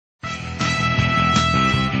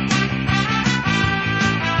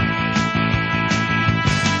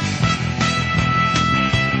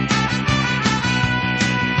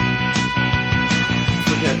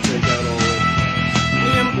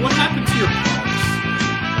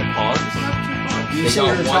They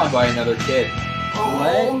got won by another kid.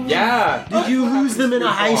 What? Yeah. Did you lose them in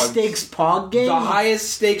a high-stakes Pog game? The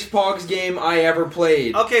highest stakes Pogs game I ever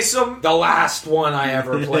played. Okay, so... The last one I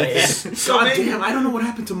ever played. God damn, I don't know what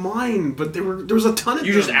happened to mine, but there was a ton of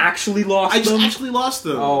You them. just actually lost them? I just actually lost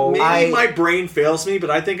them. Oh, Maybe my brain fails me, but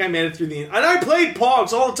I think I made it through the... And I played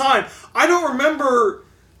Pogs all the time. I don't remember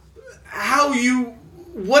how you...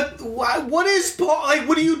 What is Pog? Like,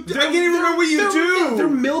 what do you... I can't even remember what you do. They're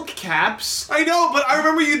milk caps. I know, but I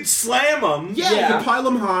remember you'd slam them. Yeah, you pile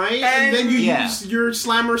them high, and then you use your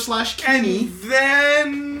slammer/kenny. And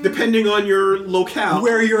then... Depending on your locale.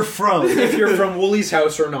 Where you're from. If you're from Woolie's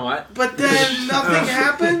house or not. But then nothing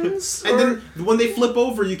happens? And then when they flip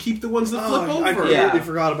over, you keep the ones that flip over. I completely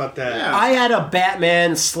forgot about that. Yeah. I had a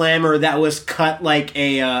Batman slammer that was cut like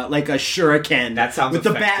a shuriken. That sounds with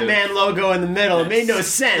effective. the Batman logo in the middle. It made no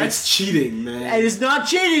sense. That's cheating, man. And it's not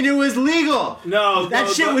cheating. It was legal. No, that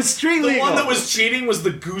shit was street legal. The one that was cheating was the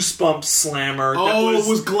Goosebumps slammer. Oh, it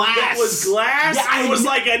was glass. That was glass. Yeah, it was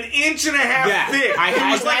like an inch and a half thick.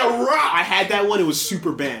 It was like a rock. I had that one. It was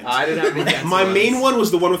super banned. I didn't have any My main one was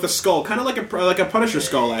the one with the skull, kind of like a Punisher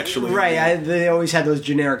skull, actually. Right. They always had those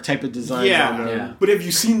generic type of designs on them. Yeah. But have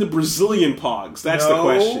you seen the Brazilian Pogs? That's the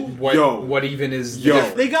question. What even is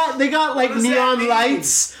the They got like neon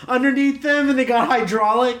lights underneath them, and they got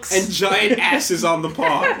hydraulics and giant asses on the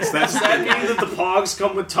Pogs. Does that mean that the Pogs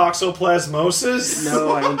come with toxoplasmosis?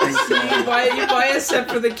 No, I don't think so. You buy a set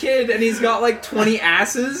for the kid, and he's got like 20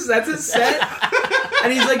 asses. That's his set.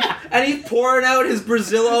 And he's pouring out his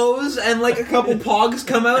Brazillos, and like a couple Pogs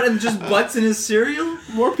come out and just butts in his cereal.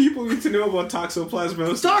 More people need to know about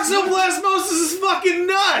toxoplasmosis. Toxoplasmosis is fucking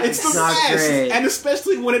nuts. It's the not best, great. and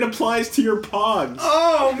especially when it applies to your Pogs.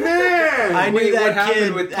 Oh man! I knew Wait, what that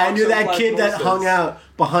happened with kid that toxoplasmosis? hung out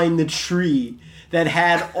behind the tree that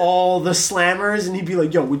had all the slammers, and he'd be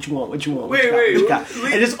like, "Yo, what you want? What you want? What you got? Wait, What you got?"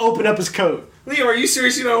 And just open up his coat. Liam, are you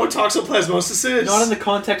serious? You don't know what toxoplasmosis is? Not in the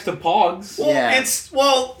context of Pogs. Well,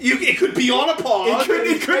 Yeah. it could be on a Pog. It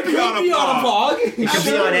could be on a Pog. It could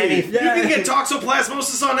be on anything. You can get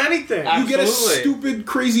toxoplasmosis on anything. You get a Absolutely. stupid,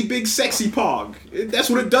 crazy, big, sexy Pog.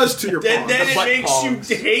 That's what it does to your Then Pog. it butt makes Pogs.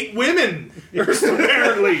 you hate women,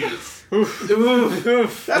 apparently. That's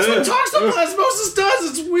what toxoplasmosis does.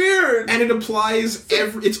 It's weird. And it applies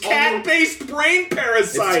it's Cat-based brain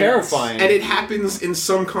parasites. It's terrifying. And it happens in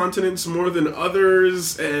some continents more than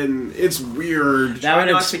others, and it's weird. Try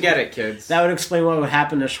not to get it, kids. That would explain what would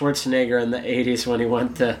happen to Schwarzenegger in the 80s when he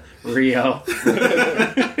went to Rio.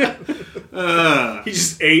 He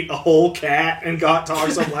just ate a whole cat and got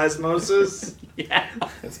toxoplasmosis. Yeah.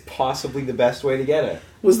 That's possibly the best way to get it.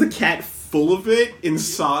 Was the cat full of it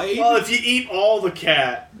inside? Well, if you eat all the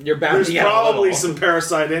cat, You're bound there's to get a probably little. some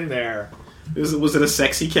parasite in there. Was it a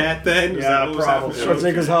sexy cat then? Was Yeah, that what was probably.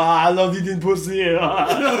 happening? Schwarzenegger's, I love eating pussy.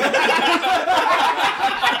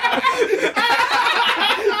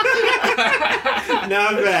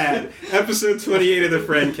 Not bad. Episode 28 of the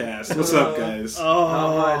Friendcast. What's up, guys?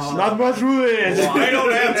 Not much really. I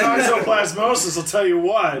don't have toxoplasmosis, I'll tell you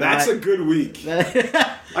what. That's a good week.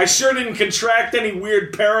 I sure didn't contract any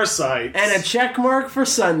weird parasites. And a check mark for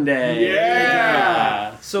Sunday.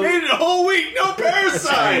 Yeah. So Made it a whole week, no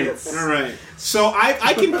parasites. All right. So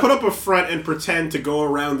I can put up a front and pretend to go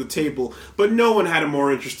around the table, but no one had a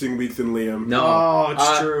more interesting week than Liam. no. Oh,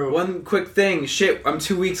 it's true. One quick thing. Shit, I'm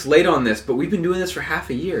 2 weeks late on this, but we've been doing this for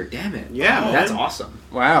half a year. Damn it. Yeah, man. That's awesome.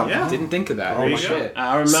 Wow. Yeah. Didn't think of that. There you Shit.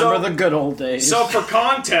 I remember So- the good old days. So, for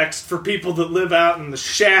context, for people that live out in the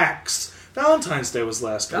shacks, Valentine's Day was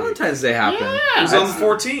last week. Valentine's Day happened. It was on the You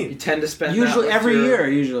 14th. tend to spend usually that with every your-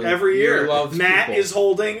 year. Every year. Your loved Matt people. is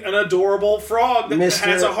holding an adorable frog that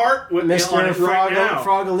has a heart with on Mr. it right now.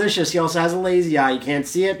 Frogalicious. He also has a lazy eye. You can't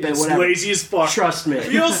see it, but It's whatever. lazy as fuck. Trust me.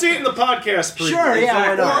 You'll see it in the podcast preview. Sure, yeah,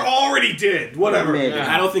 why Or not? already did. Whatever. Maybe.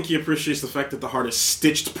 Yeah. I don't think he appreciates the fact that the heart is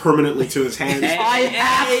stitched permanently to his hands.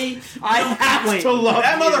 I have to love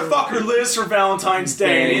That you. motherfucker lives for Valentine's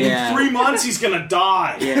Day, and Yeah. in 3 months he's gonna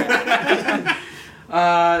die. Yeah.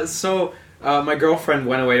 So my girlfriend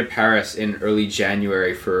went away to Paris in early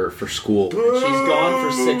January for school. And she's gone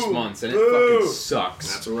for 6 months, and it fucking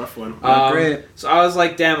sucks. That's a rough one. Great. So I was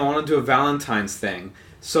like, damn, I want to do a Valentine's thing.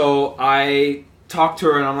 So I talked to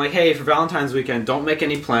her, and I'm like, hey, for Valentine's weekend, don't make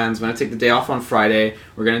any plans. I'm going to take the day off on Friday.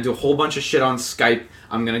 We're going to do a whole bunch of shit on Skype.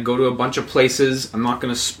 I'm going to go to a bunch of places. I'm not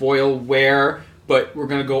going to spoil where, but we're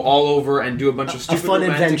going to go all over and do a bunch of stupid fun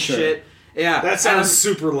romantic adventure. shit. Yeah. That sounds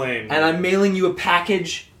super lame. And I'm mailing you a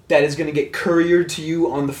package that is going to get couriered to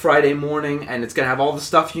you on the Friday morning, and it's going to have all the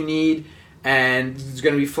stuff you need, and there's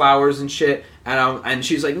going to be flowers and shit. And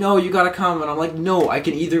she's like, no, you gotta come. And I'm like, no, I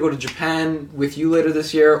can either go to Japan with you later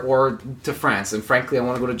this year or to France. And frankly, I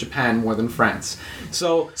want to go to Japan more than France.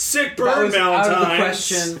 So Sick that burn, was out of the Valentine's.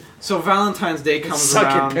 question. So Valentine's Day comes Suck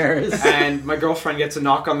it, around, Paris. and my girlfriend gets a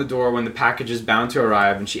knock on the door when the package is bound to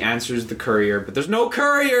arrive, and she answers the courier. But there's no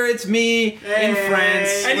courier. It's me in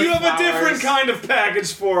France. And with you have flowers. a different kind of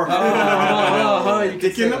package for her. Oh, you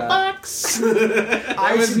Dick in the box.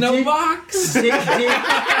 There was no box.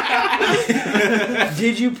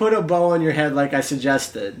 Did you put a bow on your head like I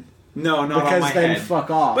suggested? No, not on Because my then head. fuck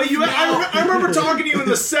off. But I remember talking to you in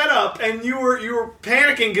the setup, and you were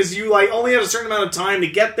panicking because you like only had a certain amount of time to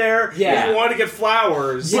get there. Yeah. and you wanted to get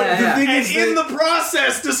flowers. Yeah. But The thing and is in that- the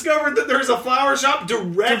process, discovered that there's a flower shop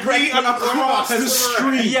directly across the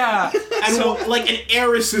street. Yeah. And So- like an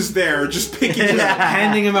heiress is there, just picking it up.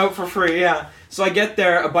 handing them out for free, yeah. So I get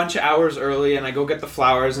there a bunch of hours early, and I go get the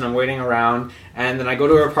flowers, and I'm waiting around, and then I go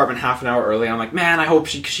to her apartment half an hour early. I'm like, man, I hope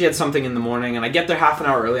she had something in the morning, and I get there half an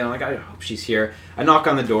hour early, and I'm like, I hope she's here. I knock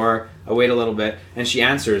on the door, I wait a little bit, and she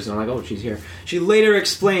answers, and I'm like, oh, she's here. She later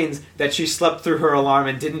explains that she slept through her alarm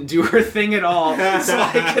and didn't do her thing at all, so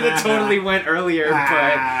I could have totally went earlier, but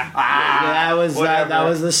that was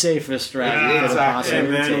whatever. the safest route. Yeah, you could have exactly. possibly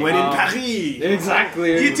And then taken. when in Paris.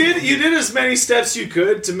 Exactly. You did as many steps you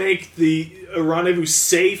could to make the rendezvous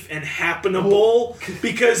safe and happenable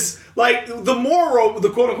because. Like, the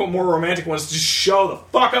quote-unquote more romantic ones just show the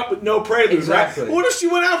fuck up with no prelude, Exactly. right? What if she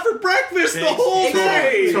went out for breakfast the whole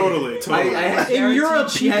day? Totally. In Europe,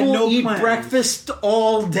 she had people no eat plans. breakfast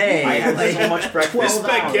all day. I had Like, so much breakfast. This 12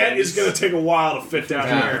 baguette hours. is going to take a while to fit down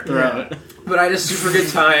Yeah. here. Throat. But I had a super good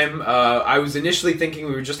time. I was initially thinking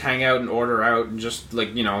we would just hang out and order out and just,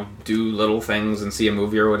 like, you know, do little things and see a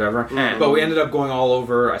movie or whatever. But we ended up going all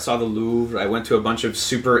over. I saw the Louvre. I went to a bunch of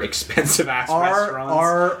super expensive-ass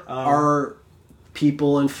restaurants. Are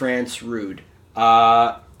people in France rude?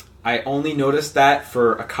 I only noticed that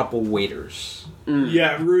for a couple waiters.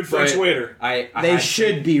 Yeah, rude French But waiter. I They had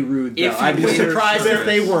should be rude, though. If I'd be waiters- surprised if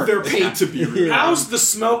they weren't. They're paid to be rude. How's the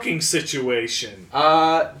smoking situation?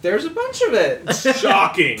 there's a bunch of it.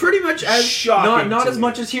 Shocking. Pretty much as Shocking not to as me.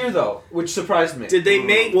 much as here though, which surprised me. Did they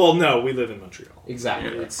make? Well, no, we live in Montreal.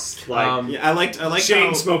 Exactly. It's like Yeah, I liked chain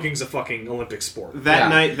how smoking's a fucking Olympic sport.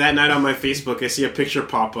 that Yeah. night on my Facebook I see a picture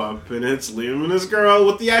pop up and it's Liam and his girl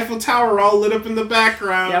with the Eiffel Tower all lit up in the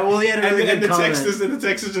background. Yeah, well, he had a really and good the text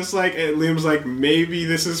comment. is just like, and Liam's like, maybe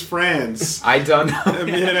this is France. I don't know.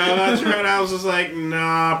 You know, not sure. And I was just like,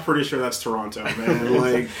 nah, pretty sure that's Toronto, man.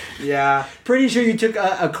 Like, Yeah. Pretty sure you took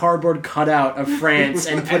a cardboard cutout of France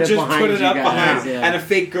and put And it just behind put it you up guys. behind, Yeah. and a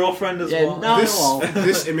fake girlfriend as Yeah, well. no.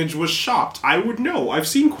 this image was shopped. I would know. I've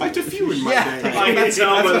seen quite a few in my Yeah. day. I can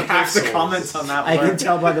tell by the half the pixels. comments on that I one. can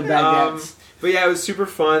tell by the baguettes. But yeah, it was super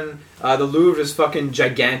fun. The Louvre is fucking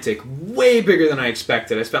gigantic, way bigger than I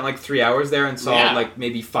expected. I spent like 3 hours there and saw Yeah. like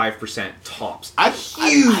maybe 5% tops.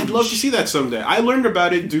 I'd love to see that someday. I learned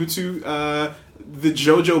about it due to the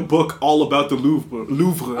JoJo book all about the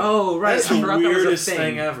Louvre. Oh right, That's I the forgot that was a weirdest thing.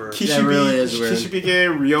 thing ever. That really is weird.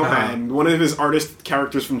 Kishibike Ryohan, one of his artist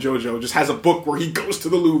characters from JoJo, just has a book where he goes to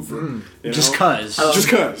the Louvre. You Just know? cause. Just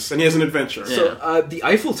cause, and he has an adventure. So the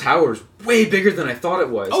Eiffel Tower is way bigger than I thought it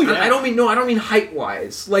was. Oh, yeah. And I don't mean height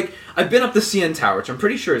wise. Like I've been up the CN Tower, which I'm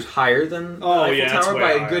pretty sure is higher than the Oh Eiffel yeah, it's Tower way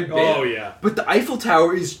by higher. a good bit. Oh yeah. But the Eiffel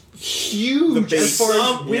Tower is huge The base. as far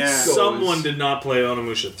as width Yeah. goes. Someone did not play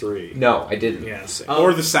Onimusha 3. No, I didn't. Yes.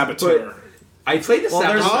 Or the Saboteur. I played the Well,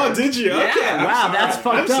 there's- Saboteur. Oh, did you? Yeah. Okay. I'm Wow, sorry. that's I'm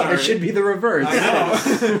fucked up. sorry. It should be the reverse.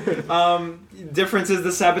 Difference is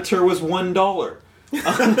the Saboteur was $1.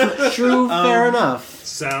 True, fair enough.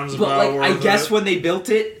 Sounds But about like, I worth guess it. when they built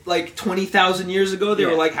it, like 20,000 years ago, they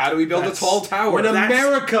were Yeah. like, "How do we build a That's- tall tower?" When That's-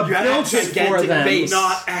 America you have built that it for gigantic them. base.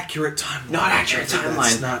 not accurate timeline. Not accurate That's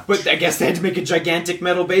timeline. not But I guess they had to make a gigantic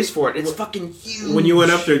metal base for it. It's fucking huge. When you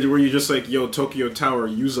went up there, were you just like, yo, Tokyo Tower,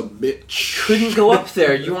 use a bitch? couldn't go up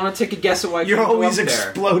there. You want to take a guess at why I You're couldn't always go up there?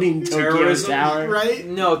 exploding Tokyo Terrorism, Tower. Right?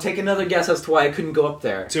 No, take another guess as to why I couldn't go up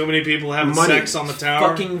there. Too many people having Money. sex on the tower.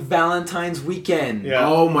 Fucking Valentine's weekend. Yeah.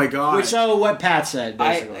 Oh my god. So what Pat said,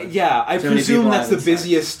 basically. I Too many presume people that's the having sex.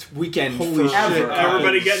 busiest weekend Holy for shit. ever.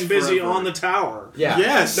 Everybody getting busy Forever. on the tower. Yeah.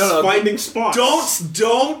 Yes, No, finding spots.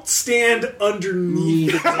 Don't stand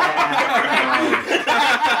underneath.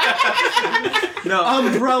 No.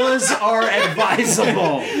 Umbrellas are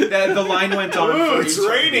advisable. The line went on. Ooh, for it's each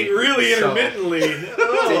raining movie, really so intermittently. didn't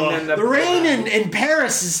Ugh. end up- The rain in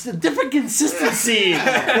Paris is a different consistency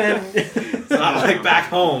than... It's not like back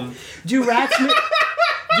home. Do rats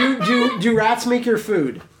do rats make your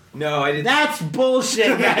food? No, I didn't. That's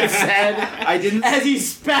bullshit, Matt said. I didn't. As he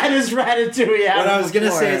spat his ratatouille out What on I was the gonna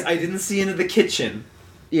floor. say is I didn't see into the kitchen.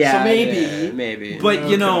 Yeah, So maybe. yeah, maybe. But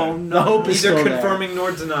you know, The hope is neither still there. confirming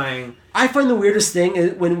nor denying. I find the weirdest thing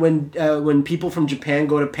is when people from Japan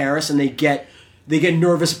go to Paris and they get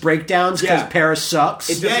nervous breakdowns because Yeah. Paris sucks.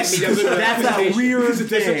 It doesn't mean That's that weird Because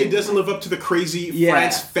thing. it doesn't live up to the crazy Yeah.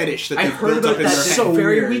 France fetish that I they've heard built up about in that their so head.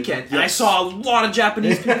 very weird. weekend, and I Yes. saw a lot of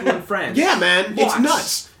Japanese people in France. Yeah, man, Lots. it's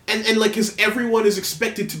nuts. And like, because everyone is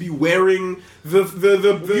expected to be wearing the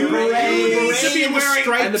Berets. to be wearing-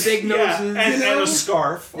 stripes and the big Yeah, noses, and know? a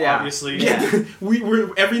scarf, Yeah. obviously. Yeah,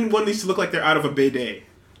 everyone needs to look like they're out of a bidet.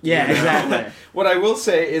 Yeah, exactly. What I will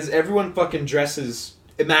say is everyone fucking dresses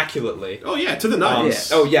immaculately. Oh yeah, to the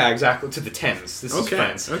nines. Oh yeah, exactly. To the tens. This is Okay.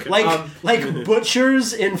 France. Okay. Like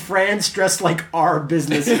butchers in France dressed like our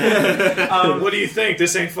businessmen. What do you think?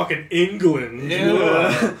 This ain't fucking England.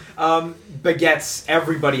 Baguettes.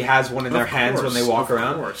 Everybody has one in their Of hands when course, they walk of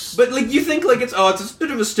around. course. But like you think like it's a bit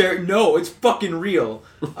of a stare. No, it's fucking real.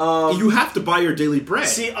 You have to buy your daily bread.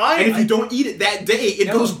 See, and if you don't eat it that day,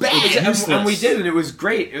 it goes bad. And we did, and it was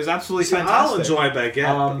great. It was absolutely fantastic. I'll enjoy a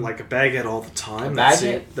baguette, but like a baguette all the time. That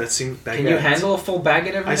seems baguette. Can you handle a full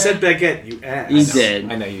baguette every day? I said baguette, you ass. You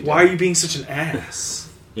did. I know you did. Why are you being such an ass?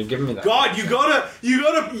 You're giving me that. God, you go to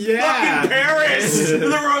Yeah. fucking Paris, the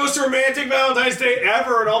most romantic Valentine's Day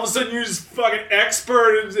ever, and all of a sudden you're just fucking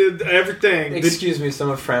expert in everything. Excuse me, some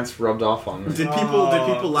of France rubbed off on me. Did people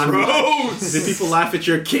laugh? Gross. Did people laugh at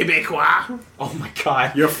your Québécois? Oh my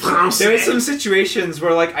god. Your Français? There were some situations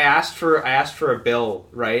where like I asked for a bill,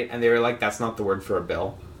 right? And they were like, "That's not the word for a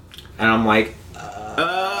bill," and I'm like,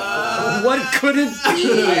 What could it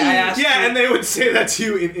be? I asked Yeah, for, and they would say that to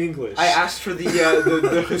you in English. I asked for the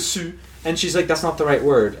reçu, and she's like, "That's not the right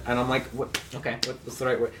word," and I'm like, "What? Okay, what's the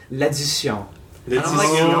right word? L'addition." And I'm like,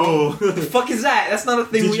 Oh. "What the fuck is that? That's not a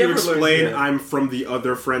thing Did we you ever explain learned." here." I'm from the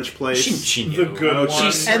other French place? She knew. the good Oh, one.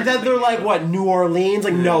 she's- And then they're like, what, New Orleans?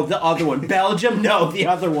 Like, no, the other one. Belgium? No, the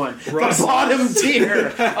other one. Brussels. The bottom tier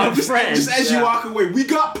of France. Just as you Yeah. walk away, we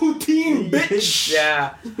got poutine, bitch!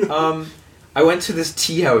 Yeah. I went to this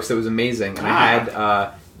tea house that was amazing, and I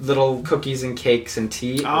had little cookies and cakes and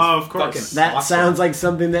tea. It was Oh, of course. fucking That awesome. sounds like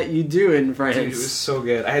something that you do in France. Dude, it was so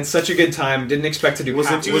good. I had such a good time. Didn't expect to do. Was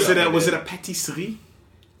half it the was stuff it I a was did. it a pâtisserie?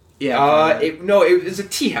 Yeah. It was a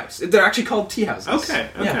tea house. They're actually called tea houses. Okay,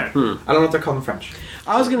 okay. Yeah. I don't know what they're called in French.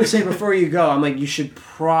 I was going to say before you go, I'm like, you should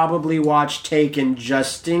probably watch Taken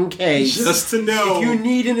just in case. Just to know. If you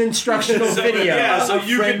need an instructional video. Yeah, so A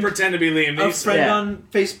you friend- can pretend to be Liam A Neeson. friend Yeah. on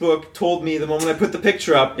Facebook told me the moment I put the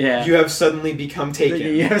picture up, Yeah. you have suddenly become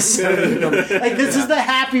taken. Yes. Like, this is the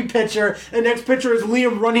happy picture. The next picture is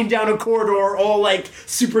Liam running down a corridor, all like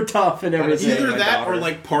super tough and everything. Yeah, Either my that daughter. or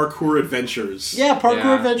like parkour adventures. Yeah, parkour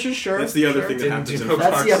Yeah. adventures, sure. That's the other sure. thing that Didn't happens do in no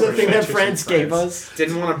France. That's the other thing that Adventures in France gave France. us.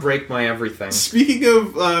 Didn't want to break my everything. Speaking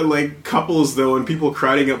of like couples though and people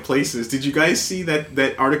crowding up places, did you guys see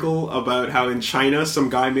that article about how in China some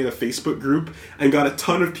guy made a Facebook group and got a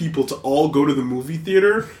ton of people to all go to the movie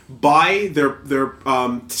theater, buy their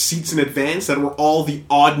seats in advance that were all the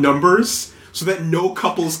odd numbers so that no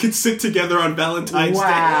couples could sit together on Valentine's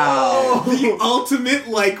Wow. Day. The ultimate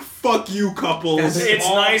like fuck you couples. It's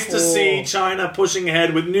nice to see China pushing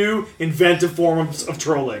ahead with new inventive forms of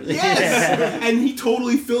trolling. Yes, and he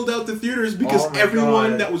totally filled out the theaters because Oh my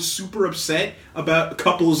everyone God. that was super upset about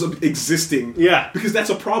couples existing. Yeah. because that's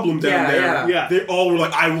a problem down Yeah, there. yeah. Yeah. They all were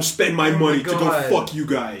like, "I will spend my money to go God. fuck you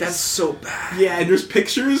guys." That's so bad. yeah, and there's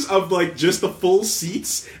pictures of like just the full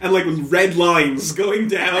seats and like red lines going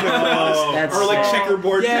down across, That's or like so-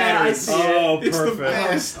 checkerboard Yeah, I patterns. see Oh, It's the perfect.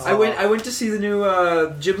 best. I went to see the new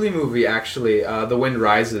Ghibli movie actually, The Wind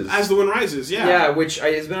Rises. As the Wind Rises, yeah. Yeah,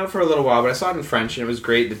 it's been out for a little while, but I saw it in French and it was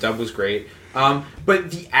great. The dub was great.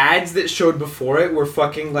 But the ads that showed before it were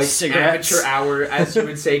fucking like Cigarettes. amateur hour, as you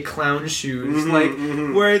would say, clown shoes.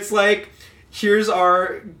 Where it's like, here's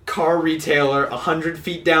our car retailer 100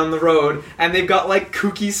 feet down the road, and they've got like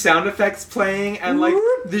kooky sound effects playing and like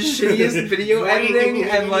the shittiest video editing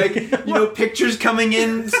and like, pictures coming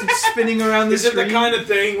in, spinning around the Is it screen. the kind of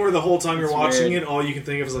thing where the whole time you're That's watching weird. it, all you can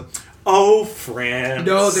think of is like, oh, France.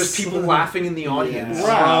 No, there's people laughing in the audience.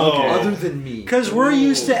 Wow, okay. Other than me. Because we're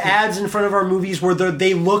used to ads in front of our movies where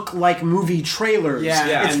they look like movie trailers.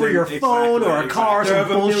 Yeah, It's and for then- your phone or a car or They have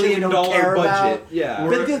some $1 bullshit you million don't care budget. about. Yeah.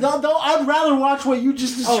 But I'd rather watch what you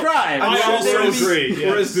just described. I sure also there is- agree. yes.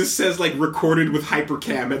 Whereas this says like recorded with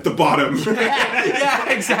hypercam at the bottom. Yeah,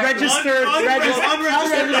 exactly. Registered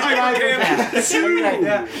unregistered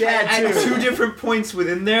hypercam. At two different points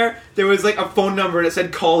within there was like a phone number and it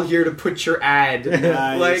said call here to put your ad.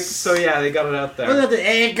 Nice. Like, so yeah, they got it out there.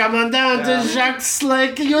 Hey, come on down Yeah. to Jacques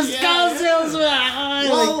like your skull salesman.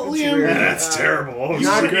 Well, Like, it's Liam- weird. That's terrible.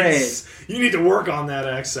 Not Jeez. great. You need to work on that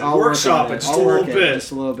accent. I'll Workshop work on it just I'll a work little bit.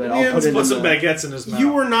 Just a little bit. Yeah, I'll Let's put put some the... baguettes in his mouth.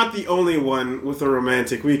 You were not the only one with the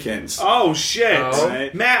romantic weekends. Oh, shit. Oh.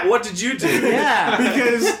 Right. Matt, what did you do? Yeah.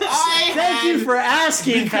 Because Thank you for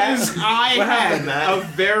asking, because Pat. I What happened, had Matt? a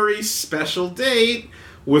very special date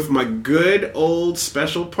with my good old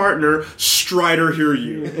special partner, Strider. Hear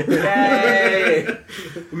you? Yay!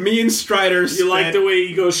 Me and Strider. You like the way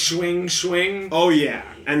you go swing, swing? Oh yeah,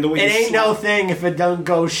 and the way It you ain't no slap. thing if it don't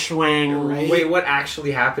go swing. Wait, what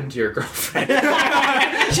actually happened to your girlfriend?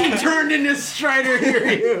 She turned into Strider. Hear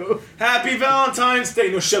you? Happy Valentine's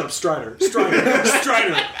Day. No, shut up, Strider.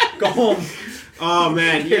 Strider. Go home. Oh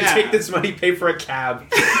man, Here, yeah. take this money, pay for a cab.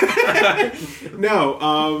 No,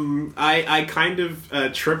 I kind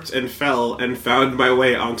of tripped and fell and found my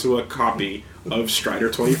way onto a copy of Strider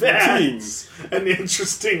 2014. That's an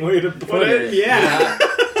interesting way to put it. Yeah.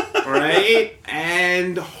 Right?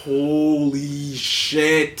 And holy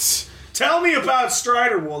shit. Tell me about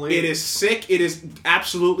Strider, Wooly. It is sick. It is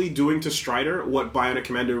absolutely doing to Strider what Bionic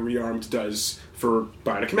Commando Rearmed does for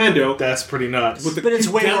Bionic Commando. That's pretty nuts. With the But it's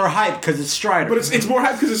way down- more hype because it's Strider. But it's more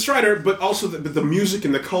hype because it's Strider, but also the music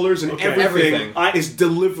and the colors and Okay. everything, Everything. is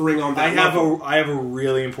delivering on that level. I have a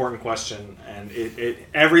really important question, and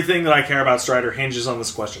everything that I care about Strider hinges on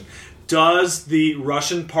this question. Does the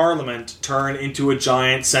Russian parliament turn into a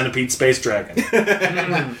giant centipede space dragon?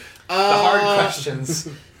 The hard questions.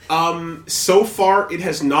 So far, it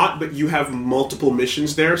has not, but you have multiple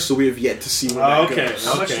missions there, so we have yet to see where that Okay. goes.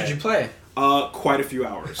 How much did you play? Quite a few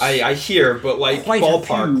hours. I hear, but like Quite a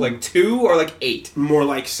ballpark, few. like 2 or like 8. More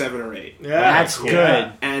like 7 or 8. Yeah, That's cool.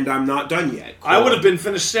 good. And I'm not done yet. I would have been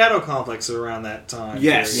finished Shadow Complex around that time.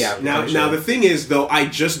 Yes. Yeah, Now, for now sure. the thing is, though, I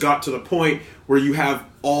just got to the point where you have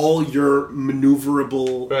all your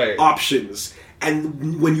maneuverable Right. options,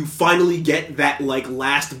 and when you finally get that like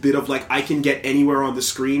last bit of like I can get anywhere on the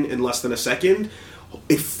screen in less than a second,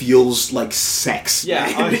 it feels like sex. Yeah,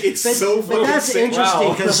 man. It's so But fucking that's sick. interesting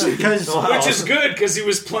Wow. because Wow. Which is good, because he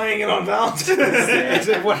was playing it on Valentine's Day. Is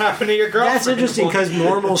it what happened to your girlfriend? that's interesting because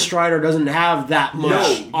normal Strider doesn't have that No, much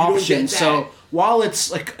you don't option. get that. So while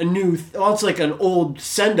it's like while it's like an old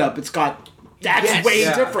send up, it's got that's Yes. way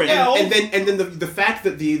Yeah. different. Yeah. And then the fact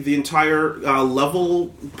that the entire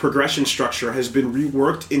level progression structure has been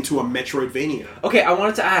reworked into a Metroidvania. Okay, I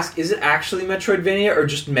wanted to ask, is it actually Metroidvania or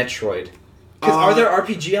just Metroid? Because are there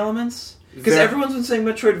RPG elements? Because there- everyone's been saying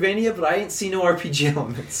Metroidvania, but I ain't seen no RPG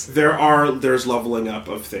elements. There's leveling up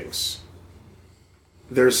of things.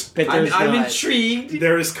 There's But there's I'm not. intrigued.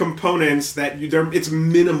 there is components that it's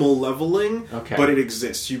minimal leveling, Okay. but it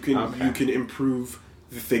exists. You can Okay. improve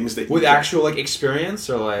the things that With you get. actual like experience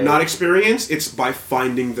or like Not experience. It's by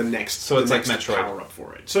finding the next. So it's the like next Metroid. power up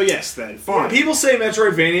for it. So yes, then fine. People say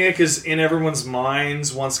Metroidvania because in everyone's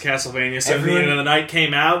minds, once Castlevania Symphony Everyone- of the Night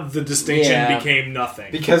came out, the distinction Yeah. became nothing.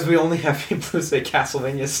 because we only have people who say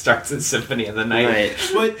Castlevania starts at Symphony of the Night. Right.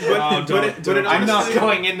 But don't. I'm not honestly-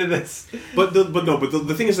 going into this. But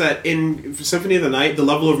the thing is that in Symphony of the Night, the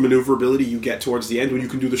level of maneuverability you get towards the end when you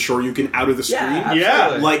can do the Shoryuken out of the screen, Yeah, Yeah.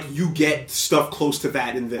 absolutely. like you get stuff close to that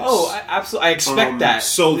in this. Oh, absolutely. I expect that.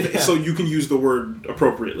 So Yeah. so you can use the word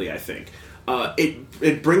appropriately, I think.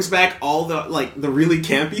 It brings back all the the really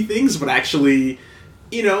campy things, but actually,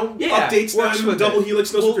 Yeah, updates works them. with Double it.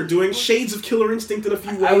 Helix knows what they're doing. Shades of Killer Instinct in a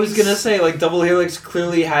few ways. I was gonna say like Double Helix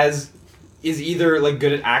clearly is either like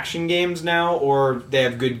good at action games now or they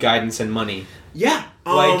have good guidance and money. yeah.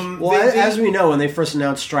 Like- Well, they- as we know, when they first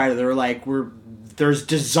announced Strider, they were like, there's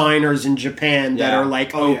designers in Japan that Yeah. are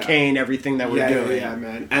like Oh, yeah. okaying everything that we're doing. Yeah,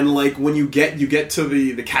 man. And like when you get to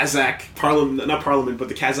the Kazakh parliament, not parliament, but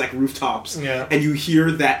the Kazakh rooftops, Yeah. and you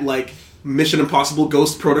hear that like Mission Impossible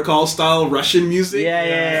Ghost Protocol style Russian music.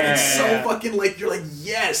 Yeah. It's so fucking you're like,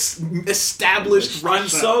 yes, established Russia. I'm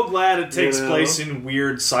so glad it takes You know? place in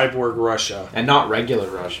weird cyborg Russia. And not regular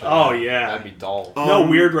Russia. Oh, yeah. That'd be dull. No,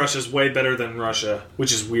 weird Russia's way better than Russia,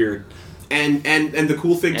 which is weird. And the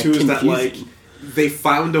cool thing too is that confusing. they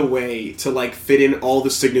found a way to fit in all the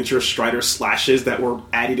signature Strider slashes that were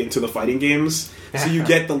added into the fighting games. So you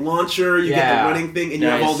get the launcher, you get the Yeah. running thing, and you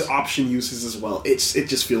have all Nice. the option uses as well. It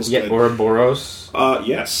just feels Yeah, good. Ouroboros,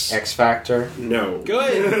 Yes. X Factor. No.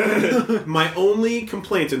 Good. My only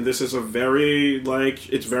complaint, and this is a very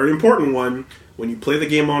it's a very important one. When you play the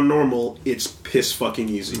game on normal, it's piss fucking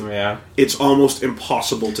easy. Yeah. It's almost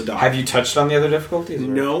impossible to die. Have you touched on the other difficulties? Or?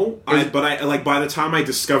 No, but I like by the time I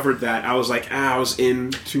discovered that, I was like, I was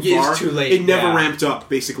in too far. It's too late. It never ramped up,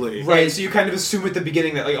 basically. Right, so you kind of assume at the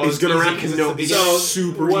beginning that like, It's gonna ramp because no, it's it's the beginning.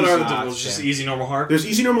 super what easy. are the difficulties? Just easy, normal, hard? There's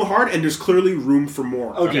easy, normal, hard, and there's clearly room for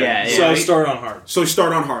more. Okay, Yeah, so yeah. start on hard. So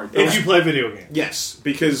start on hard. If you play video games. Yes,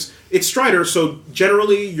 because it's Strider, so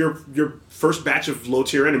generally your first batch of low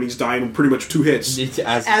tier enemies die in pretty much 2 hits.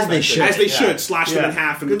 As they should. As they should, slash them in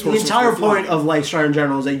half and the The torso entire will fly. point of like Strider in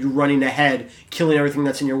general is that you're running ahead, killing everything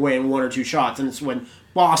that's in your way in 1 or 2 shots, and it's when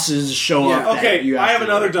bosses show up. that Okay, you I have to-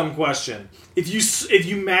 another dumb question. If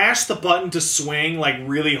you mash the button to swing like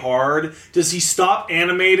really hard, does he stop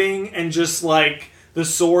animating and just like the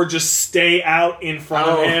sword just stay out in front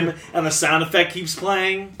of him and the sound effect keeps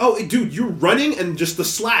playing? Oh, dude, you're running and just the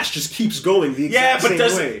slash just keeps going the exact same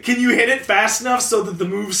way. Can you hit it fast enough so that the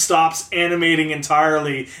move stops animating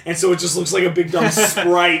entirely and so it just looks like a big dumb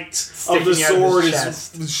sprite of the Sticking out of sword his is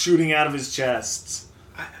chest. shooting out of his chest?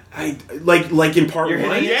 I like in part You're 1.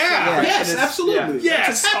 hitting it? Yeah. Yes, And it's- absolutely. Yeah, That's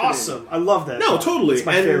it's what's happening. awesome. I love that. No, totally. It's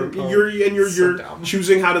my favorite And part. you're So dumb.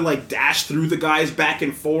 choosing how to like dash through the guys back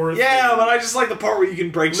and forth. Yeah, but I just like the part where you can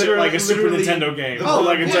break shit like a Super Literally- Nintendo game Oh, or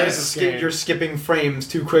like a yeah. Genesis game. You're skipping frames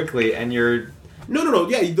too quickly, and you're No.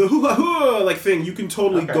 Yeah, the hoo-ha-hoo like thing, you can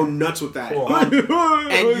totally Okay. go nuts with that. Cool. And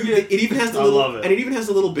it even has the I little, love it. and it even has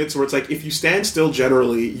the little bits where it's like if you stand still,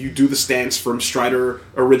 generally you do the stance from Strider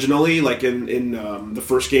originally, like in the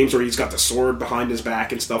first games where he's got the sword behind his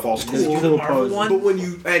back and stuff, all His cool. cool pose. But when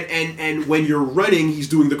you and when you're running, he's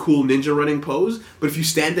doing the cool ninja running pose. But if you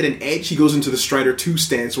stand at an edge, he goes into the Strider 2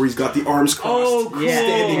 stance where he's got the arms crossed, Oh, cool.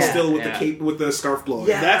 standing Yeah, still with yeah. the cape with the scarf blowing.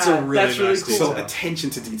 Yeah. That's a really That's really nice cool. So detail. attention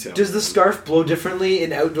to detail. Does the scarf blow differently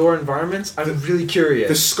in outdoor environments? I'm really curious.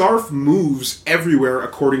 The scarf moves everywhere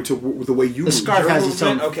according to the way you move. scarf Your has its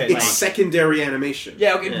own. movement? Okay, It's nice. secondary animation.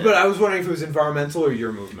 Yeah, okay, Yeah. but I was wondering if it was environmental or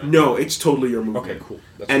your movement. No, it's totally your movement. Okay, cool.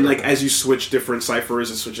 That's And really like cool. as you switch different ciphers,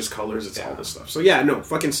 it switches colors. It's all this stuff. So yeah, no,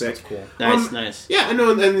 fucking sick. cool. Nice, nice. Yeah, I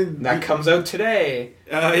know. And That comes out today.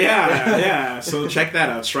 yeah. So check that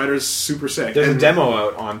out. Strider's super sick. There's a And demo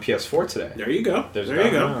out on PS4 today. There you go. There's a there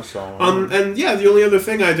you demo, go. so, And yeah, the only other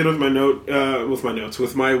thing I did with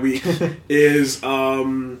my week is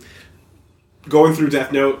going through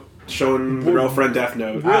Death Note, showing the girlfriend Death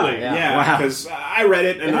Note. Really? Yeah, Wow. because I read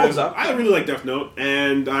it and It holds up. I really like Death Note,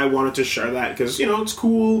 and I wanted to share that because it's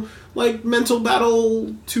cool. Like mental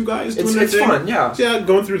battle, 2 guys doing their It's thing. fun, yeah. So, yeah,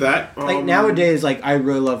 going through that. Like nowadays, like I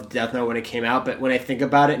really loved Death Note when it came out, but when I think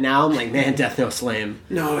about it now, I'm like, man, Death Note's lame.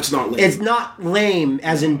 No, it's not lame. It's not lame,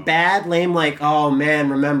 as in bad lame. Like, oh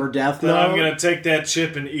man, remember Death Note? I'm gonna take that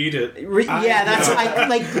chip and eat it. Yeah, that's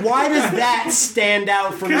like. Why does that stand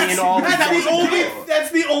out for me in all the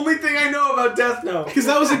That's the only thing I know about Death Note. because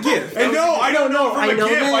that was a gift. I know. I don't know from I the know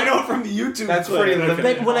GIF. that. I know it from the YouTube. That's clip. pretty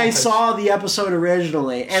limited. But when I saw the episode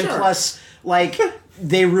originally, and Sure. plus, like,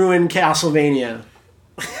 they ruined Castlevania.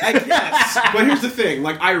 I guess. But here's the thing: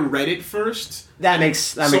 like I read it first. That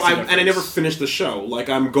makes a And I difference. never finished the show. Like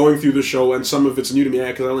I'm going through the show, and some of it's new to me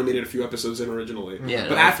because I only made it a few episodes in originally. Yeah,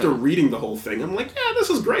 but no, after fun. reading the whole thing, I'm like, yeah,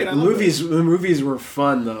 this is great. I The love movies were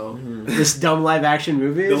fun though. This dumb live action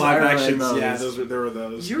movies. the live I really actions. like Yeah, those. there were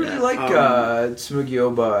those. You really Yeah. like Tsumugi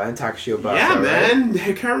Oba and Takashi Obata, yeah, right? man.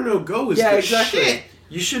 Hikaru no Go is Yeah, the exactly. shit.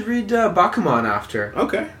 You should read Bakuman after.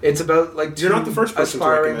 Okay, It's about like You're two not the first person to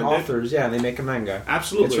aspiring recommend it. authors. Yeah, and they make a manga.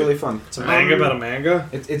 absolutely. It's really fun. It's a manga about a manga.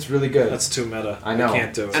 It's really good. That's too meta. I know.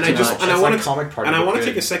 can't do it. And Too I just much. and I It's want like comic to party, and I but want to good.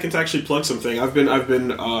 take a second to actually plug something. I've been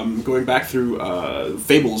going back through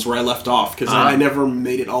Fables where I left off because I never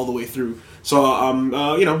made it all the way through. So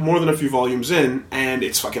more than a few volumes in, and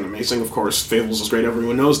it's fucking amazing. Of course, Fables is great.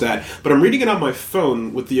 Everyone knows that. But I'm reading it on my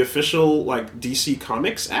phone with the official like DC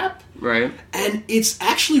Comics app. Right. And it's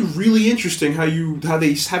actually really interesting how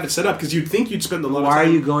they have it set up because you'd think you'd spend a lot of Why are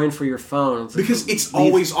time. you going for your phone? Because it's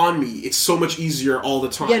always on me. It's so much easier all the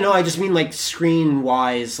time. Yeah, no, I just mean like screen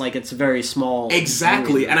wise, like it's very small.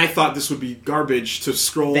 Exactly. And I thought this would be garbage to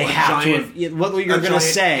scroll They a have giant. to. What you're a going to giant-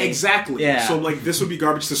 say? Exactly. Yeah. So like this would be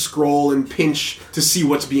garbage to scroll and pinch to see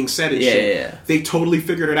what's being said and Yeah, shit. yeah. They totally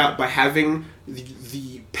figured it out by having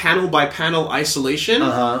the panel by panel isolation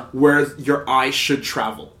where your eye should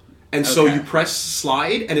travel. And so Okay. you press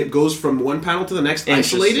slide, and it goes from one panel to the next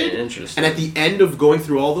Interesting, isolated. interesting. And at the end of going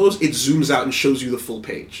through all those, it zooms out and shows you the full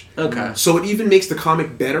page. Okay. So it even makes the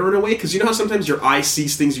comic better in a way, because you know how sometimes your eye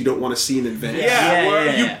sees things you don't want to see in advance? Yeah, Yeah,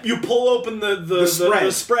 where yeah. you pull open the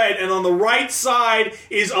spread, and on the right side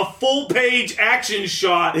is a full page action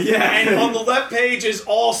shot, Yeah. and on the left page is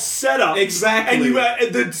all setup. Exactly. And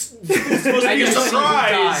it's supposed to And be you a see who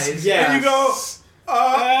surprise. dies. Yeah. And you go,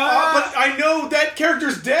 But I know that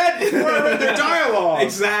character's dead before I read their dialogue.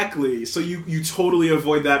 Exactly. So you totally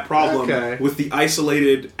avoid that problem with the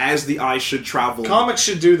isolated as the eye should travel. Comics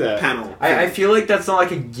should do that. Panel. I feel like that's not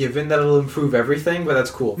like a given that it'll improve everything, but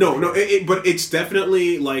that's cool. No, but it's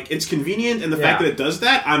definitely like it's convenient, and the fact that it does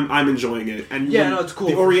that, I'm enjoying it. And it's cool.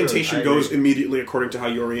 The orientation goes immediately according to how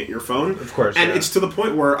you orient your phone, of course, and it's to the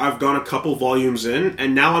point where I've gone a couple volumes in,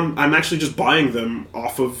 and now I'm actually just buying them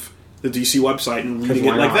off of the DC website and reading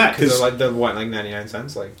it like that because they're like 99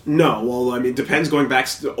 cents. Like no, well, I mean, it depends. Going back,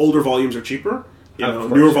 the older volumes are cheaper.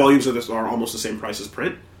 Newer volumes are almost the same price as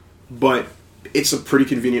print, but it's a pretty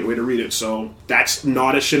convenient way to read it. So that's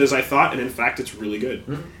not as shit as I thought, and in fact, it's really good.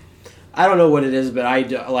 Mm-hmm. I don't know what it is, but I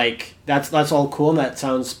like that's all cool and that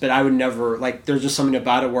sounds. But I would never like. There's just something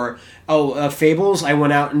about it where Fables. I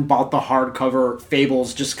went out and bought the hardcover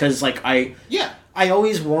Fables just because I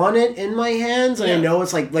always want it in my hands, and I know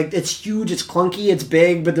it's like it's huge, it's clunky, it's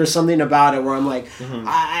big, but there's something about it where I'm like,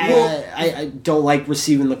 I don't like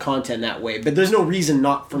receiving the content that way. But there's no reason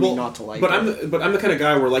for me not to like it. But I'm the kind of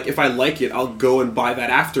guy where like if I like it, I'll go and buy that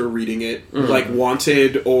after reading it. Like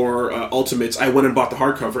Wanted or Ultimates, I went and bought the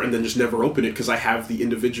hardcover and then just never opened it because I have the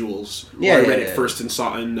individuals. I read it first and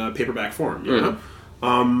saw it in paperback form. You know.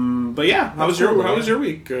 But yeah, how was your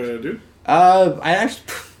week, dude? I actually.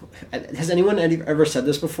 Has anyone ever said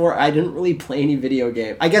this before? I didn't really play any video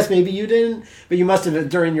game. I guess maybe you didn't, but you must have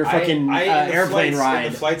during your fucking airplane ride.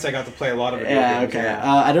 In the flights, I got to play a lot of video games. Okay.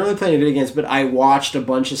 I don't really play any video games, but I watched a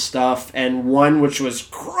bunch of stuff, and one which was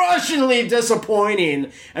crushingly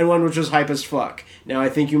disappointing, and one which was hype as fuck. Now, I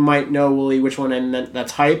think you might know, Wooly, which one I meant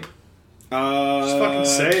that's hype. Just fucking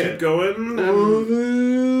say keep going.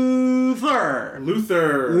 Luther.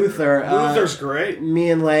 Luther's great.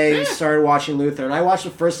 Me and Leigh started watching Luther, and I watched the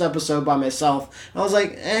first episode by myself. And I was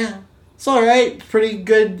like, it's all right, pretty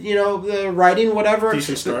good, the writing, whatever.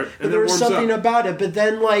 Decent start. But there was something about it. But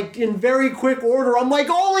then, like, in very quick order, I'm like,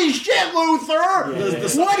 holy shit,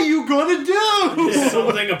 Luther! What are you gonna do?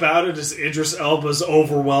 Something about it is Idris Elba's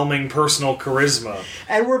overwhelming personal charisma.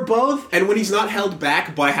 And we're both... And when he's not held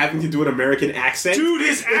back by having to do an American accent... Dude,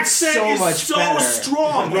 his accent is so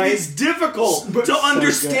strong. Right? It's difficult to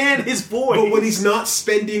understand his voice. But when he's not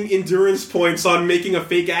spending endurance points on making a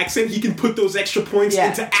fake accent, he can put those extra points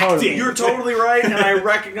into acting. You're totally right, and I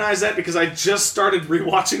recognize that because I just started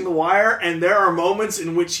rewatching The Wire, and there are moments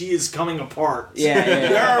in which he is coming apart.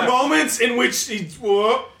 There are moments in which it's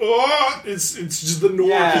just the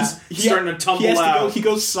noise. He's starting to tumble out. He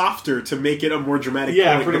goes softer to make it a more dramatic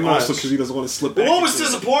point, pretty much. Also because he doesn't want to slip back. What was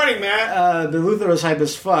disappointing, man? The Luther was hype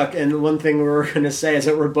as fuck, and one thing we were going to say is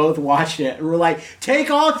that we're both watching it, and we're like,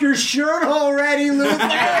 take off your shirt already,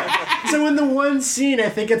 Luther! So in the one scene, I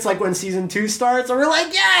think it's like when season 2 starts, and we're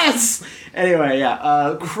like, yes! Anyway,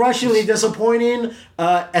 crushingly disappointing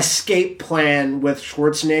escape plan with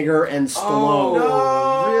Schwarzenegger and Stallone. Oh,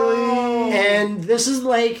 no. Really? And this is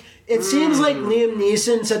like... It seems like Liam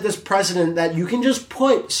Neeson set this precedent that you can just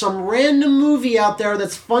put some random movie out there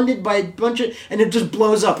that's funded by a bunch of... And it just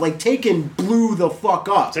blows up. Like, Taken blew the fuck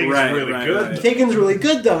up. Taken's really good. Taken's really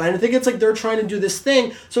good, though. And I think it's like they're trying to do this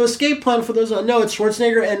thing. So Escape Plan, for those who don't know, it's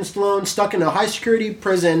Schwarzenegger and Stallone stuck in a high-security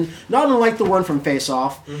prison, not unlike the one from Face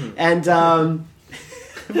Off. And,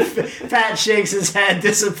 Pat shakes his head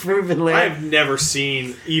disapprovingly. I've never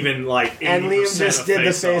seen even like 80% and Liam just did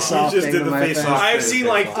the Face Off. I've seen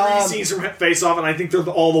like 3 scenes from Face Off, and I think they're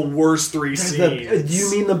all the worst 3 scenes. Do you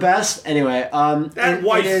mean the best? Anyway, that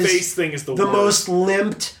white face thing is the worst. Most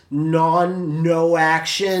limped, no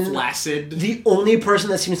action, flaccid. The only person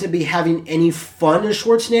that seems to be having any fun is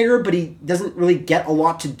Schwarzenegger, but he doesn't really get a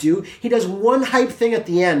lot to do. He does one hype thing at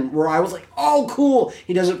the end where I was like, oh, cool.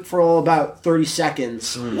 He does it for all about 30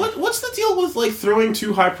 seconds. What's the deal with like throwing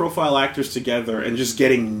 2 high-profile actors together and just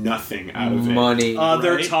getting nothing out of it? Money.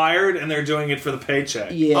 They're tired and they're doing it for the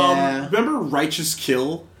paycheck. Yeah. Remember Righteous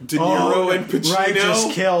Kill? De Niro and Pacino?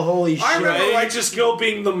 Righteous Kill, holy shit. I remember Righteous Kill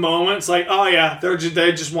being the moment. It's like, oh yeah,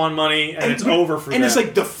 they just want money and it's over for them. And it's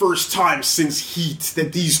like the first time since Heat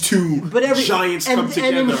that these 2 giants come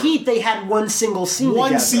together. And in Heat, they had one single scene together.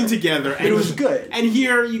 One scene together. And it was good. And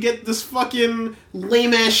here you get this fucking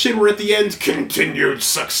lame-ass shit where at the end, continued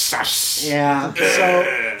success. Yeah. So,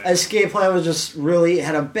 Escape Plan was just really,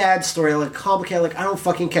 had a bad story, like complicated, like I don't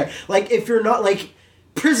fucking care. Like, if you're not, like,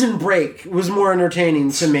 Prison Break was more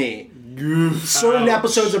entertaining to me. Certain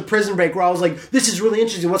episodes of Prison Break where I was like, this is really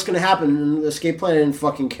interesting, what's going to happen? And Escape Plan, I didn't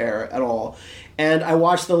fucking care at all. And I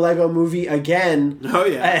watched the Lego Movie again. Oh,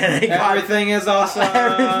 yeah. And everything is awesome.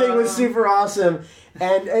 Everything was super awesome.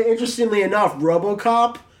 And interestingly enough,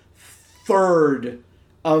 RoboCop, third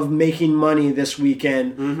of making money this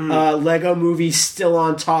weekend. Lego Movie still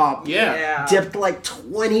on top. Yeah. Dipped like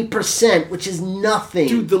 20%, which is nothing.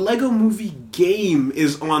 Dude, the Lego Movie game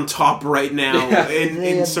is on top right now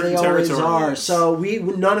in certain territories. Are. So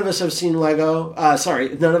none of us have seen Lego.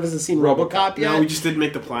 None of us have seen RoboCop yet. No, we just didn't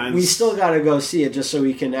make the plans. We still got to go see it just so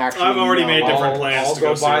we can actually. I've already made different plans I'll to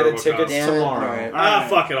go buy the see tickets RoboCop. tomorrow. Right.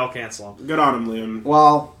 Fuck it, I'll cancel them. Good on him, Liam.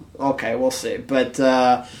 Well, okay, we'll see. But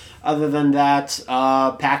other than that,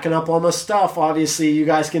 packing up all my stuff. Obviously, you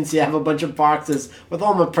guys can see I have a bunch of boxes with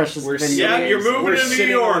all my precious video games. Yeah, you're moving to New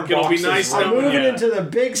York. It'll be nice I'm knowing moving you. into the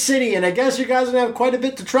big city, and I guess you guys are gonna have quite a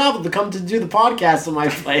bit to travel to come to do the podcast in my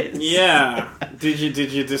place. Yeah. Did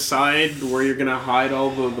you decide where you're gonna hide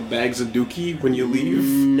all the bags of Dookie when you leave?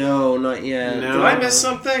 No, not yet. No. Did I miss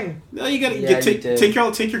something? No, you gotta Yeah, you take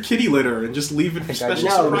did. your kitty litter and just leave it for special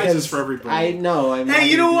No, surprises because for everybody. I know. Hey,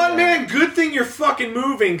 you know what, man? Good thing you're fucking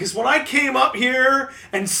moving, because when I came up here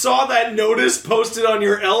and saw that notice posted on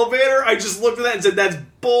your elevator, I just looked at that and said, that's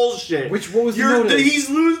bullshit. What was the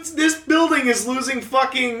notice? This building is losing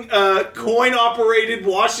fucking coin-operated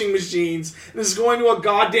washing machines. This is going to a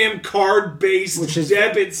goddamn card-based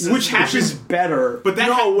debit system. which happens better. But that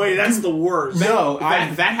No way, that's the worst. No,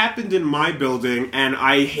 that happened in my building, and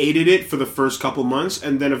I hated it for the first couple months,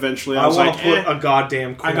 and then eventually I I was want like, to put a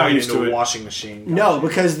goddamn I coin got used into to a it. washing machine. no,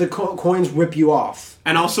 because the coins whip you off.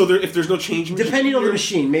 And also, if there's no change machine, Depending on the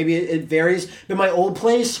machine, maybe it varies. But my old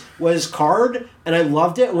place was card, and I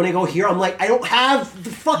loved it. When I go here, I'm like, I don't have the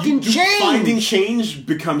fucking change. Finding change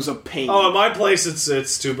becomes a pain. Oh, at my place, it's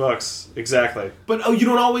 $2. Exactly. But you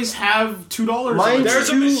don't always have $2. Mine's There's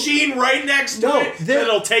a machine right next to it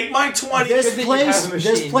that'll take my 20. This that you place, have a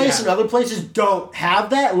machine, and other places don't have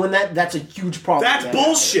that. And when that's a huge problem. That's that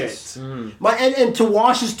bullshit. happens. And to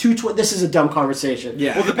wash is $2.20. This is a dumb conversation.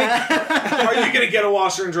 Yeah. Well, the big Are you going to get a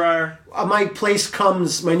washer and dryer? My new place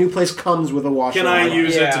comes with a washer. Can I and dryer.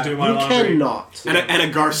 use it to do my You laundry? cannot. and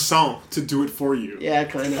a garçon to do it for you. Yeah,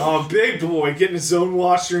 kind of. Oh, big boy getting his own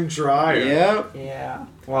washer and dryer. Yeah. Yeah.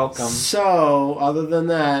 Welcome. So, other than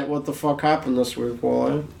that, what the fuck happened this week,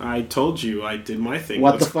 Wally? I told you I did my thing.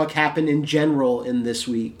 What the fuck happened in general in this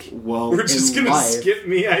week? Well, We're just In going to life. skip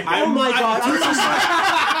me. Oh my god!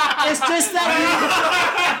 It's just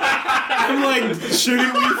that I'm like,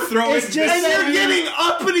 shouldn't we throw It's it? just And that you're getting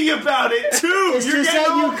uppity about it, too. it's You're just getting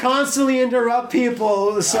that you all- constantly interrupt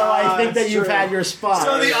people. So I think that that's you've true. had your spot.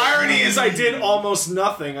 So the irony is I did almost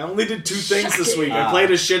nothing. I only did 2 things this week. I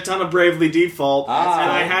played a shit ton of Bravely Default, and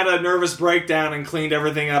I had a nervous breakdown and cleaned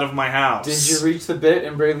everything out of my house. Did you reach the bit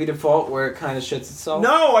in Bravely Default where it kind of shits itself?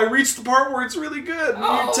 No, I reached the part where it's really good.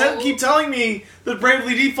 You keep telling me that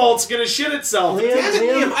Bravely Default's gonna shit itself. Liam, Damn it,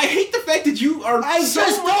 Liam, Liam, I hate the fact that you are. I so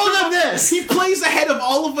just much told him of- this! He plays ahead of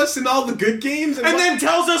all of us in all the good games, And then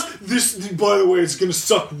tells us this. By the way, it's gonna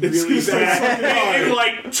suck really gonna suck bad, hard. in,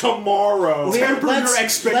 like tomorrow. Liam, temper your let's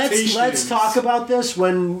expectations. talk about this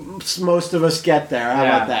when most of us get there. How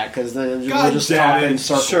Yeah. about that? Because then God we'll just damn talk it. in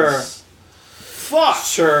circles. Sure. Fuck.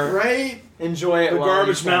 Sure. right? Enjoy it. The while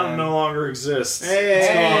garbage you mountain can. no longer exists.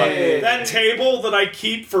 Hey. That table that I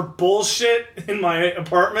keep for bullshit in my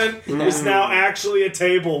apartment is now actually a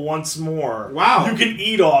table once more. Wow. You can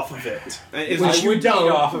eat off of it. Is, Which I you would don't, eat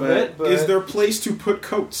off of but- it, but is there a place to put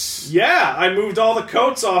coats? Yeah, I moved all the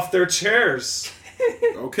coats off their chairs.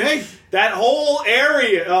 Okay. That whole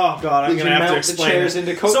area. Oh god, I'm Did gonna you have to mount the explain chairs it.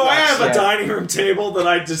 into coat So I racks have a yet? dining room table that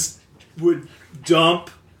I just would dump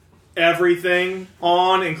everything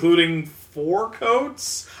on, including 4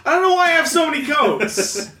 coats. I don't know why I have so many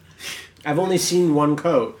coats. I've only seen one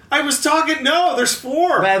coat, I was talking. No, there's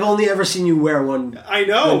 4. but I've only ever seen you wear one. I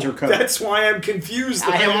know. winter coat. That's why I'm confused.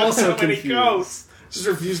 That I am have also so many confused. coats. Just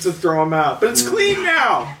refuse to throw them out. But it's clean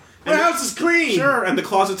now. The house is clean. Sure, and the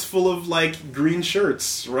closet's full of, like, green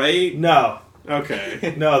shirts, right? No.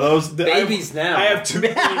 Okay. No, those Babies now. I have 2.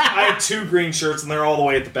 I have 2 green shirts, and they're all the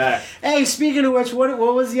way at the back. Hey, speaking of which, what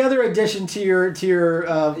was the other addition to your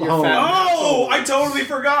home? family. Oh, I totally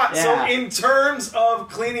forgot. Yeah. So, in terms of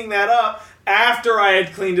cleaning that up, after I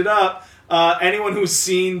had cleaned it up, anyone who's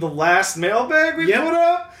seen the last mailbag we Yep. put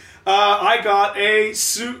up, I got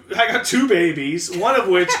I got 2 babies, one of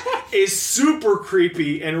which is super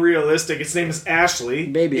creepy and realistic. Its name is Ashley.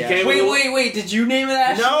 Baby It came Ashley. with- Wait! Did you name it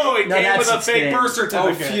Ashley? No, it No, came that's with a its fake name. birth Oh,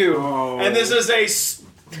 certificate. phew. Oh. And this is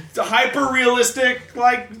a hyper realistic,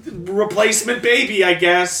 like, replacement baby, I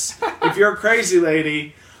guess, if you're a crazy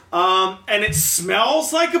lady. And it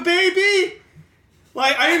smells like a baby.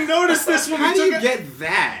 Like, I didn't notice this when How we do took you it. get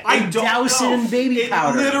that? I don't douse it know. in baby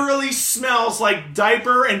powder. It literally smells like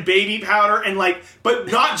diaper and baby powder, and like, but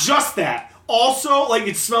not just that. Also, like,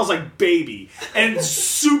 it smells like baby. And it's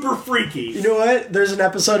super freaky. You know what? There's an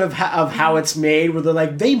episode of how it's made where they're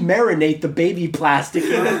like, they marinate the baby plastic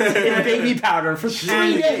in baby powder for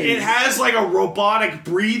 3 days. It has, like, a robotic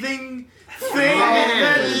breathing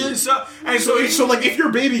thing. So like, if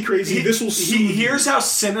you're baby crazy, this will soothe you. Here's how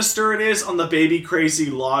sinister it is on the baby crazy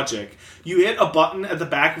logic. You hit a button at the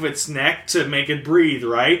back of its neck to make it breathe,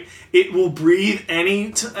 right? It will breathe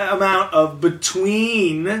any amount of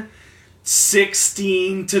between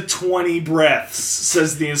 16 to 20 breaths,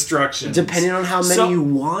 says the instructions. Depending on how many you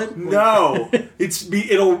want? No.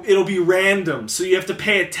 It'll be random. So you have to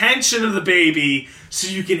pay attention to the baby so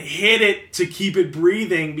you can hit it to keep it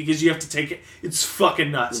breathing because you have to take it. It's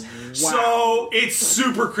fucking nuts. Wow. So it's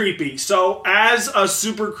super creepy. So as a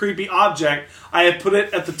super creepy object, I have put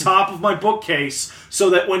it at the top of my bookcase so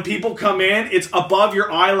that when people come in, it's above your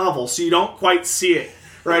eye level so you don't quite see it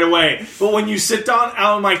right away. But when you sit down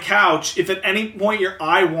out on my couch, if at any point your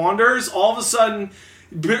eye wanders, all of a sudden,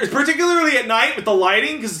 particularly at night with the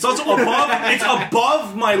lighting, because it's also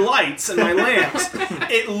above my lights and my lamps,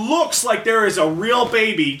 it looks like there is a real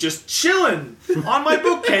baby just chilling on my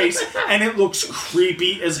bookcase, and it looks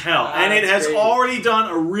creepy as hell. And it has already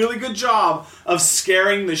done a really good job of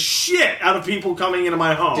scaring the shit out of people coming into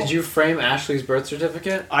my home. Did you frame Ashley's birth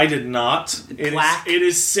certificate? I did not. It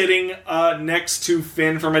is sitting next to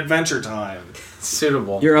Finn from Adventure Time.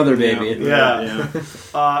 Suitable. Your other baby. Yeah.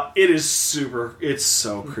 It is super. It's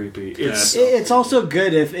so creepy. It's also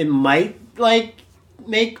good if it might, like,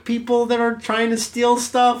 make people that are trying to steal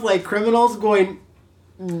stuff, like criminals, going,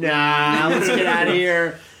 nah, let's get out of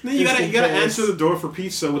here. Then you gotta answer the door for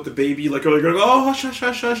pizza with the baby, like, oh, hush. And just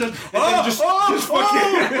fucking... it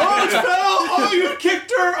fell! Oh, you kicked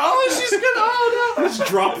her! Oh, she's gonna... Oh, no! Just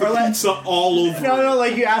drop the pizza all over. No,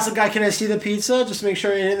 like, you ask the guy, can I see the pizza? Just make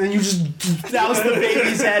sure, and then you just douse the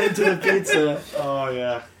baby's head into the pizza. Oh,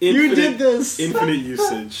 yeah. You did this! Infinite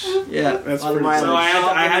usage. Yeah. That's pretty mileage. So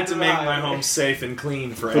I had to make my home safe and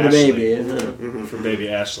clean for the Ashley. baby. For baby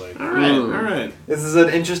Ashley. Alright. This is an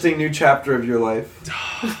interesting new chapter of your life.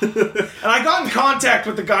 And I got in contact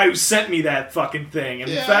with the guy who sent me that fucking thing and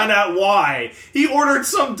found out why. He ordered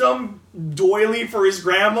some dumb doily for his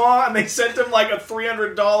grandma, and they sent him like a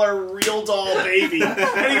 $300 real doll baby.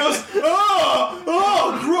 And he goes,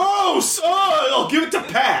 oh, gross! Oh, I'll give it to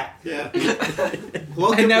Pat. Yeah.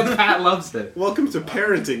 And now Pat loves it. Welcome to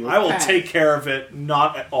parenting with I will Pat. take care of it,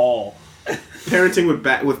 not at all. Parenting with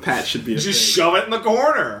Pat should be a Just thing. shove it in the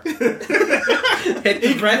corner. Hit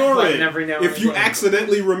the red Ignore button it. every now and If you again.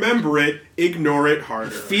 accidentally remember it, ignore it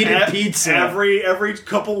harder. Feed it pizza. Every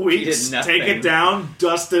couple weeks, Feed it nothing. take it down,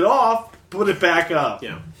 dust it off, put it back up.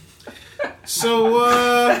 Yeah. So,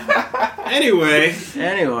 anyway,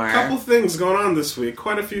 a couple things going on this week.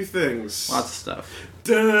 Quite a few things. Lots of stuff.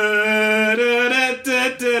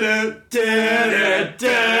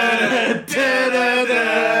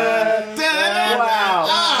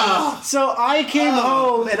 Wow. So I came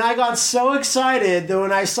home and I got so excited that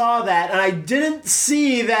when I saw that, and I didn't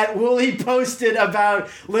see that Wooly posted about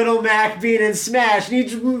Little Mac being in Smash.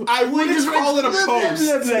 And I wouldn't call it a post.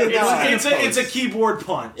 It's a keyboard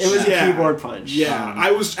punch. It was a keyboard punch. Yeah, I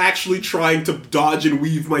was actually trying to dodge and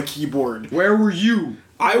weave my keyboard. Where were you?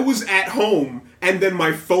 I was at home, and then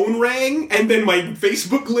my phone rang, and then my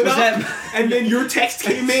Facebook lit up, and then your text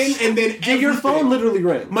came in, and then Did your phone literally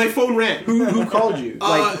ring? My phone rang. Who called you?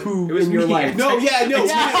 Like, who it was in your me. life? No, yeah, no.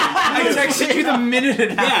 I texted you the minute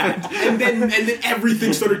it happened. Yeah, and then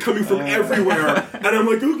everything started coming from everywhere, and I'm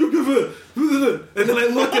like, and then I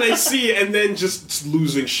look and I see, and then just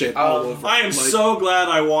losing shit all over. I am so glad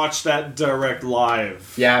I watched that direct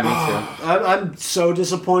live. Yeah, me too. I'm so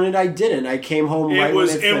disappointed I didn't. I came home right when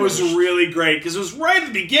It was really great because it was right at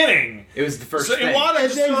the beginning. It was the first So thing.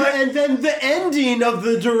 and then the ending of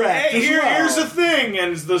the direct. Hey, as well. here's the thing,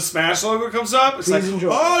 and the Smash logo comes up. It's Please like, enjoy.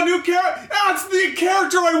 oh, new character. That's the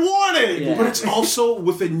character I wanted. Yeah. But it's also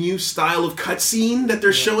with a new style of cutscene that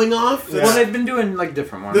they're showing off. Yeah. Well, they've been doing like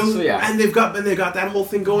different ones, so yeah. And they've got that whole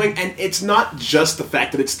thing going, and it's not just the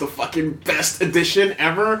fact that it's the fucking best edition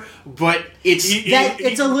ever, but it's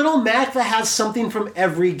It's a little Mac that has something from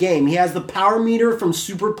every game. He has the power meter from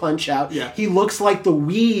Super Punch-Out. Yeah. He looks like the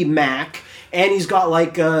Wii Mac, and he's got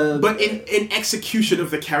like a... But in execution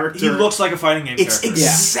of the character, He looks like a fighting game it's character.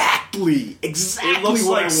 exactly It looks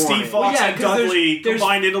what like I Steve wanted. Fox Well, yeah, and 'cause Dudley there's-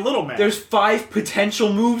 combined into Little Man. There's 5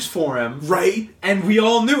 potential moves for him, Right? and we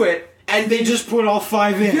all knew it. and They just put all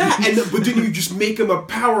 5 in. yeah, but then you just make him a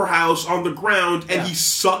powerhouse on the ground, and he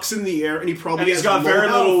sucks in the air, and he probably And he's has got low very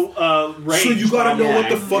health. little range. So you gotta know what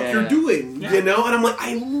the fuck Yeah. you're doing, you know? And I'm like,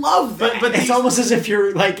 I love that. But It's almost as if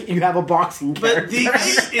you're like you have a boxing character.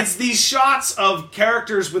 But it's these shots of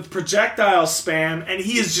characters with projectile spam, and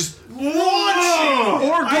he is just launching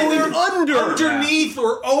Or going underneath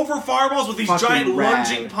or over fireballs with these Fucking giant rad.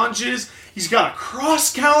 lunging punches. He's got a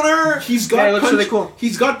cross counter. He's Yeah, got it looks really cool.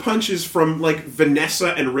 He's got punches from like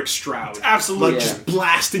Vanessa and Rick Stroud. Absolutely. Like just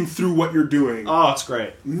blasting through what you're doing. Oh, it's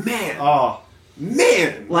great. Man. Oh.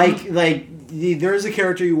 Man. There's a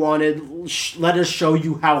character you wanted. Let us show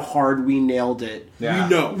you how hard we nailed it. Yeah. You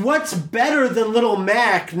know. What's better than Little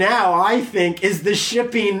Mac now, I think, is the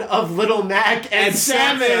shipping of Little Mac and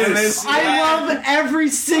Samus. I love every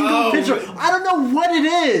single picture. I don't know what it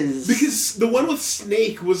is. Because the one with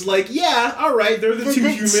Snake was like, yeah, alright, they're the two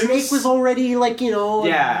humans. Snake was already like,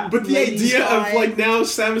 Yeah. But the ladies' idea guy. of like now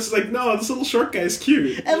Samus is like, no, this little short guy's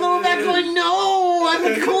cute. And Little Mac's like, no, I'm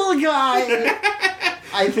the cool guy.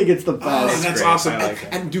 I think it's the Oh, best. that's great. awesome. I like it.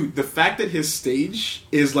 And dude, the fact that his stage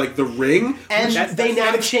is like the ring, And they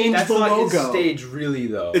now changed that's the not logo. His stage, really,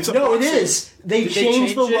 though. it's a No, it boxing- is. They Did they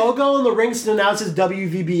changed the change it? logo and the ring still announces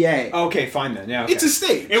WVBA. Okay, fine then. Yeah. Okay. It's a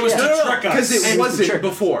stage. It was to trick us. because it And wasn't trick-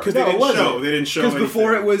 before. Because No, it wasn't. They didn't show Because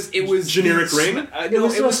before anything. it was Generic the ring? No,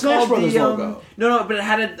 was a Smash called Brothers the, logo. No, but it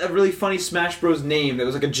had a really funny Smash Bros. Name. It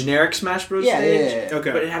was like a generic Smash Bros. Yeah, stage. yeah.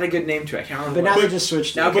 Okay. But it had a good name to it. I can't remember. But now what. they just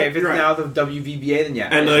switched Now, it. okay, if it's Right. now the WVBA, then yeah.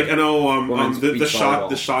 And like I know Women's the beach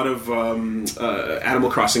volleyball. shot of Animal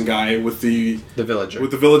Crossing guy with the Villager.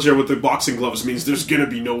 villager with the boxing gloves means there's gonna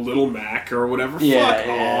be no Little Mac or whatever. Fuck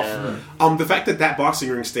off. The fact that boxing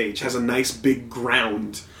ring stage has a nice big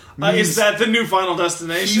ground. Is that the new Final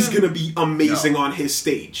Destination? He's gonna be amazing on his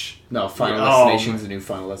stage. No, Final Oh. Destination's the new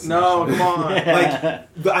Final Destination. No, come on.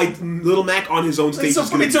 Like Little Mac on his own stage It's is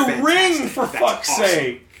gonna a be fantastic. ring, for That's fuck's awesome.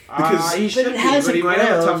 sake. Because he should it be, has but a he might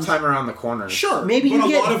have a ground. tough time around the corners. sure, Maybe but you a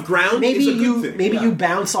get lot of ground Maybe is a you good thing. you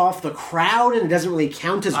bounce off the crowd and it doesn't really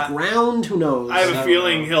count as ground. Who knows? I have a don't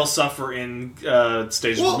feeling know. he'll suffer in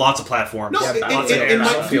stages Well, with lots of platforms. no, Yeah, it- Battlefield- it might-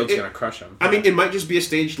 Battlefield's it- gonna crush him. I mean, it might just be a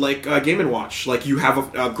stage like Game & Watch. Like, you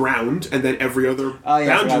have a ground, and then every other Oh,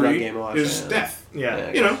 yeah, I forgot about boundary Game & Watch, is yeah. death.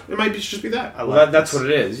 Yeah. You know, it might just be that. I Well, like that's this. what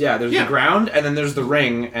it is. Yeah, there's Yeah. the ground, and then there's the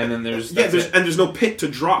ring, and then there's Yeah, that's it. there's no pit to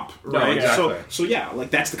drop, right? exactly. So yeah,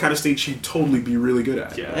 like that's the kind of stage he'd totally be really good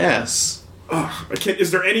at. Yes. Ugh, I can't,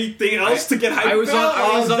 is there anything else to get hyped I was on- about?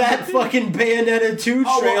 I was Of on that fucking Bayonetta 2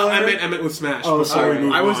 Oh, trailer. well, I meant with Smash. Oh, before sorry. we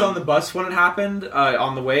move I was on. on the bus when it happened,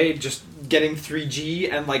 on the way, just getting 3G,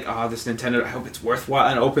 and like, this Nintendo, I hope it's worthwhile,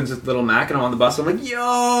 and it opens with Little Mac, and I'm on the bus, I'm like,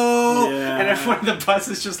 yo! Yeah. And everyone in the bus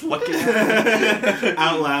is just looking at me.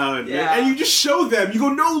 out loud. Yeah. And you just show them. You go,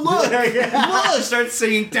 no, look. Look! Start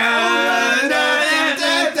singing, da da da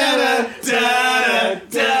da da da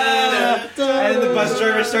da da, and the bus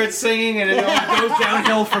driver starts singing, and it all goes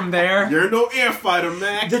downhill from there. You're no air fighter,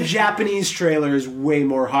 Mac. The Japanese trailer is way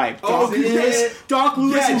more hype. Oh, Doc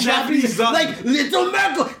Lewis yeah, in Japanese Japanese, up. like Little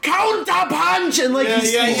Mac counter punch, and like Yeah,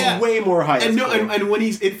 he's yeah. way more hype. And no, and when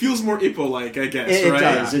it feels more Ippo-like, I guess, It right?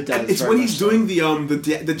 does, it does, And it's very when much he's so. doing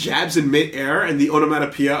the jabs in mid-air and the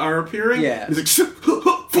onomatopoeia are appearing. Yeah. He's like,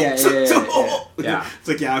 Yeah. Yeah. It's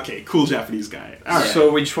like, yeah, okay, cool Japanese guy. All right.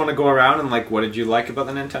 So we just want to go around and like, what did you like about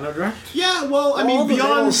the Nintendo Direct? Yeah, well, I all mean, the little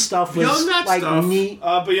beyond stuff was beyond that like stuff, neat.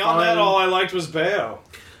 Beyond that, all I liked was Bayo.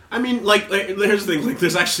 I mean, like here's the thing. Like,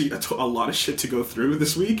 there's actually a lot of shit to go through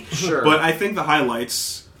this week. Sure. But I think the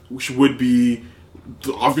highlights, which would be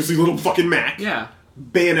obviously Little fucking Mac. Yeah.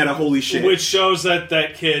 Bayonetta, holy shit. Which shows that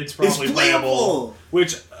kid's probably It's playable. playable.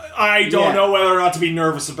 Which I don't Yeah. know whether or not to be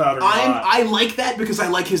nervous about or not. I like that because I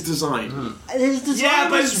like his design. His design Yeah,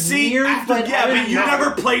 but was see, weird, after, but yeah, I but don't you know.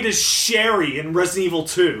 never played as Sherry in Resident Evil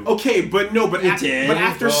 2. Okay, but no, but did. but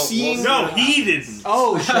after Well, seeing No, he didn't.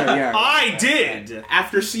 Oh, sure, yeah. I did.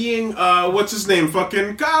 after seeing what's his name,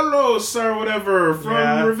 fucking Carlos or whatever from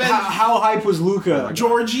Yeah. Revenge, How hype was Luca?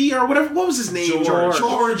 Georgie or whatever. What was his name?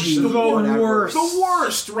 Georgie. The The worst.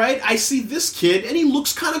 worst, right? I see this kid and he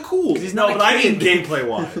looks kind of cool. No, but I mean gameplay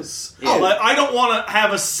wise. I don't want to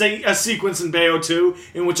have a sequence in Bayo 2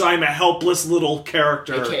 in which I'm a helpless little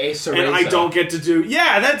character. AKA and I Cereza. don't get to do...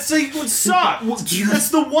 Yeah, that sequence sucked. That's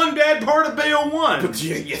the one bad part of Bayo 1. But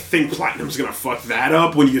you think Platinum's gonna fuck that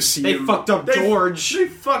up when you see They him? fucked up George. They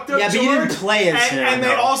fucked up Yeah, but George. you didn't play as him. And they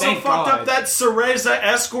No, also thank fucked God. up that Cereza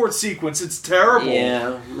escort sequence. It's terrible.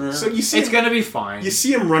 Yeah. corner. So you see, It's gonna be fine. you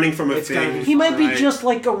see him running from a It's gonna thing. be He might be right? just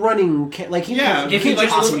like a running, like he Yeah, can, if he can like-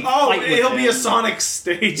 possibly Oh, fight with it'll be a him. Sonic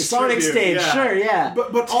stage. Sonic tribute, stage, yeah. sure, yeah.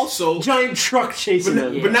 But also, Giant truck chasing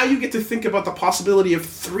him. but now you get to think about the possibility of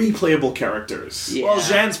 3 playable characters. Yeah. Well,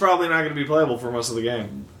 Zhen's probably not going to be playable for most of the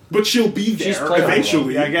game. But she'll be She's there playable,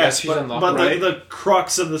 eventually. Yeah, I guess. she's But, unlocked, right? the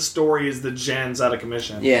crux of the story is that Zhen's out of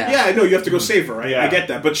commission. Yeah. Yeah, I know you have to go save her. Yeah. I get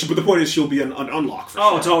that, but the point is she'll be an unlock. For Oh,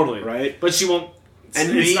 sure, totally. right? But she won't.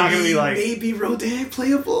 And it's not going to be like. maybe Rodin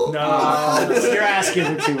playable. No. You're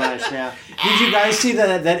asking for too much now. Did you guys see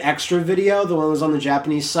that extra video, the one that was on the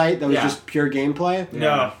Japanese site, that was Yeah. just pure gameplay?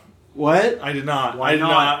 No, What? I did not. Why I did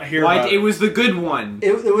not hear Why? about It was the good one.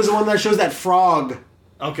 It was the one that shows that frog.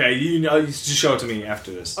 Okay, you just show it to me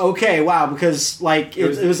after this. Okay, wow, because like it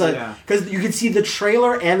was yeah. because you could see the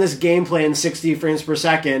trailer and this gameplay in 60 frames per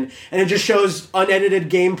second, and it just shows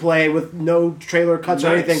unedited gameplay with no trailer cuts or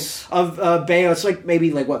Nice. anything of Bayo. It's like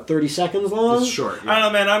maybe like what 30 seconds long. It's short. I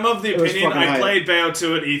don't know, man. I'm of the was opinion fucking I hype. played Bayo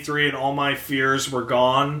 2 at E3 and all my fears were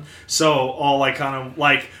gone. So all I kind of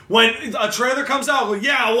like when a trailer comes out, well,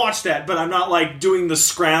 yeah, I'll watch that. But I'm not like doing the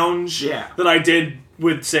scrounge that I did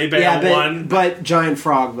with say Bayo Yeah, 1. but giant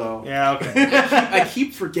frog though. Yeah, okay. I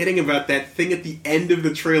keep forgetting about that thing at the end of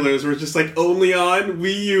the trailers where it's just like only on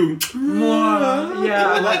Wii U. Yeah,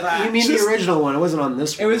 I love that. You mean Just- the original one? It wasn't on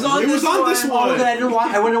this one. It was on It was this on one. this Oh, one. okay, I didn't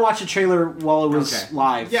watch. I went to watch the trailer while it was Okay.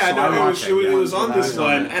 live. Yeah, so no, I it watched was on this Yeah.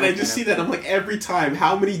 one, and I just see that I'm like every time,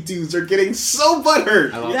 how many dudes are getting so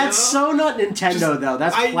butthurt? I love That's so not Nintendo though.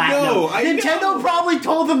 That's I platinum. know, I Nintendo know. probably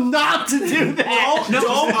told them not to do that. No,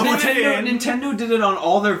 Don't put it in. Nintendo did it on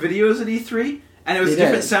all their videos at E3, and it was They a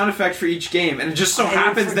different did. sound effect for each game, and it just so I didn't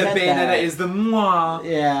happens that forget Bayonetta that. is the mwah.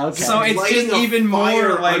 Yeah. Okay. So it's Lighting just a even fire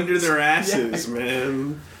more like under their asses,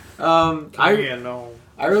 man. Yeah, no.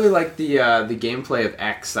 I really like the gameplay of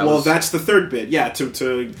X. That Well, was that's the third bit. Yeah, to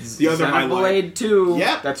the other highlight. Xenoblade 2.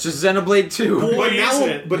 Yep. That's just Xenoblade 2. Boy, But is now,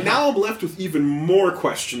 it. but now I'm left with even more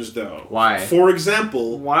questions, though. Why? For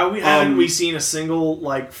example, Why haven't we seen a single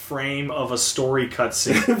like frame of a story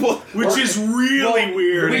cutscene? well, Which is really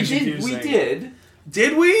weird. We and did. confusing. We did.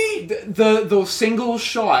 Did we? The single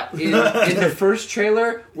shot in the first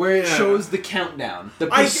trailer where it Yeah. shows the countdown, the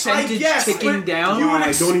I percentage guess, ticking but down. you would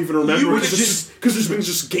I don't even remember you would because there's been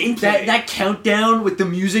just gameplay. that countdown with the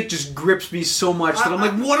music just grips me so much that I'm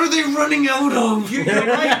like, what are they running out of? You're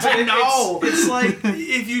right, but it's like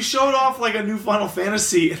if you showed off like a new Final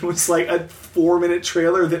Fantasy and it was like a 4-minute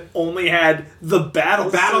trailer that only had the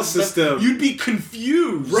battle system. you'd be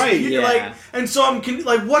confused, Right, You'd, yeah. Like, and so I'm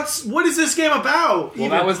like, what is this game about? Well,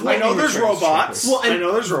 that was I know Lightning there's Returns, robots. Strippers. Well, I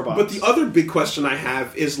know there's robots. But the other big question I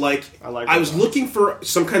have is like, I was looking for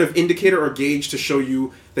some kind of indicator or gauge to show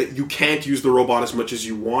you that you can't use the robot as much as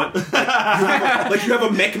you want. Like you have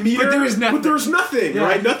a mech meter, But there is nothing. But there's nothing, Yeah.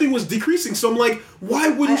 right? Nothing was decreasing. So I'm like, why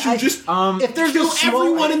wouldn't you just if there's kill no small,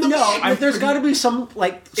 everyone in the no, mech? but there's got to be some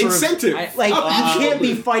like sort of- Incentive. like you can't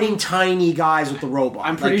be Absolutely. fighting tiny guys with the robot.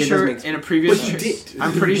 I'm pretty Like, it sure doesn't make in a previous. But you did.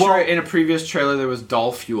 I'm pretty Well- sure in a previous trailer there was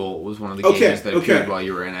Doll Fuel was one of the Okay, games that appeared okay. while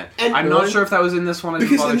you were in it. And- I'm not sure if that was in this one. I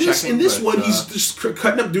didn't Because bother in checking, this but, one, he's just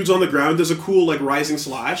cutting up dudes on the ground. Does a cool like rising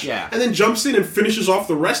slash, Yeah. and then jumps in and finishes off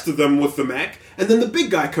the rest of them with the mech, and then the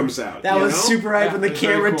big guy comes out. That you was know? super hype Yeah, when the it was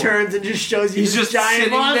very camera cool. turns and just shows you He's this just giant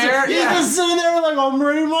sitting monster. there, He's yeah. just sitting there like, I'm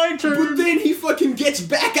ready my turn. But then he fucking gets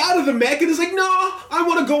back out of the mech and is like, "No, I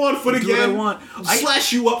want to go on foot Do what again. I want.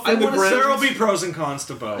 Slash you up I from the wanna ground." there will be pros and cons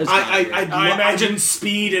to both. I imagine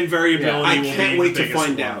speed and variability. I will can't be wait the to biggest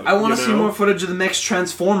find one. out. I want to you see know? more footage of the mechs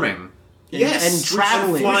transforming. Yes, and which is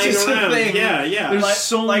traveling. flying Which is the around. thing. Yeah, yeah. There's Like,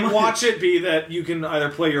 so like much. watch it be that you can either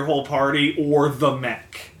play your whole party or the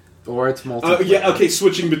mech. Or it's multiplayer. Yeah, okay,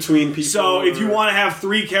 switching between people. So if you want to have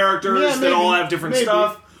 3 characters Yeah, that all maybe, have different maybe.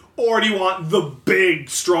 stuff, or do you want the big,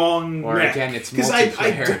 strong Or mech? again, it's Because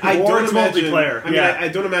multiplayer. I Or don't it's imagine, multiplayer, I mean, yeah. I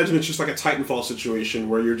don't imagine it's just like a Titanfall situation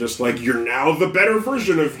where you're just like, you're now the better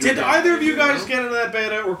version of your Did guy, either of you guys know? get into that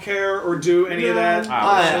beta or care or do any of No. that?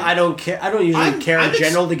 I don't care. I don't usually care in I'm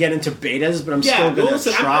general to get into betas, but I'm Yeah, still well, gonna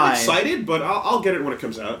listen, try. I'm excited, but I'll get it when it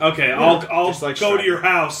comes out. Okay, I'll just like go to Shrek. your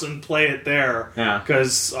house and play it there. Yeah.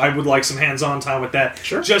 Because I would like some hands-on time with that.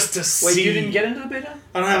 Sure. Just to see. Wait, you didn't get into the beta?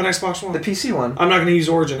 I don't have an Xbox One. The PC one. I'm not going to use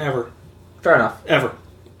Origin ever. Fair enough. Ever.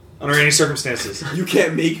 under any circumstances. You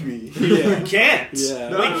can't make me. You can't. Yeah.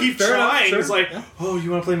 They keep fair enough, trying. sure. It's like, oh,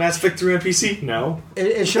 you want to play Mass Effect 3 on PC? No.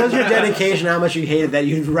 It shows your dedication, how much you hate it, that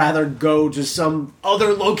you'd rather go to some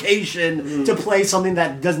other location to play something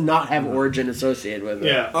that does not have Origin associated with it.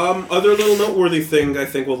 Yeah. Other little noteworthy thing, I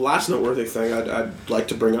think, last noteworthy thing I'd like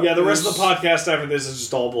to bring up. Yeah, the rest of the podcast after this is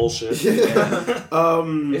just all bullshit.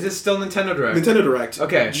 Is it still Nintendo Direct? Nintendo Direct.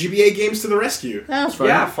 Okay. GBA games to the rescue. That's fine.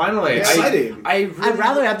 Yeah, finally. Exciting. I'd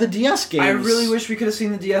rather have the DS games. I really wish we could have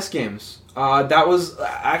seen the DS games. That was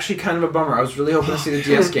actually kind of a bummer. I was really hoping to see the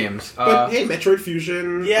DS games. But hey, Metroid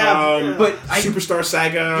Fusion. Yeah, but Superstar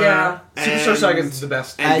Saga. Yeah, and- Superstar Saga is the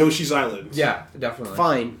best. And Yoshi's Island. Yeah, definitely.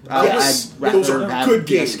 Fine. Yes. I'd rather Those are have good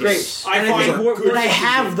DS games. Great. I And find think good But I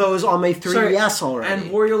have those on my 3DS already.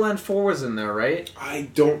 And Wario Land 4 was in there, right? I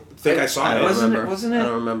don't think I saw I it. don't Wasn't remember. it? Wasn't it? I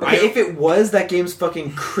don't remember. Okay, if it was, that game's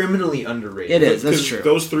fucking criminally underrated. It is. That's 'Cause true.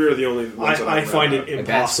 Those three are the only ones that I find it Advance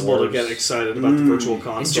impossible to Wars. get excited about the Virtual In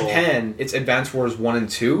Console. Japan, it's Advance Wars 1 and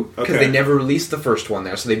 2, because Okay. they never released the first one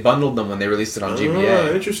there, so they bundled them when they released it on Oh,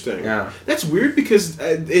 GBA. interesting. Yeah. That's weird because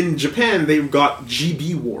in Japan they got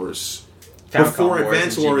GB Wars. Famicom Before Wars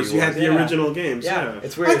Advance and GB Wars, you had the Yeah. original games. Yeah,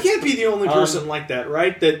 it's weird. I can't be the only person like that,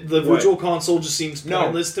 right? That the What? Virtual Console just seems No,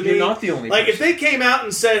 pointless to me. you're not the only Like, if person. they came out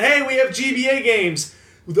and said, hey, we have GBA games,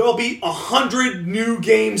 there'll be 100 new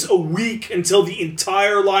games a week until the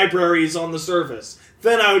entire library is on the service.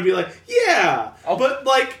 Then I would be like, yeah. But,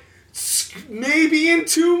 like, maybe in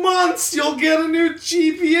 2 months you'll get a new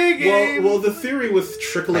GBA game. Well, the theory with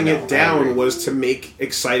trickling I know, it down I agree. was to make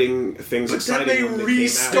exciting things but exciting. then they when came out.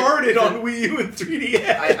 restarted on Wii U and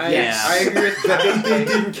 3DS. I agree with that. They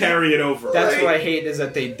didn't carry it over. That's Right. what I hate is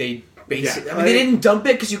that they basically. Yeah. I mean, they didn't dump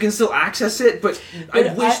it because you can still access it, but I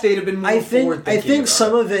wish they'd have been more forward thinking. I think about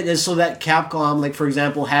some it. of it is so that Capcom, like for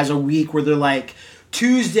example, has a week where they're like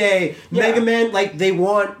Tuesday, Yeah. Mega Man, like they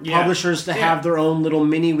want Yeah. publishers to Yeah. have their own little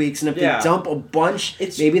mini weeks, and if Yeah. they dump a bunch,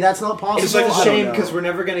 It's- maybe that's not possible. It's like I a don't shame know. because we're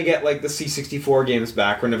never gonna get like the C64 games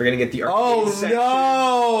back. We're never gonna get the arcade Oh section.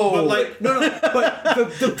 no! But like, No,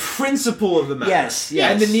 but the principle of the matter. Yes,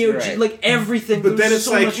 and the Neo you're G, right. like everything. but then there's it's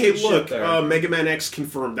so like, much hey, good shit look, there. Mega Man X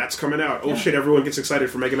confirmed. That's coming out. Oh shit! Everyone gets excited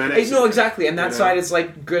for Mega Man X. No, exactly, and that You know? side is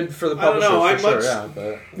like good for the I don't publisher. know, for I'm sure, much- yeah,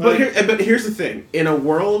 but But here's the thing: in a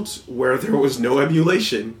world where there was no emulation,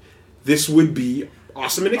 this would be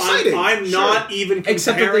awesome and exciting. I'm Sure. not even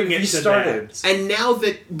except that they comparing it to restarted. that. And now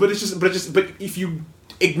that, but if you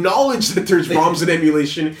acknowledge that there's ROMs and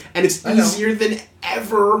emulation, and it's I know. easier than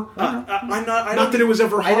ever. I'm not. I Not don't. that it was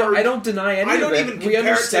ever hard. I don't deny any I don't of it. even We compare it to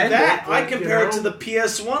understand that. it, I but, compare you it to know. the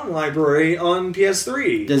PS1 library on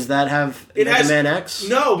PS3. Does that have It Mega has- Man X?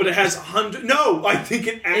 No, but it has 100. No, I think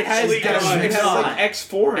it It has, actually does. it has not. like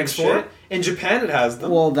X4 and X4? shit. In Japan, it has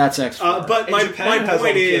them. Well, that's X. But In my Japan, it has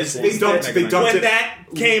point all is, PS1. They dumped when it that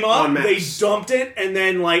came up, en they masse. dumped it, and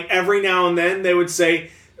then like every now and then they would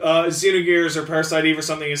say Xenogears or Parasite Eve or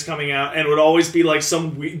something is coming out, and it would always be like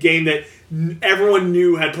some game that everyone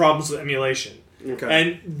knew had problems with emulation. Okay.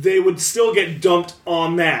 And they would still get dumped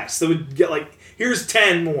en masse. They would get like, here's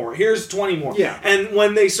 10 more, here's 20 more. Yeah. And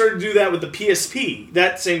when they started to do that with the PSP,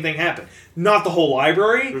 that same thing happened. Not the whole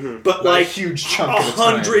library, but Not a like huge chunk at a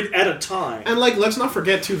time. 100 at a time. And like, let's not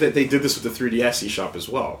forget too that they did this with the 3DS eShop as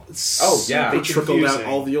well. Oh, yeah. They Super trickled out confusing.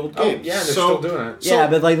 all the old Oh, games. yeah, they're So- still doing it. yeah,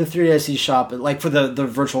 but like the 3DS shop, like for the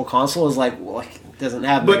virtual console is like, well, it doesn't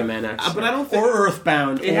have But- Mega Man X. but I don't think- or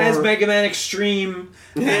Earthbound. It or, has Mega Man Extreme.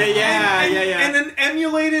 And an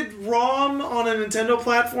emulated ROM on a Nintendo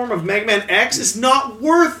platform of Mega Man X is not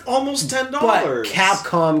worth almost $10. But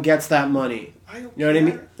Capcom gets that money. I don't You know what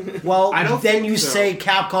I mean? Well, I don't then think you so. say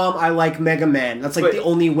Capcom, I like Mega Man. That's like But the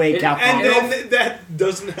only way it- Capcom. And then that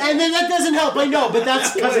doesn't help. And then that doesn't help. I know, but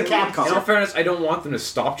that's because of In all Capcom. fairness, I don't want them to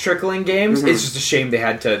stop trickling games. It's just a shame they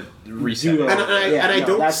had to reset. Do it. it. And I no,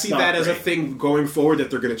 don't that's see not that as a great. thing going forward that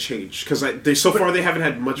they're going to change because they so far they haven't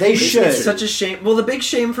had much. They reason should. to. It's such a shame. Well, the big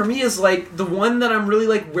shame for me is like the one that I'm really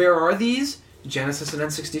like, where are these? Genesis and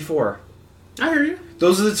N64. I hear you.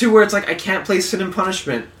 Those are the two where it's like I can't play Sin and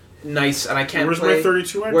Punishment nice, and I can't Where's play. my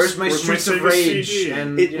 32X? Where's my Where's my Streets of Sega Rage? CD?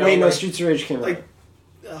 And It- you know, Wait, no, like, Streets of Rage came out. Like,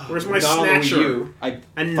 Where's my not on the Wii Snatcher? U. I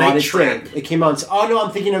And thought Night it Track. did. It came out. Oh no,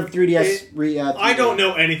 I'm thinking of 3DS. I don't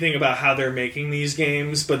know anything about how they're making these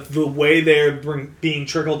games, but the way they're being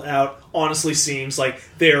trickled out honestly seems like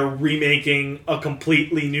they're remaking a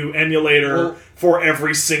completely new emulator Well, for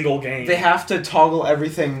every single game. They have to toggle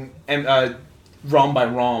everything and ROM by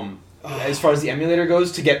ROM as far as the emulator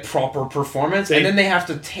goes, to get proper performance, and then they have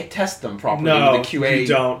to test them properly No, with the QA. you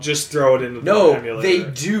don't. Just throw it into the No, emulator. they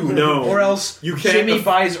do. No. Or else You can't Jimmy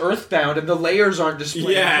buys Earthbound and the layers aren't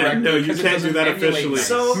displayed correctly. no, you because it can't do doesn't that emulate officially. nice.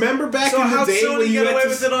 So- Remember back So in the how'd day Sony when you get had away to...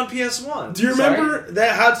 with it on PS1? Do you remember?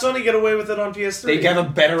 How'd Sony get away with it on PS3? They got a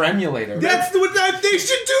better emulator. That's what they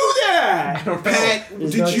should do that. I don't know. Pat,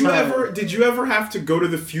 There's did no you time. ever have to go to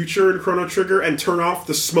the future in Chrono Trigger and turn off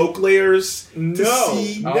the smoke layers to No,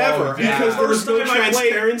 see? never. yeah. Because there was no First time I played-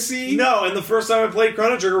 transparency. No, and the first time I played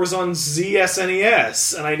Chrono Trigger was on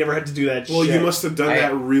ZSNES, and I never had to do that. Well, shit. you must have done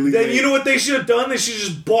that really Then late. you know what they should have done? They should have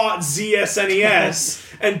just bought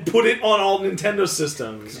ZSNES and put it on all Nintendo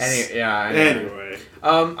systems. Anyway.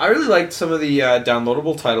 I really liked some of the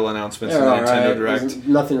downloadable title announcements in the Nintendo Direct.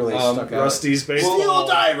 Nothing really stuck out. Rusty's Baseball. Steel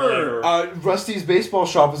Diver! Rusty's Baseball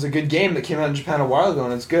Shop is a good game that came out in Japan a while ago,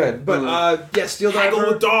 and it's good. But yeah, Steel Haggle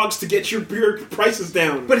Diver. with dogs to get your beer prices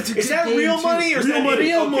down. But it's a Is good that game real too. money or is Real that money.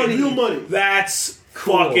 Real Okay, money. real money. That's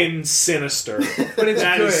Cool. fucking sinister. But it's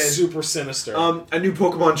That good. is super sinister. A new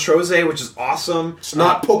Pokemon Troze, which is awesome. It's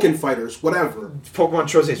not Pokken Fighters, whatever. Pokemon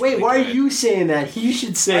Troze is Wait, really why are good. you saying that? He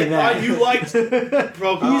should say I that. thought you liked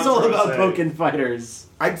Pokemon He's all about Troze. Pokken Fighters.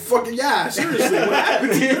 I fucking, yeah, seriously, what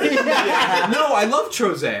happened to you? No, I love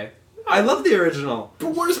Troze. I love the original.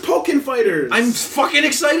 But where's Pokken Fighters? I'm fucking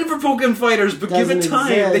excited for Pokemon Fighters, but give it Doesn't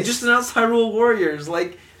time. exist. They just announced Hyrule Warriors.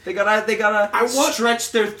 Like they gotta I want-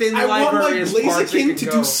 stretch their thin I want my library as far as they Blaziken can to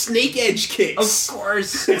go. do Snake Edge kicks. Of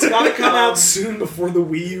course, It's gotta come out soon before the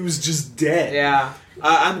Wii U's just dead. Yeah,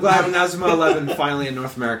 I'm glad Nazuma 11 finally in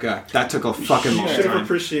North America. That took a fucking long Should have time.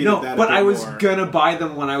 appreciated No, that a but bit I was more. gonna buy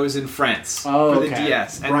them when I was in France Oh, for the okay.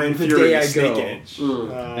 DS. And Brian the Fury, day I Snake go, Edge.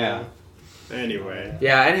 yeah, Anyway.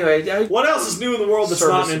 yeah. Anyway, yeah, What else is new in the world that's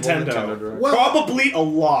not Serviceable Nintendo? Nintendo Direct. Well- Probably a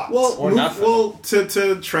lot. Or nothing. Well,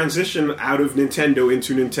 to transition out of Nintendo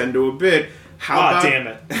into Nintendo a bit, how about... damn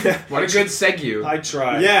it. What a good segue. I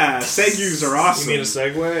tried. Yeah, Segus are awesome. You mean a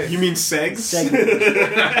segue? You mean Segs?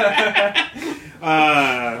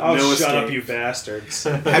 Oh, no shut up, escape. you bastards.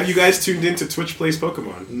 Have you guys tuned into Twitch Plays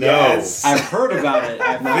Pokemon? No. Yes. I've heard about it.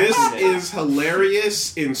 I've not This seen it. is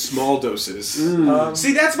hilarious in small doses.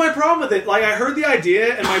 See, that's my problem with it. Like, I heard the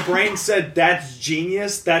idea, and my brain said, that's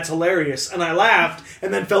genius, that's hilarious. And I laughed,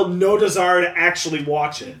 and then felt no desire to actually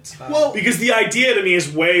watch it. Well, Because the idea to me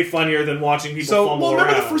is way funnier than watching people fumble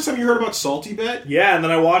remember around. the first time you heard about Salty Bet? Yeah, and then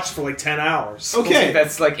I watched for like 10 hours. Okay.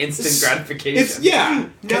 That's like instant gratification. It's now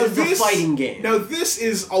it's a fighting game. Now this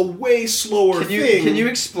is a way slower Can you thing. can you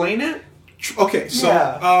explain it? Okay, so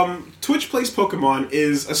Yeah. Twitch Plays Pokemon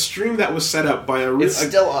is a stream that was set up by a. It's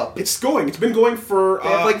still up. It's going. It's been going for They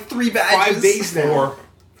have like 3 badges. 5 days now.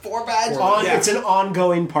 4 badges. Yeah. It's an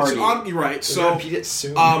ongoing It's party. you're right. They're So gonna repeat it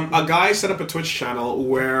soon. a guy set up a Twitch channel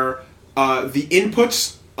where the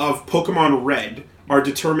inputs of Pokemon Red are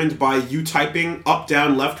determined by you typing up,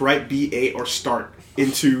 down, left, right, B, A, or start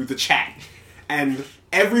into the chat. And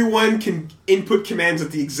everyone can input commands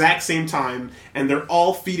at the exact same time, and they're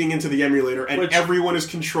all feeding into the emulator, and Which, everyone is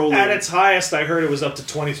controlling. At its highest, I heard it was up to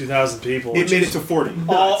 22,000 people. It which made is it to 40.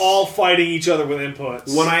 all fighting each other with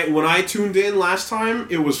inputs. When I tuned in last time,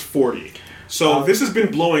 it was 40. So this has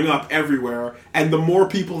been blowing up everywhere, and the more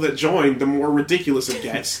people that join, the more ridiculous it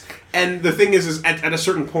gets. And the thing is at a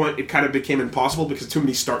certain point, it kind of became impossible because too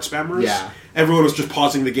many start spammers. Yeah. Everyone was just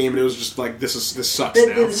pausing the game, and it was just like, this sucks This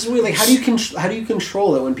now. is weird. Like, how do you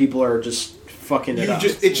control it when people are just fucking it up?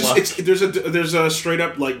 There's a straight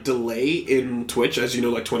up like delay in Twitch, as you know,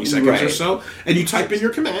 like 20 seconds or Right. so, and you type in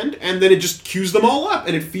your command, and then it just queues them all up,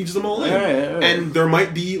 and it feeds them all in. Alright. And there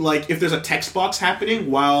might be like, if there's a text box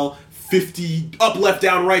happening while 50 up, left,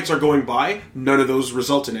 down, rights are going by, none of those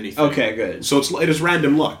result in anything. Okay, good. So it is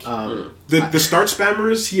random luck. The start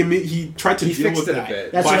spammers, he tried to He deal fixed with it a that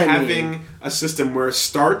bit. That's by what I having mean. a system where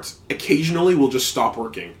start occasionally will just stop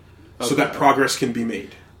working, so that progress can be made.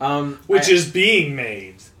 which is being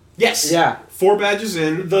made. Yes. Yeah. 4 badges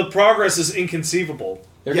in. The progress is inconceivable.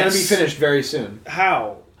 They're Yes. gonna be finished very soon.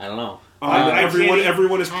 How? I don't know. I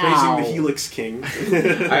Everyone is praising Ow. the Helix King.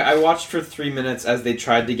 I watched for 3 minutes as they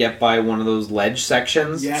tried to get by one of those ledge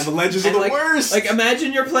sections. Yeah, the ledges are And the like, worst. Like,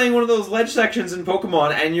 imagine you're playing one of those ledge sections in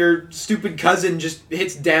Pokemon, and your stupid cousin just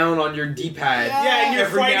hits down on your D-pad. Yeah, and you're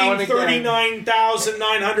every now and fighting again.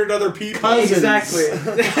 39,900 other people. Cousins.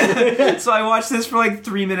 Exactly. So I watched this for like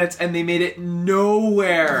 3 minutes, and they made it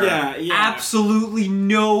nowhere. Yeah. Absolutely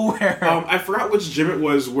nowhere. I forgot which gym it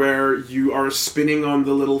was where you are spinning on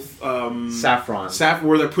the little Saffron.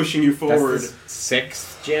 where they're pushing you forward. That's the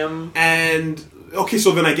 6th gym. And okay,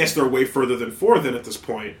 so then I guess they're way further than 4 then at this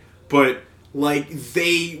point. But like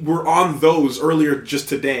they were on those earlier just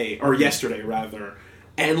today or yesterday rather.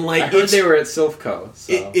 And like I heard they were at Silphco.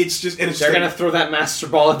 So. It's just, and it's they're like, gonna throw that master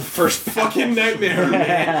ball at the first fucking nightmare,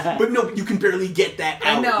 man. But no, you can barely get that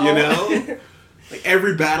out. You know, like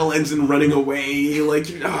every battle ends in running away. Like,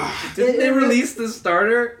 didn't they release the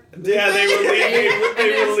starter? Yeah, they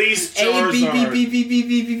released Charizard.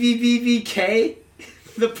 ABBBBBBBBBK.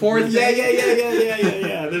 The poor thing.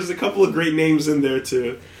 Yeah. There's a couple of great names in there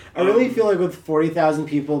too. I really feel like with 40,000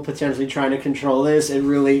 people potentially trying to control this, it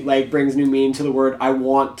really like brings new meaning to the word. I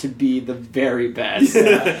want to be the very best.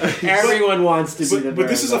 Everyone wants to be the very best. But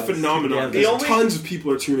this is a phenomenon. Tons of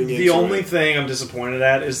people are tuning in. The only thing I'm disappointed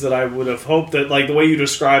at is that I would have hoped that, like the way you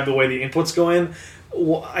described the way the inputs go in,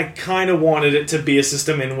 I kind of wanted it to be a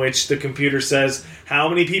system in which the computer says how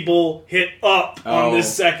many people hit up on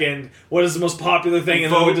this second, what is the most popular thing,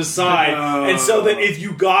 and then would decide. And so that if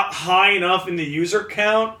you got high enough in the user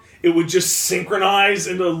count, it would just synchronize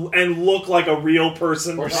and look like a real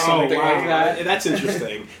person or something like that. That's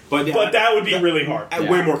interesting, but that would be really hard.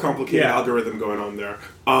 Way more complicated algorithm going on there.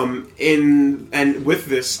 And with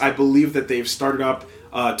this, I believe that they've started up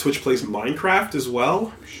Twitch Plays Minecraft as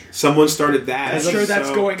well. Someone started that. I'm sure that's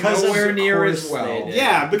going nowhere near as well.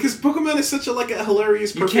 Yeah, because Pokemon is such a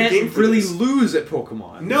hilarious, perfect game. You can't really lose at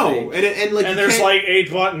Pokemon. No, and there's like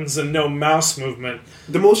 8 buttons and no mouse movement.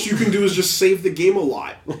 The most you can do is just save the game a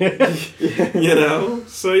lot. You know?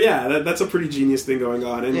 So yeah, that's a pretty genius thing going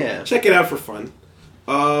on. And check it out for fun.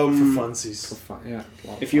 For funsies. For fun, yeah.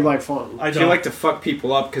 If you like fun. If you like to fuck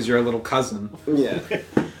people up because you're a little cousin. Yeah.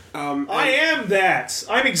 I am that.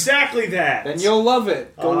 I'm exactly that. Then you'll love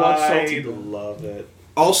it. Go watch Salty. I love it.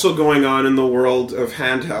 Also going on in the world of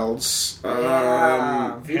handhelds.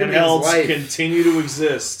 Handhelds continue to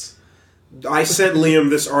exist. I sent Liam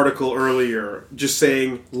this article earlier, just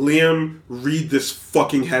saying, Liam, read this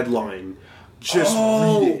fucking headline. Just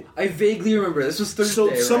read it. I vaguely remember. This was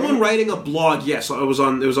Thursday. So someone writing a blog. Yes, it was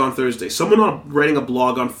on Thursday. Someone writing a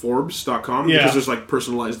blog on Forbes.com because there's like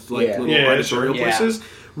personalized little editorial places.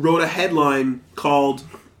 Wrote a headline called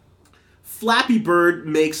 "Flappy Bird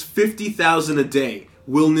makes $50,000 a day.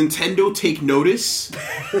 Will Nintendo take notice?"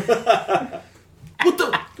 What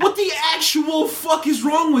the actual fuck is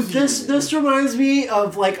wrong with you? This reminds me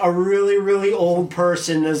of like a really, really old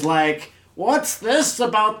person is like, what's this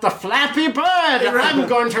about the Flappy Bird? I'm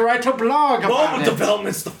going to write a blog about Mobile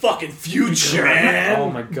development's the fucking future, man. Oh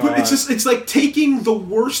my god. But it's like taking the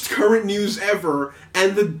worst current news ever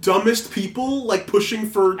and the dumbest people like pushing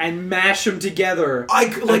for and mash them together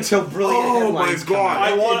until brilliant headlines. Oh my god!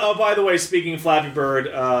 I want. By the way, speaking of Flappy Bird,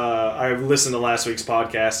 I listened to last week's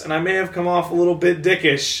podcast, and I may have come off a little bit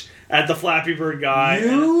dickish at the Flappy Bird guy,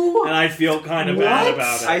 and I feel kind of bad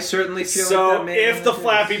about it. I certainly feel so. Like that may if the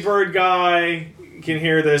Flappy Bird guy can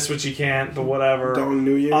hear this, which he can't, but whatever. Don't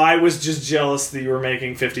know you. I was just jealous that you were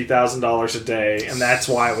making $50,000 a day, and that's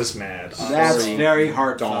why I was mad. That's very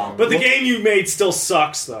hard. But the game you made still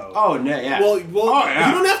sucks, though. Oh no, yeah. Well, you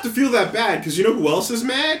don't have to feel that bad because you know who else is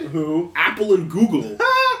mad? Who? Apple and Google,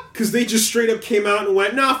 because they just straight up came out and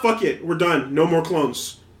went, "Nah, fuck it, we're done. No more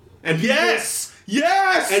clones." And people,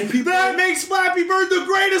 Yes! And people, that makes Flappy Bird the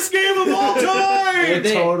greatest game of all time!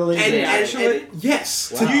 Totally.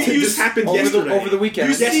 Yes. Wow. This happened yesterday. Over the weekend.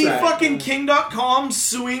 You see fucking King.com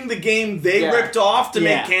suing the game they ripped off to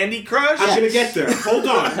make Candy Crush? I'm going to get there. Hold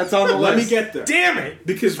on. That's on the list. Let me get there. Damn it!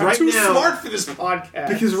 Because I'm too smart for this podcast.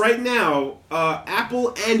 Because right now,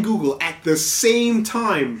 Apple and Google at the same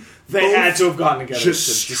time, they had to have gotten together.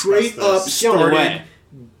 Just straight up started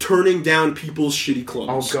turning down people's shitty clones.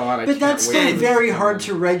 Oh god, but that's still very hard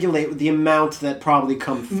to regulate with the amount that probably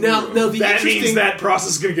come through. No, that means that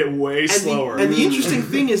process is going to get way slower. And the interesting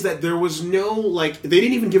thing is that there was no they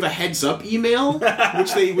didn't even give a heads up email,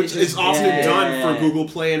 which is often done for Google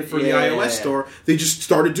Play and for the iOS store. They just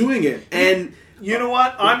started doing it, and. You know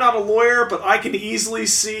what? I'm not a lawyer, but I can easily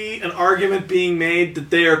see an argument being made that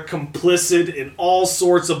they are complicit in all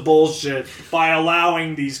sorts of bullshit by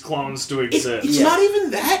allowing these clones to exist. It's not even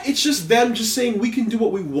that. It's just them just saying we can do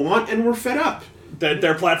what we want and we're fed up. That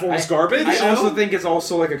their platform is garbage? I also think it's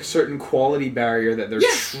also like a certain quality barrier that they're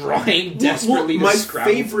trying desperately to scrap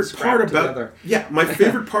together. My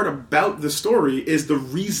favorite part about the story is the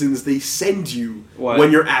reasons they send you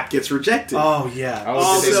when your app gets rejected. Oh, yeah.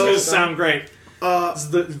 This is going to sound great. This is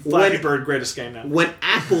the Flappy Bird greatest game now. When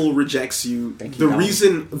Apple rejects you, the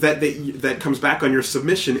reason that comes back on your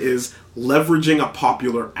submission is leveraging a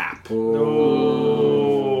popular app.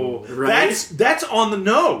 Oh, right? That's on the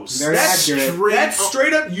nose. That's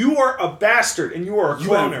straight up. You are a bastard, and you are a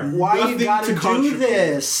cloner. Why you gotta do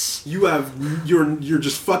this? You're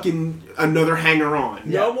just fucking another hanger on.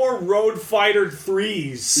 No more Road Fighter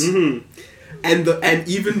 3s. Mm-hmm. And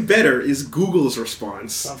even better is Google's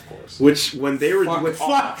response. Of course. Which, when they were...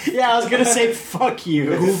 Fuck. Yeah, I was gonna say fuck you.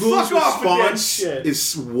 Google's Fuck off with that response shit.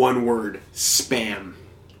 is one word. Spam.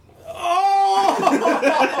 Oh!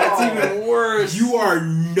 That's even worse. You are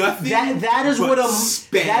nothing That is but what a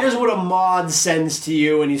spam. that is what a mod sends to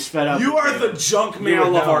you when he's fed up. You are the junk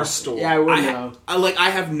mail would of know. our store. Yeah, I would I, know. I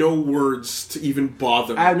have no words to even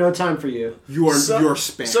bother. I have no time for you. You're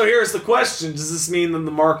spam. So here's the question: does this mean that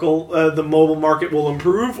the mobile market will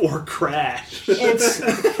improve or crash? It's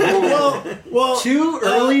well, too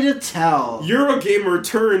early to tell. Eurogamer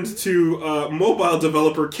turned to mobile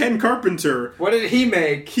developer Ken Carpenter. What did he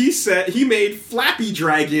make? He said he made Flappy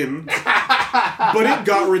Dragon, but it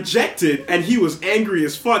got rejected, and he was angry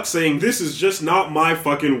as fuck, saying, "This is just not my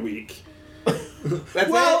fucking week."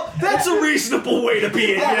 That's a reasonable way to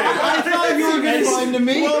be. I thought you were going to find to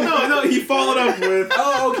me. Well, no, he followed up with,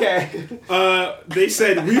 Oh, okay. they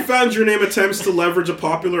said, "We found your name attempts to leverage a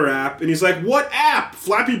popular app," and he's like, "What app?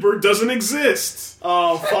 Flappy Bird doesn't exist."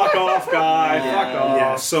 Oh, fuck off, guy! Yeah. Fuck off.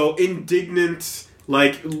 Yeah, so indignant,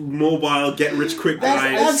 like, mobile get-rich-quick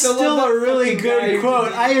guys. That's still still love a that really fucking good guy.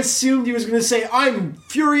 quote. I assumed he was going to say, "I'm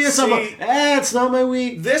furious." I'm like, See- it's not my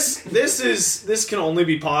week. This can only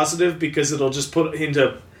be positive because it'll just put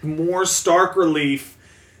into more stark relief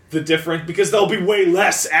the difference, because there'll be way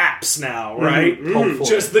less apps now, right? Hopefully.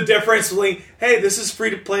 Just the difference between, hey, this is free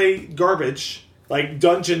to play garbage like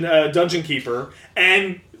Dungeon Keeper,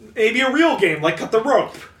 and maybe a real game like Cut the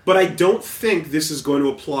Rope. But I don't think this is going to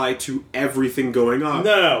apply to everything going on.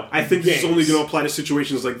 No, I think this is games. only going to apply to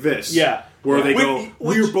situations like this. Yeah. Where they Which- go,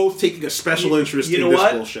 we're both taking a special interest you in know this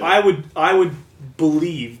what? bullshit. I would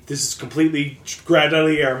believe, this is completely grad out of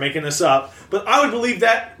the air, making this up, but I would believe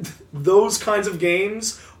that those kinds of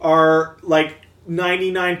games are like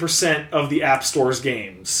 99% of the App Store's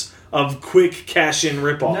games of quick cash-in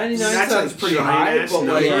ripoffs. 99 That's sounds a pretty giant high, ass but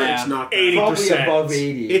number. like, Yeah. It's not that. 80%. probably above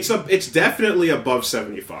 80. It's definitely above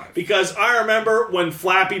 75. Because I remember when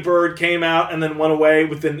Flappy Bird came out and then went away,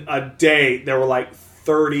 within a day there were like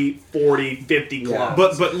 30, 40, 50 clones.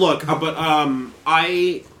 But look,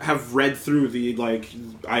 I have read through the like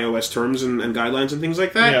iOS terms and guidelines and things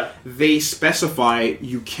like that. Yeah. They specify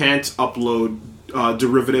you can't upload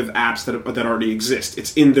derivative apps that already exist.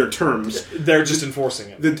 It's in their terms. They're just enforcing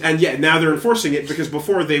it. And yeah, now they're enforcing it, because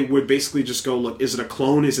before they would basically just go, look, is it a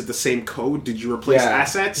clone? Is it the same code? Did you replace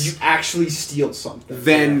assets? You actually steal something.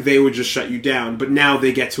 Then they would just shut you down. But now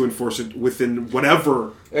they get to enforce it within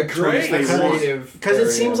whatever A creative Because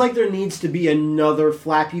it seems like there needs to be another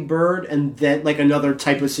Flappy Bird, and then like another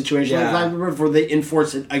type of situation like Yeah. Flappy Bird before they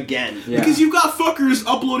enforce it again. Yeah. Because you've got fuckers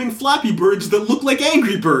uploading Flappy Birds that look like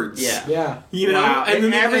Angry Birds. Yeah. Yeah. You know? Wow. And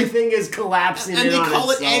then everything is collapsing and in they on call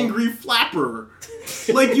it itself. Angry Flapper.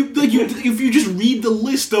 like you, if you just read the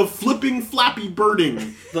list of flipping Flappy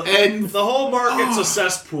Birding, and The whole market's a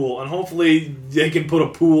cesspool, and hopefully they can put a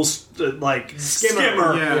pool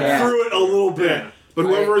skimmer Yeah. through it a little bit. yeah. But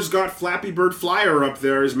whoever's got Flappy Bird Flyer up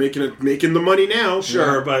there is making the money now.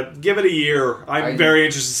 Sure, but give it a year. I'm very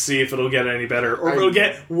interested to see if it'll get any better, or if it'll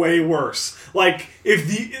get way worse. Like,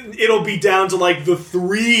 it'll be down to like the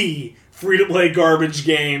 3 free-to-play garbage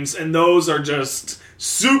games, and those are just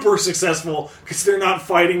super successful because they're not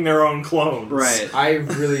fighting their own clones. Right. I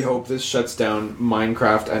really hope this shuts down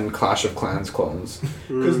Minecraft and Clash of Clans clones.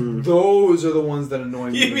 Because those are the ones that annoy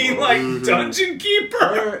me. You the mean most. like Dungeon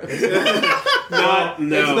Keeper? No,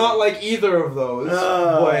 It's not like either of those.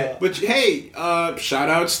 But hey, shout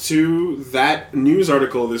outs to that news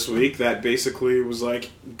article this week that basically was like,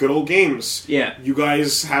 good old games. Yeah. You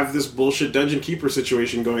guys have this bullshit Dungeon Keeper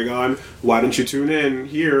situation going on. Why don't you tune in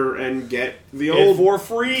here and get the old For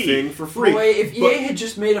free. thing for free? Boy, if But- EA had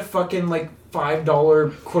just made a fucking like $5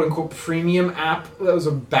 quote unquote premium app that was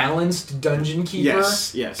a balanced Dungeon Keeper.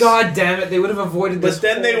 Yes. God damn it, they would have avoided this. But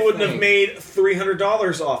then they whole wouldn't have thing. made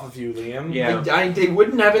 $300 off of you, Liam. Yeah. They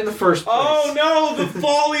wouldn't have in the first place. Oh no, the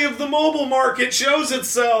folly of the mobile market shows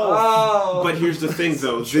itself. Oh. But here's the thing,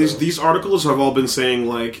 though. These articles have all been saying,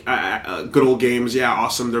 like, good old games, yeah,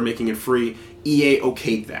 awesome, they're making it free. EA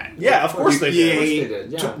okayed that. Yeah, of course they did. Of course they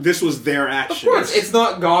did, yeah. This was their Of action. course, it's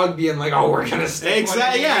not GOG being like, oh, we're gonna stick Exactly,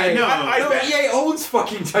 money in yeah, EA. no. I bet- EA owns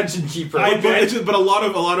fucking Dungeon Keeper. But a lot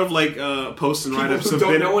of like posts and People write-ups who have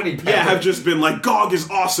don't been know any better. have just been like, GOG is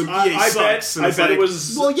awesome, EA sucks. And I it's bet like, it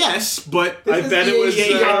was. well, yes, but I bet it was.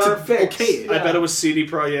 EA had to fix. okay it. I bet it was CD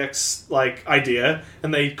Projekt's like idea,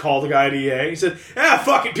 and they called the guy at EA. He said,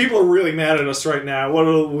 "Fuck it, people are really mad at us right now.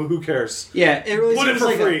 Who cares? Yeah, it really Put it seems for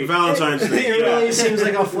like free." Valentine's Day. It really seems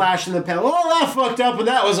like a flash in the pan. Oh, that fucked up and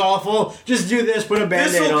that was awful. Just do this, put a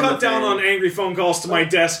Band-Aid on This will the cut down thing. on angry phone calls to my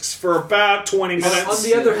desks for about 20 minutes. On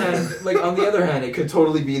the other hand, it could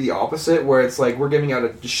totally be the opposite, where it's like we're giving out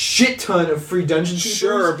a shit ton of free dungeon keepers.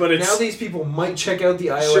 Sure, but it's... now these people might check out the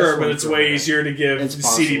iOS. Sure, but one it's for a way minute. easier to give It's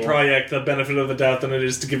CD possible. Projekt the benefit of the doubt than it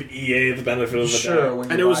is to give EA the benefit of the Sure, doubt. when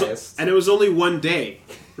And you're it was biased. and it was only one day.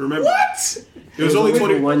 Remember? What? It was only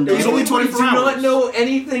 20. one It was day. only We 24 do hours. not know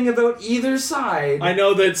anything about either side. I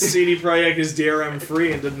know that CD Projekt is DRM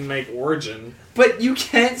free and didn't make Origin. But you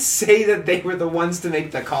can't say that they were the ones to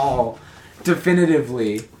make the call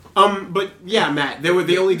definitively. But yeah, Matt, they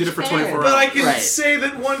only did it for 24 hours. But I can Right. say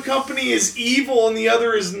that one company is evil and the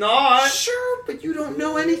other is not. Sure, but you don't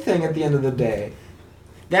know anything at the end of the day.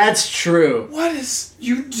 That's true. What is...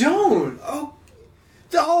 You don't. Oh...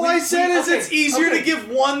 All I said is okay, it's easier okay. to give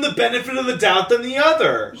one the benefit of the doubt than the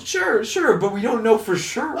other. Sure, but we don't know for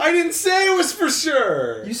sure. I didn't say it was for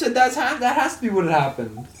sure. You said that has to be what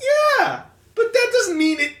happened. Yeah, but that doesn't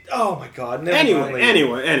mean it... Oh my god, never mind.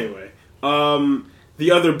 Anyway. The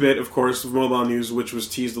other bit, of course, of mobile news, which was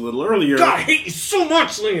teased a little earlier, God, I hate you so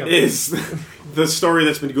much, Liam. is the story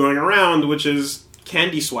that's been going around, which is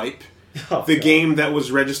Candy Swipe, Oh, the God. game that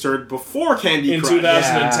was registered before Candy In Crush.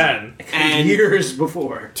 2010. And Years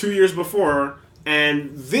before. 2 years before,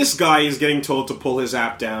 and this guy is getting told to pull his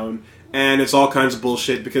app down, and it's all kinds of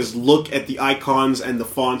bullshit because look at the icons and the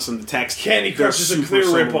fonts and the text. Candy Crush They're is a clear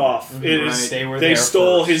super similar. ripoff. It is. Right. They were They there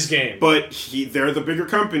stole first. his game. But they're the bigger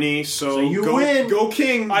company, so you go, win. Go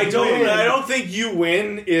King! I you win. don't think you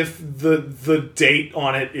win if the date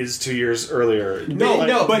on it is 2 years earlier.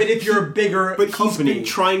 No, but if you're a bigger But company, he's been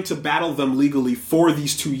trying to battle them legally for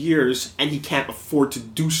these 2 years, and he can't afford to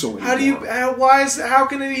do so anymore. How do you? How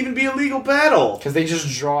can it even be a legal battle? Because they just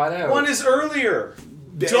draw it out. One is earlier.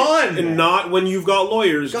 Done. And not when you've got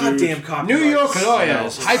lawyers, dude. Goddamn copyright. New York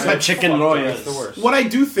lawyers, hyper chicken lawyers. the worst. What I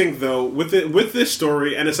do think, though, with this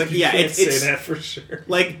story, and it's like, yeah, Can't it's say that for sure.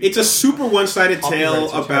 like it's a super one-sided tale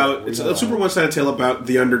Copyrights are about terrible, it's we know a super that. one-sided tale about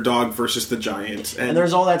the underdog versus the giant, And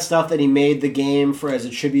there's all that stuff that he made the game for as a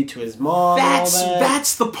tribute to his mom. that's and all that.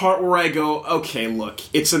 that's the part where I go, okay, look,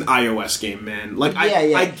 it's an iOS game, man. Like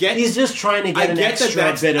I get He's just trying to get an that extra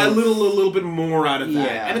that's bit a of little bit more out of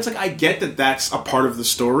that, Yeah. and it's like I get that that's a part of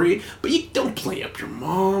the story, but you don't play up your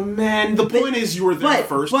mom, man. The point is you were there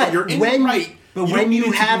first, but and you're in when, it right. But You when don't you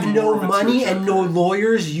need to have be more no of a money and no tearjerker.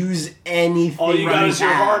 lawyers, use anything. All you got you is your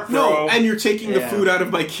have. heart, bro. No, and you're taking the Yeah. food out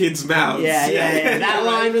of my kids' mouths. Yeah. That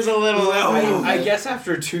line was a little. I guess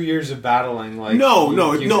after 2 years of battling, like No,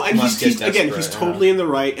 you and must he's get again, desperate, he's yeah. totally in the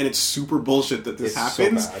right, and it's super bullshit that this It's so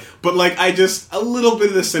happens. bad. But like, I just a little bit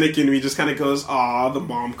of the cynic in me just kind of goes, "Aw, the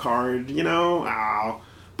mom card," you know? Aw.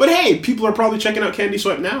 But hey, people are probably checking out Candy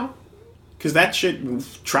Swipe now because that shit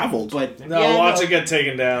traveled. But No, watch it get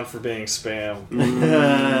taken down for being spam.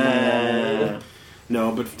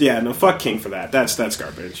 No, but yeah, no, fuck King for that. That's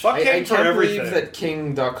garbage. Fuck I him for can't everything. believe that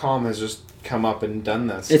King.com has just come up and done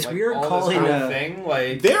this. It's Like, weird all calling this a- thing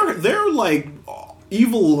like Their like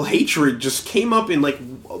evil hatred just came up in like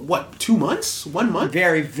what 2 months, 1 month.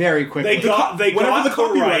 very, very quickly. They got whatever the the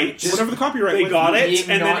copyright, right. whatever the copyright. They was. got it, being and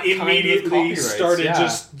then not kind with immediately copyrights, started yeah.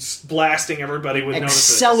 just blasting everybody with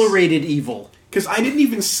notices. accelerated evil. Because I didn't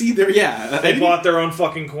even see their I They didn't- bought their own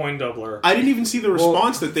fucking coin doubler. I didn't even see the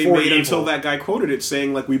response that they for made evil. until that guy quoted it,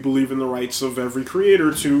 saying like we believe in the rights of every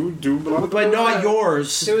creator to do blah blah blah. But not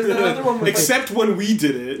yours. There was that other one with Except when we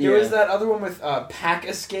did it. There was Yeah. that other one with Pack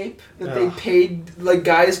Escape that they Ugh. paid like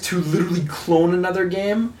guys to literally clone another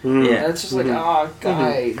game. Yeah. And it's just like, guy,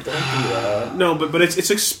 don't do that. No, but it's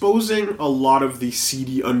exposing a lot of the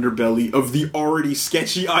seedy underbelly of the already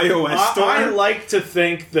sketchy iOS store. I like to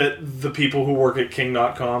think that the people who work at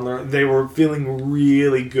King.com, they were feeling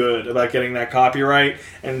really good about getting that copyright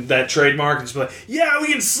and that trademark, and just be like, yeah,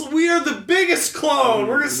 we are the biggest clone.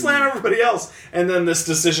 We're gonna slam everybody else. And then this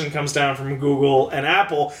decision comes down from Google and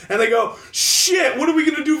Apple, and they go, shit, what are we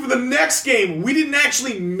gonna do for the next game? We didn't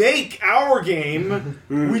actually make our game.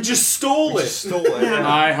 We just stole it.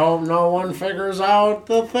 I hope no one figures out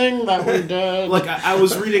the thing that we did. Like I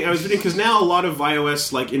was reading because now a lot of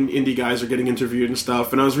iOS like indie guys are getting interviewed and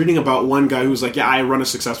stuff, and I was reading about one guy who's like, yeah, I run a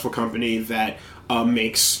successful company that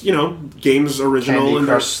makes games original Candy and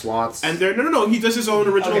Crush slots. and they're no he does his own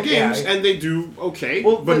original Okay, yeah, games and they do okay,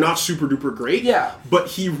 Well, but not super duper great. Yeah. But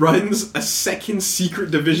he runs a second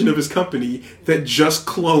secret division of his company that just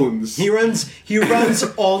clones. He runs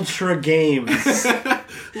Ultra Games.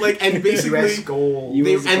 Like, and basically US gold.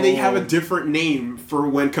 they have a different name for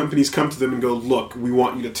when companies come to them and go, look, we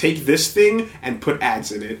want you to take this thing and put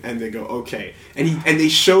ads in it, and they go, okay. And they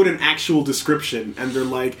showed an actual description, and they're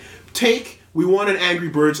like, take we want an Angry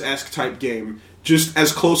Birds-esque type game, just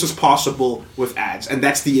as close as possible with ads. And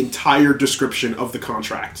that's the entire description of the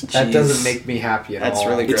contract. That doesn't make me happy at all. That's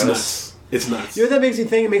really It's gross. nuts. It's nuts. You know what that makes me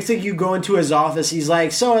think? It makes me think you go into his office, he's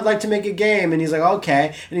like, so I'd like to make a game. And he's like,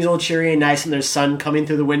 okay. And he's all cheery and nice, and there's sun coming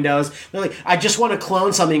through the windows. They're like, I just want to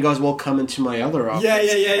clone something. He goes, well, come into my other office. Yeah.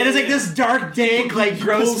 And it's like this dark, dank, like, He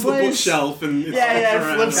gross pulls the place. bookshelf and it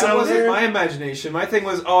it flips That over. wasn't my imagination. My thing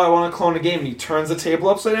was, I want to clone a game, and he turns the table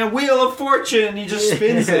upside down. Wheel of Fortune, and he just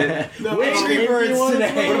spins it. No, Angry Birds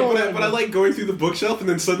today. But I like going through the bookshelf, and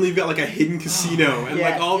then suddenly you've got like a hidden casino, and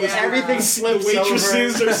like all this everything the slips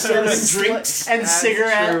waitresses over. are serving drinks. And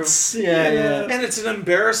cigarettes. Yeah. And it's an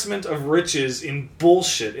embarrassment of riches in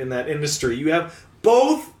bullshit in that industry. You have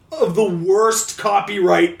both of the worst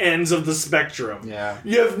copyright ends of the spectrum. Yeah.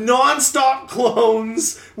 You have non-stop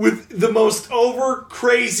clones with the most over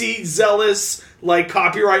crazy, zealous, like,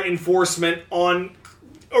 copyright enforcement on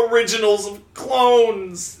originals of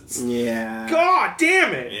clones. Yeah. God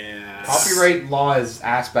damn it. Yeah. Copyright law is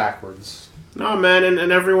ass backwards. No, man,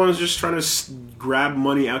 and everyone's just trying to grab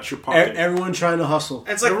money out your pocket. Everyone trying to hustle. And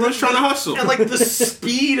it's like Everyone's trying to hustle. And like the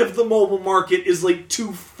speed of the mobile market is like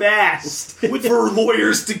too fast for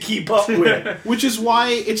lawyers to keep up with. Which is why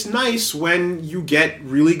it's nice when you get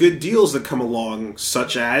really good deals that come along,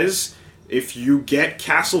 such as if you get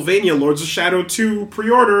Castlevania Lords of Shadow 2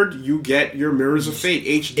 pre-ordered, you get your Mirrors of Fate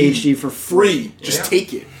HD for free. Just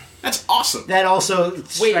take it. That's awesome. That also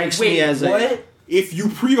strikes me as what? If you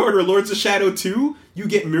pre-order Lords of Shadow 2, you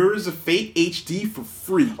get Mirrors of Fate HD for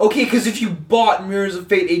free. Okay, because if you bought Mirrors of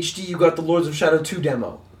Fate HD, you got the Lords of Shadow 2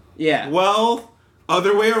 demo. Yeah. Well,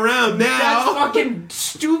 other way around now. That's fucking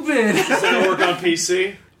stupid. Does that work on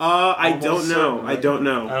PC? I don't Almost know. certain, right? I don't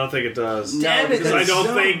know. I don't think it does. Damn it, Because I that's don't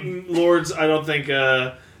dumb. think Lords. I don't think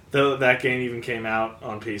that game even came out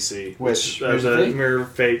on PC. Which, the Mirrors of Fate? Mirror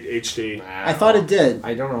of Fate HD. I thought it did.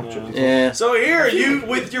 I don't know. Yeah. So here, you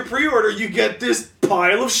with your pre-order, you get this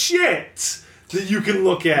pile of shit that you can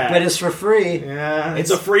look at. But it's for free. Yeah, it's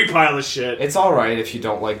a free pile of shit. It's alright if you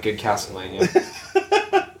don't like good Castlevania.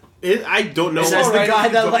 I don't know. And that's the alright guy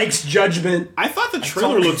if you that don't- likes Judgment. I thought the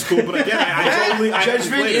trailer looked cool, but again, I haven't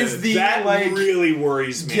Judgment played is it. the That like really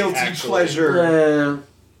worries me. guilty actually. pleasure. Yeah.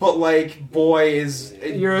 But like, boy, is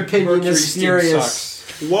Your opinion Mercury is Steam furious.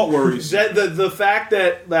 sucks. What worries? That the fact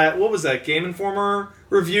that what was that Game Informer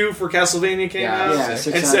review for Castlevania came Yeah, out yeah, 6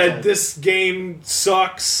 and out of said 10. this game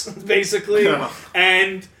sucks basically,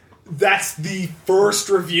 and that's the first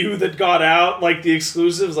review that got out, like the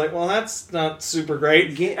exclusives. Like, well, that's not super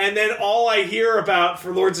great. And then all I hear about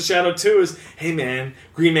for Lords of Shadow 2 is, hey man,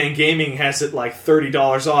 Green Man Gaming has it like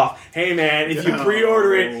 $30 off. Hey man, if you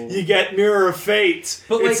pre-order it, you get Mirror of Fate.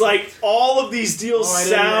 But, It's like all of these deals Oh, I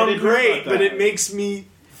didn't sound hear great, about but that. it makes me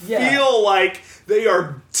Yeah. feel like they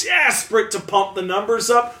are desperate to pump the numbers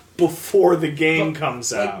up before the game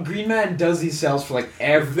comes Like out. Green Man does these sales for like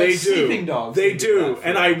every They like, do. Sleeping Dogs. They did do. that for-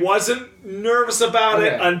 And I wasn't nervous about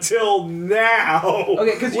it Okay. until now.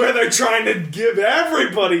 Okay, 'cause where you- they're trying to give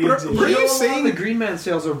everybody a But- deal. but- Are you a lot of saying- the Green Man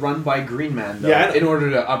sales are run by Green Man, though, Yeah, I know. in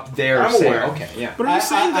order to up their I'm sale? aware. Okay, yeah. But are you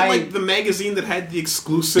saying that I- like the magazine that had the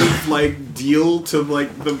exclusive like deal to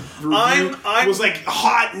like the review I'm- was like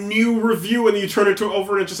hot new review, and you turn it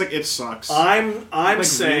over and it's just like it sucks. I'm Like,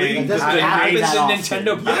 saying really? That doesn't that happen they- that often.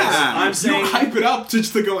 Nintendo. yeah, I'm you saying- hype it up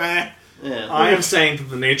just to go Yeah. I am saying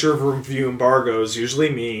that the nature of review embargoes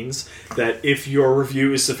usually means that if your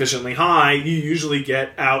review is sufficiently high, you usually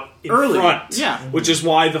get out in Early. front. Yeah. Which is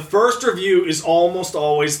why the first review is almost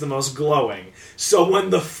always the most glowing. So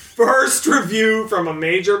when the first review from a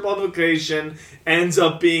major publication ends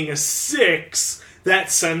up being a 6,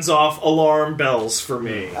 that sends off alarm bells for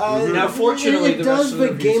me. Now, fortunately, it the does, rest of the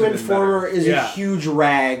but reviews Game have been Informer is Yeah. a huge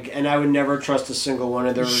rag, and I would never trust a single one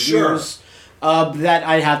of their Sure. reviews. That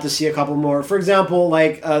I'd have to see a couple more. For example,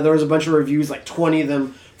 like there was a bunch of reviews, like 20 of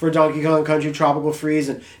them for Donkey Kong Country Tropical Freeze,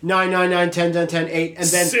 and 9, 9, 9, 10, 10, 10, 8, and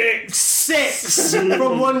then 6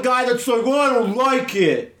 from one guy that's like, well, I don't like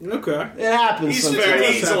it. Okay. It happens. He's sometimes.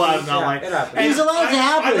 fair. He's allowed to not Yeah, like it happens. And He's allowed to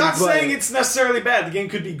happen, I'm not but- saying it's necessarily bad. The game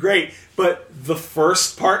could be great, but the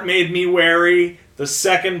first part made me wary. The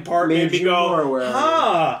second part made me you go, more wary.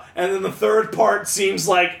 huh. And then the third part seems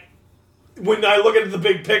like, when I look at the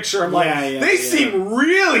big picture, I'm like, they seem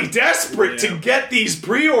really desperate to get these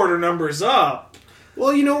pre-order numbers up.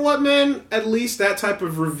 Well, you know what, man? At least that type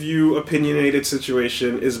of review opinionated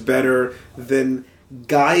situation is better than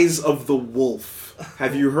Guise of the Wolf.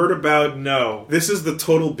 Have you heard about? No. This is the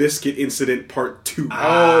Total Biscuit Incident Part 2.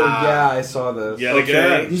 Oh yeah, I saw this. Yet Okay.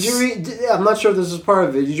 again. Did you read? I'm not sure if this is part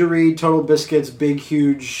of it. Did you read Total Biscuit's big,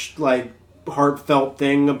 huge, like heartfelt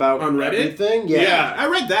thing about On Reddit? everything. Yeah. I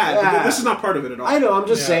read that. Yeah. But this is not part of it at all. I know. I'm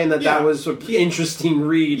just saying that Yeah. was an interesting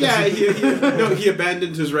read. Yeah, he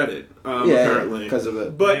abandoned his Reddit, apparently. because of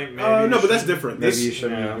it. But Maybe no, you but that's should- different. Maybe This, you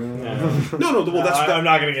shouldn't. no, well, that's I'm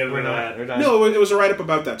not going to get into that. We're done. no. It was a write up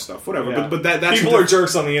about that stuff. Whatever. Yeah. But that's People are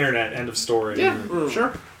jerks on the internet. End of story. Yeah,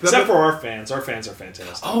 sure. Except for our fans. Our fans are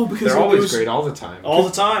fantastic. oh, because They're it always was, great all the time. All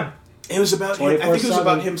the time. It was about. I think it was 24/7.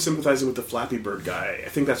 about him sympathizing with the Flappy Bird guy. I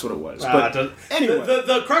think that's what it was. Anyway, anyway.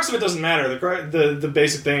 the crux of it doesn't matter. The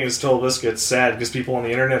basic thing is Total Biscuit's sad because people on the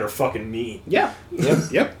internet are fucking mean. Yeah.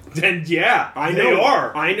 Yep. And yeah, I know. they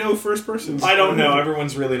are. I know first person. I don't know.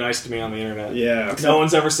 Everyone's really nice to me on the internet. Yeah. No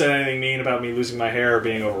one's ever said anything mean about me losing my hair or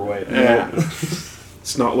being overweight. Yeah.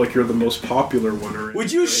 It's not like you're the most popular one or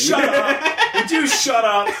Would you shut up? Would you shut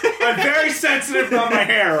up? I'm very sensitive about my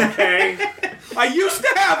hair, okay? I used to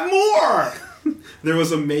have more! There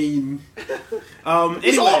was a mane.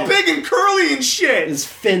 It's all big and curly and shit! It's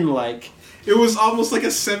fin-like. It was almost like a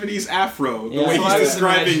 70s afro, the Yeah. way That's what I he's was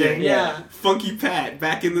describing it. imagining, yeah. Funky Pat,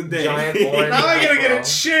 back in the day. Giant orange. Now I gotta get afro. it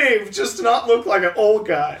shaved just to not look like an old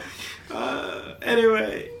guy.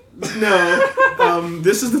 Anyway, no.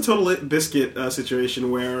 This is the Total Biscuit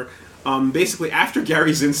situation where, basically, after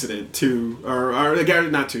Gary's incident,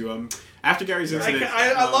 after Gary's incident...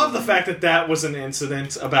 I love the fact that was an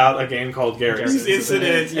incident about a game called Gary's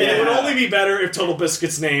incident. And it would only be better if Total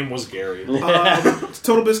Biscuit's name was Gary.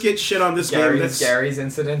 Total Biscuit shit on this game. Gary's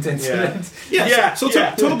incident. Yeah, So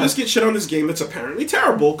yeah. Total Biscuit shit on this game that's apparently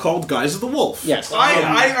terrible called Guys of the Wolf. Yes.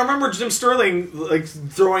 I remember Jim Sterling like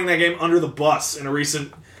throwing that game under the bus in a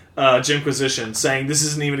recent Jimquisition, saying this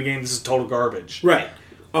isn't even a game, this is total garbage. Right.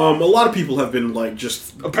 A lot of people have been like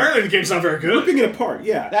just Apparently the game's not very good. ripping it apart.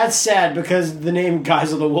 Yeah. That's sad because the name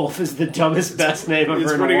Guys of the Wolf is the dumbest, best name I've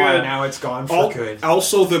It's heard in pretty a while. good. Now it's gone for good.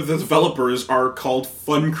 Also, the developers are called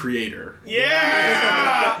Fun Creator.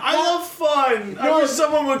 Yeah! I love fun! I wish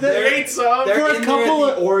someone would create some. They're For a in couple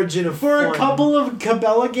there at of- the origin of For fun. a couple of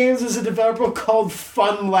Cabela games, there's a developer called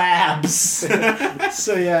Fun Labs.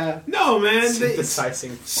 So yeah. No, man.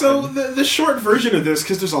 synthesizing. So the short version of this,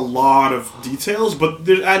 because there's a lot of details, but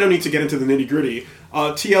I don't need to get into the nitty gritty.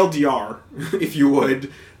 TLDR, if you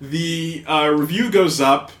would, the review goes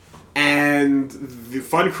up, and the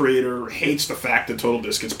Fun Creator hates the fact that Total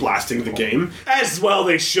Biscuit's blasting the game, As well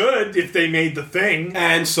they should, if they made the thing.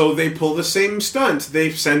 and so they pull the same stunt.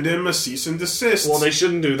 They send him a cease and desist. Well, they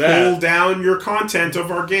shouldn't do pull that. down your content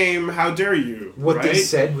of our game. How dare you? What right? they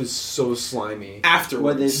said was so slimy.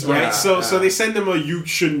 Afterwards, What they- right? yeah, so yeah. they send them a "you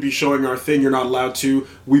shouldn't be showing our thing. You're not allowed to.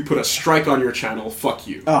 We put a strike on your channel. Fuck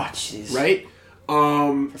you." Oh jeez. Right?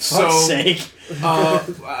 For fuck's sake.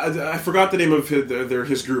 I forgot the name of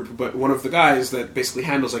his group, but one of the guys that basically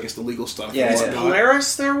handles, I guess, the legal stuff. Yeah, and yeah. whatnot.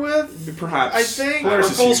 Polaris they're with? Perhaps. I think. Polaris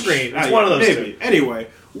Or is Full huge. Screen. It's one of those maybe. two. Anyway,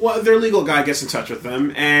 their legal guy gets in touch with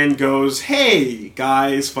them and goes, "Hey,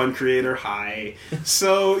 guys, Fun Creator, hi.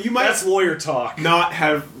 So you might That's lawyer talk. not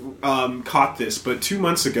have caught this, but 2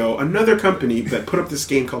 months ago, another company that put up this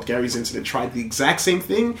game called Gary's Incident tried the exact same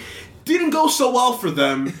thing. Didn't go so well for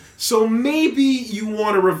them, so maybe you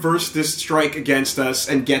want to reverse this strike against us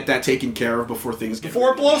and get that taken care of before things get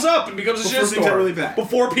Before it blows up and becomes a Before things shitstorm. get really bad.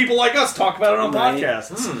 Before people like us talk about it on Right.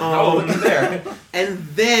 podcasts. How old are you there? And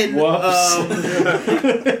then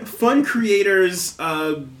Whoops. Fun Creator's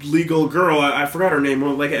legal girl, I forgot her name.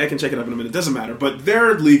 Well, like I can check it up in a minute. Doesn't matter. But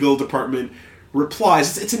their legal department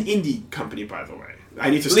replies. It's an indie company, by the way. I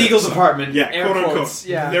need to step Legal this up. department. Yeah, Air quote unquote. quotes,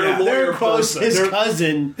 yeah. Their Yeah. lawyer Close person. his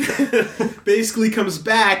cousin. Basically comes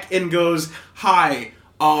back and goes, "Hi,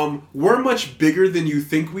 we're much bigger than you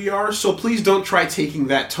think we are, so please don't try taking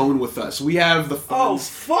that tone with us. We have the Oh, funds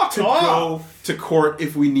fuck to off. go to court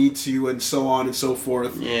if we need to, and so on and so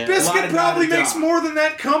forth." Yeah. Biscuit La-da-da-da-da. probably makes more than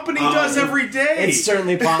that company does every day. It's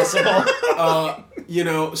certainly possible.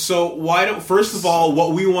 So why don't, first of all,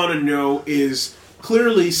 what we want to know is,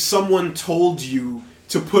 clearly someone told you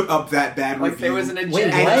to put up that bad Like review. there was an Wait,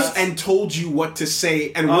 agenda. what? and told you what to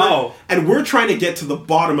say, and Oh. we're trying to get to the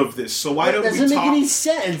bottom of this. So why It don't we doesn't make talk? any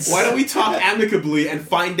sense. Why don't we talk amicably and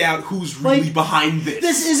find out who's really Like, behind this?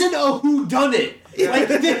 This isn't a whodunit.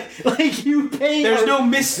 Like you pay. There's a- no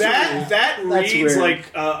mystery. That That's reads weird.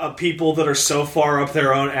 like people that are so far up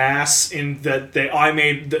their own ass in that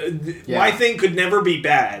Yeah. my thing could never be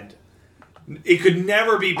bad. It could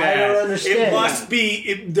never be bad. I don't understand. It must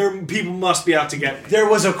be. People must be out to get me. There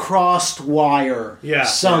was a crossed wire Yeah.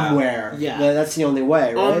 somewhere. Yeah. That's the only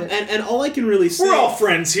way, right? and all I can really say We're all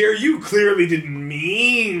friends here. You clearly didn't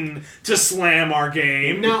mean to slam our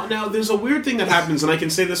game. Now, there's a weird thing that happens, and I can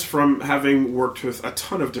say this from having worked with a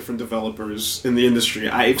ton of different developers in the industry.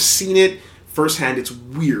 I've seen it firsthand. It's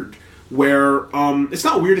weird. where it's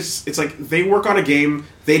not weird. It's like they work on a game.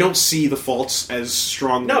 They don't see the faults as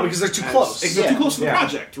strong. No, because they're too close. They're too close to the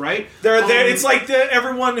project, right? They're it's like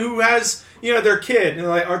everyone who has their kid, and they're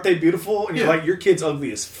like, aren't they beautiful? And you're like, your kid's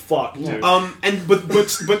ugly as fuck, dude.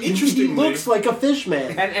 But interestingly, he looks like a fish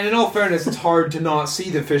man. And in all fairness, it's hard to not see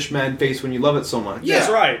the fish man face when you love it so much. Yeah,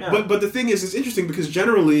 that's right. Yeah. But the thing is, it's interesting because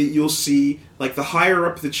generally you'll see like the higher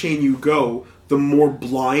up the chain you go, the more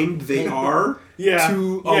blind they are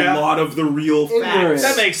to a lot of the real facts.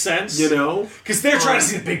 That makes sense. Because they're trying to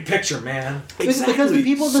see the big picture, man. Exactly. Because the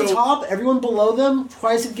people at the top, everyone below them,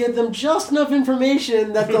 tries to give them just enough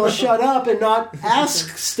information that they'll shut up and not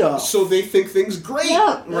ask stuff. So they think things great,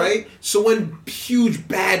 right? So when huge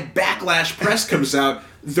bad backlash press comes out,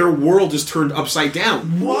 their world is turned upside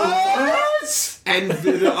down. What? And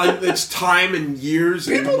it's time and years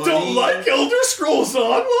and people money. Don't like Elder Scrolls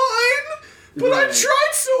Online. But I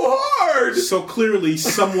tried so hard! So clearly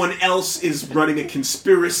someone else is running a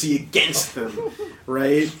conspiracy against them,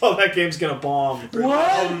 right? Oh, that game's gonna bomb.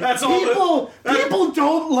 What? That's all people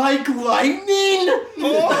don't like lightning?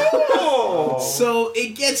 Oh! So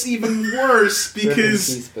it gets even worse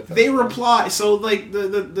because they reply. So like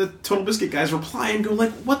the Total Biscuit guys reply and go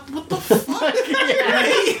like, what the fuck?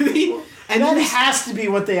 Right? And that has to be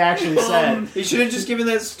what they actually said. He should have just given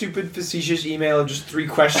that stupid facetious email of just 3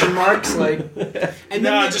 question marks, like, and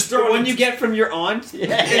then just throw one you get from your aunt.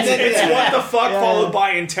 Yeah. It's what the fuck followed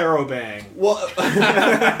by interrobang. Well,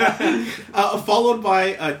 followed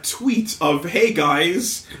by a tweet of, "Hey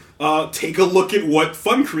guys, take a look at what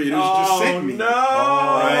Fun Creators just sent me." No.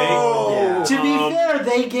 Right? To be fair,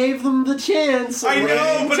 they gave them the chance. I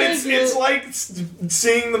know, but it's like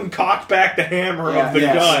seeing them cock back the hammer of the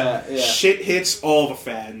gun. Yeah. Shit hits all the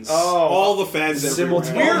fans. All the fans everywhere.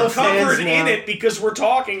 We're covered in it because we're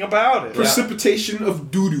talking about it. Precipitation of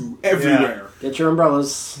doo-doo everywhere. Get your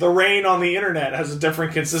umbrellas. The rain on the internet has a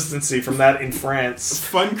different consistency from that in France.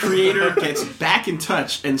 Fun Creator gets back in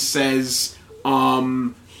touch and says,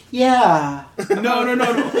 Yeah. No.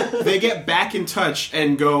 They get back in touch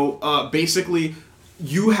and go, basically,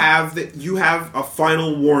 you have a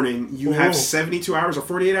final warning. You have 72 hours or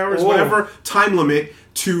 48 hours, whatever time limit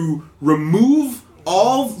to remove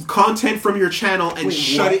all content from your channel and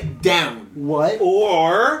shut it down. What?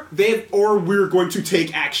 Or we're going to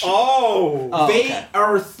take action. They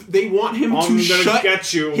want him to shut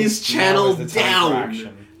his channel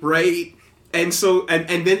down. Right? And so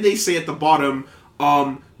and then they say at the bottom,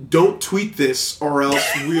 don't tweet this or else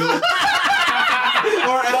we'll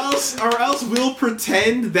or else we'll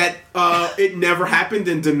pretend that it never happened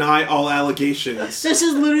and deny all allegations. This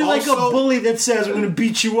is literally like a bully that says, "I'm going to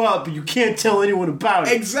beat you up, but you can't tell anyone about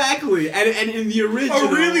it." Exactly. And in the original,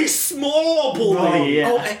 a really small bully.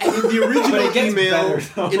 And in the original email,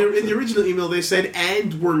 in the original email, they said,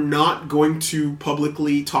 "And we're not going to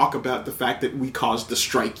publicly talk about the fact that we caused the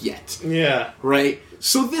strike yet." Yeah. Right.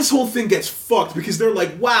 So this whole thing gets fucked because they're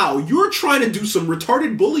like, "Wow, you're trying to do some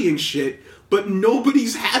retarded bullying shit, but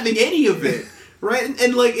nobody's having any of it." Right?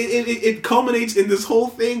 And like, it culminates in this whole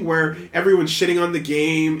thing where everyone's shitting on the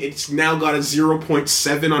game. It's now got a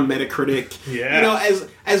 0.7 on Metacritic. Yeah.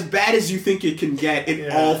 As bad as you think it can get,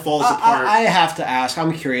 it all falls apart. I have to ask,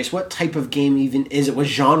 I'm curious, what type of game even is it? What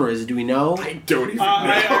genre is it? Do we know? I don't even know.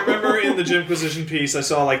 I remember in the Jimquisition piece, I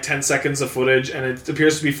saw like 10 seconds of footage, and it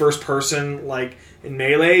appears to be first person, like in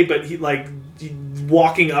Melee, but he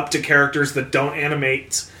walking up to characters that don't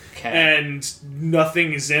animate. And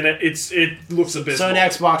nothing is in it. It looks abysmal. So an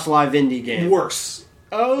Xbox Live indie game. Worse.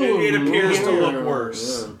 Oh, it appears to look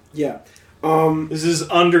worse. Yeah. This is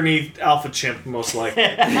underneath Alpha Chimp, most likely.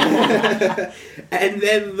 And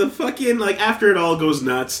then the fucking, after it all goes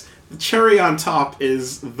nuts, the cherry on top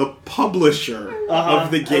is the publisher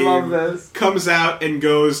of the game I love this. Comes out and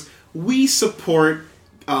goes, "We support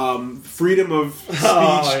freedom of speech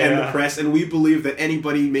and the press, and we believe that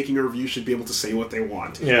anybody making a review should be able to say what they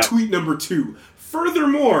want." Yeah. Tweet number 2.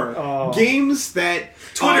 Furthermore, games that...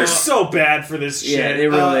 Twitter's so bad for this shit. Yeah, it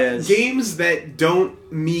really is. Games that don't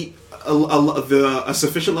meet a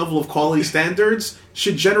sufficient level of quality standards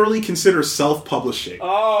should generally consider self-publishing.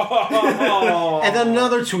 And then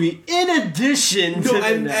another tweet. In addition to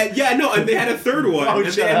and they had a third one.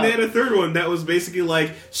 They had a third one that was basically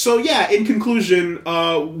like, so yeah, in conclusion,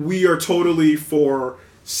 we are totally for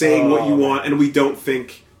saying what you want, and we don't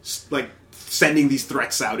think sending these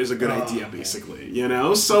threats out is a good idea, basically.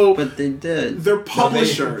 So but they did. Their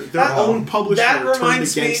publisher, their own publisher, that turned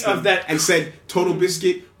reminds me against them of that and said, "Total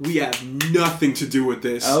Biscuit, we have nothing to do with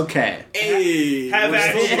this." Okay.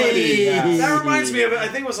 That reminds me of, I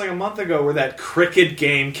think it was like a month ago, where that Cricket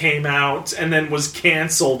game came out and then was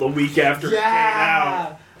canceled a week after it came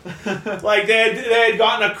out. Like they had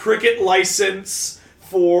gotten a cricket license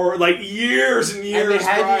for like years and years And they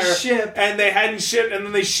hadn't prior, shipped. and they hadn't shipped, and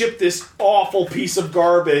then they shipped this awful piece of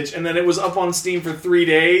garbage, and then it was up on Steam for 3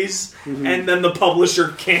 days, and then the publisher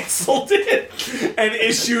canceled it and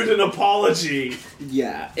issued an apology.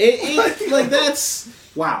 Yeah, it like that's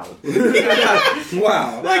wow.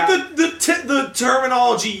 Wow. Like the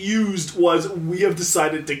terminology used was, "We have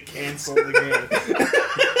decided to cancel the game."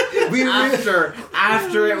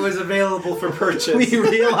 After it was available for purchase. We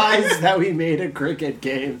realized that we made a cricket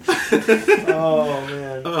game. Oh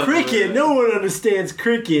man. Cricket, no one understands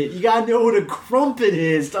cricket. You gotta know what a crumpet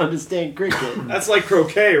is to understand cricket. That's like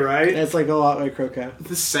croquet, right? That's like a lot like croquet.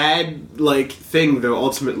 The sad thing though,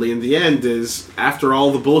 ultimately in the end, is after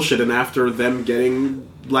all the bullshit and after them getting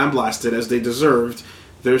lambasted as they deserved,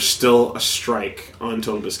 there's still a strike on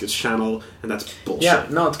Total Biscuit's channel, and that's bullshit. Yeah,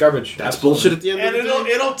 no, it's garbage. That's bullshit at the end And of the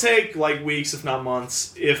day. it'll take like weeks, if not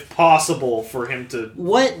months, if possible, for him to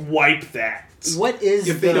wipe that. What is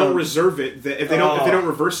If they don't reserve it, if they don't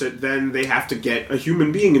reverse it, then they have to get a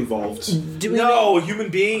human being involved. Do we know No, a human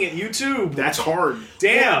being at YouTube. That's hard.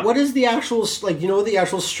 Damn. what is the actual you know what the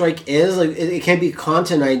actual strike is? Like it can't be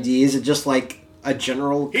content ID. Is it just like a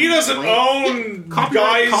general? He doesn't own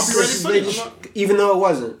Copyrighted guys. footage. Even though it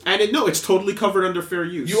wasn't. And it's totally covered under fair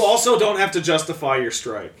use. You also don't have to justify your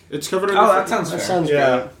strike. It's covered under Oh, fair that sounds That fair. sounds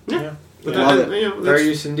Yeah. good. Yeah. But Love that- it. you know, Fair that's-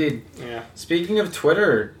 use indeed. Yeah. Speaking of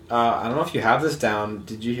Twitter, I don't know if you have this down.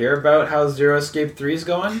 Did you hear about how Zero Escape 3 is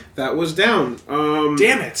going? That was down.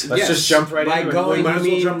 Damn it. Let's Yes. just jump right By into going- it. Might as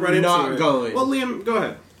well mean jump right into not it. going. Well, Liam, go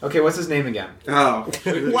ahead. Okay, what's his name again? Oh.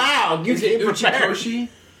 Wow, you Is it came prepared. Uchikoshi?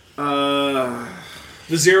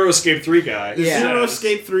 The Zero Escape 3 guy. Yeah. Zero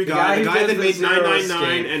Escape 3 guy, the who guy did that the made Zero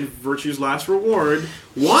 999 Escape. and Virtue's Last Reward,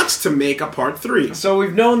 wants to make a part 3. So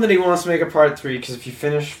we've known that he wants to make a part 3 because if you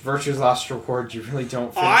finish Virtue's Last Reward, you really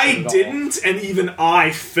don't finish it I at all. didn't, and even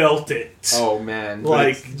I felt it. Oh man!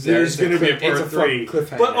 Like, there's going to be a it's part 3. fucking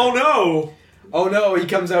cliffhanger. But oh no! Oh no, he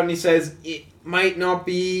comes out and he says, it might not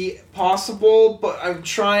be possible, but I'm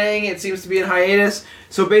trying, it seems to be in hiatus.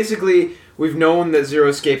 So basically, we've known that Zero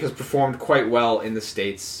Escape has performed quite well in the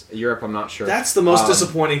States. Europe, I'm not sure. That's the most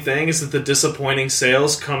disappointing thing, is that the disappointing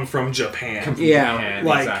sales come from Japan. Come from Yeah. Japan,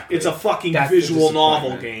 Like, exactly. it's a fucking That's the visual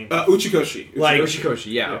novel disappointment. game. Uchikoshi. Like-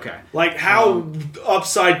 Yoshikoshi, yeah, okay. Like, how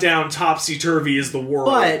upside down, topsy-turvy is the world?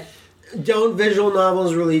 But don't visual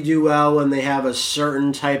novels really do well when they have a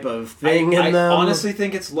certain type of thing I in them? honestly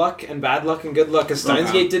think it's luck and bad luck and good luck, because Steins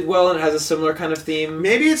Okay. Gate did well and it has a similar kind of theme.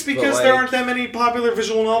 Maybe it's because But, there like- aren't that many popular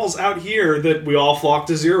visual novels out here that we all flock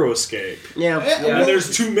to Zero Escape. Yeah. And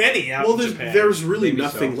there's too many out Well, in Japan. there's really Maybe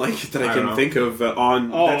nothing so. like it that I I can don't know. think of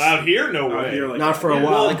on. Oh, that's out here? No out way. here like Not for a that.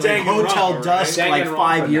 while. Well, Like Hotel Danganronpa, Dusk, right? like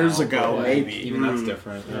 5 Danganronpa years now, ago, but, maybe. Even that's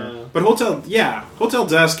different. Yeah. But Hotel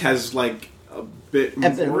Dusk has like a bit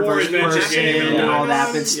And the more reverse adventure person game and all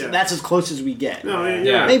that, Yeah. but that's as close as we get. No,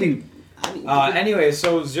 Yeah. Maybe. I mean, Anyway,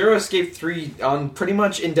 so Zero Escape 3 on pretty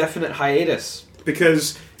much indefinite hiatus.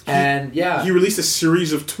 because And yeah. he released a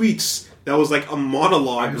series of tweets that was like a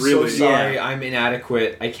monologue. I'm really, so sorry, I'm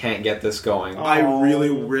inadequate, I can't get this going. I really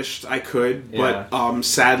wished I could, but Yeah.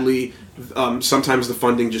 sadly, sometimes the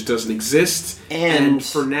funding just doesn't exist. And-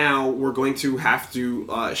 for now, we're going to have to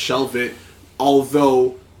shelve it.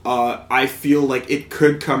 Although I feel like it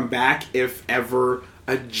could come back if ever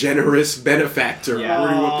a generous benefactor Yeah. were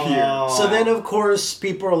to appear. so then, of course,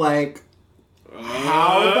 people are like,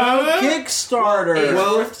 how about Kickstarter? It's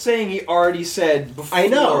worth saying he already said before. I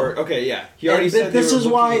know. Okay, yeah. He already And said this they were is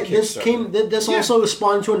looking why at this Kickstarter. came. This also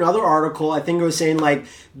spawned to another article. I think it was saying like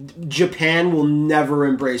Japan will never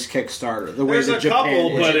embrace Kickstarter the way There's that a Japan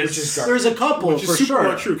couple, is. but Which it's is garbage. There's a couple Which for is super sure.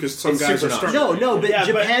 not true because some It's guys super are not starting. No, but Yeah,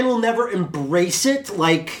 but- Japan will never embrace it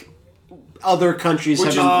like other countries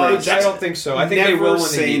Which have embraced. I don't think so. I think never they will when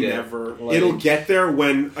say they need it. never. Like- It'll get there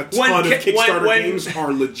when a ton of Kickstarter games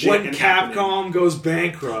are legit. When and Capcom happening. goes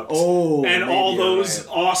bankrupt, Oh, and maybe all you're those right.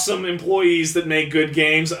 awesome employees that make good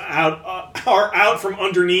games are out from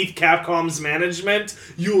underneath Capcom's management,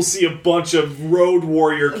 you will see a bunch of Road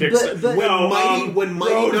Warrior Kickstarter. but- when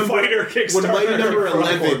Mighty Road number, Fighter Kickstarter. when Mighty number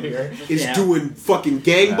 11 is Yeah. doing fucking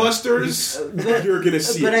gangbusters, you're gonna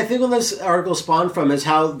see But it. I think what this article spawned from is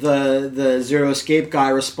how the Zero Escape guy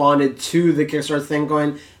responded to the Kickstarter thing,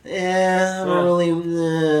 going, I don't really.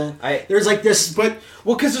 There's like this, But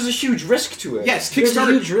Well, because there's a huge risk to it. yes, There's a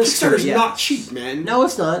Kickstarter. huge risk to it, Kickstarter's yes. not cheap, man. no,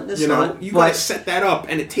 it's not. It's you know, not. you But- gotta set that up,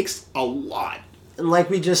 and it takes a lot. And like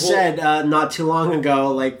we just said not too long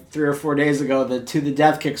ago, like 3 or 4 days ago, the To the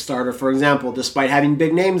Death Kickstarter, for example, despite having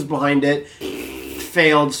big names behind it,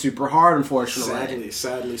 failed super hard, unfortunately.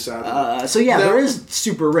 Sadly. So yeah, Now- there is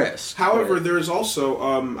super risk. However, there is also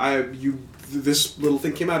this little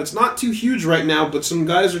thing came out. It's not too huge right now, but some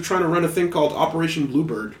guys are trying to run a thing called Operation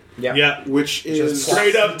Bluebird, Yeah. which is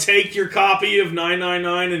Straight up take your copy of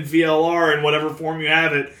 999 and VLR in whatever form you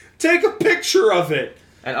have it. Take a picture of it.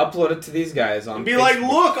 And upload it to these guys on And be Facebook. like,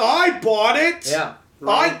 look, I bought it. Yeah.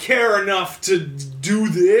 I care enough to do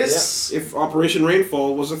this. if Operation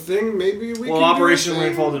Rainfall was a thing, maybe we. Well, could do Operation a thing.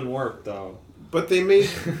 Rainfall didn't work, though. But they made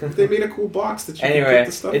a cool box that you could Anyway, put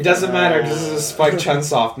the stuff it doesn't in. matter because this is Spike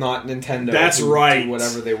Chunsoft, not Nintendo. That's who right. Do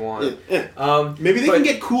whatever they want. Yeah. Maybe they can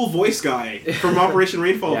get cool voice guy from Operation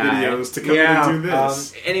Rainfall Yeah. videos to come in and do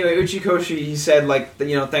this. Anyway, Uchikoshi, he said, like,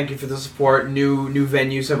 thank you for the support. New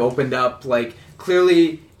venues have opened up. Like,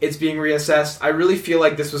 clearly, it's being reassessed. I really feel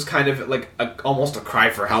like this was kind of like almost a cry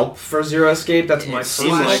for help for Zero Escape. That's my seems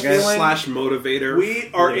personal like it. feeling. Slash motivator. We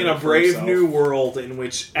are in a for brave himself. new world in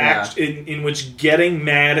which in which getting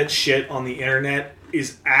mad at shit on the internet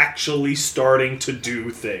is actually starting to do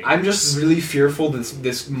things. I'm just really fearful that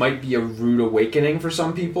this might be a rude awakening for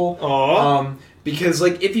some people. Aw. Because,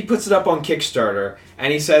 like, if he puts it up on Kickstarter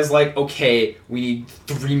and he says, like, okay, we need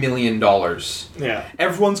 $3 million, Yeah.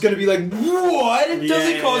 everyone's going to be like, what? It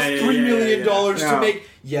doesn't cost $3 million Yeah. to make...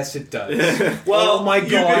 Yes, it does. Well, oh my you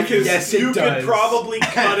god, could, yes, it you does. could probably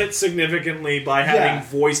cut it significantly by having Yeah.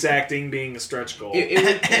 voice acting being a stretch goal.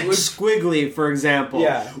 It would Squiggly, for example.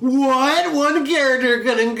 Yeah. What? One character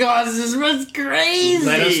couldn't cause this much crazy.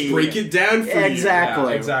 Let us break it down for you. Exactly.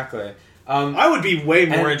 Yeah, exactly. I would be way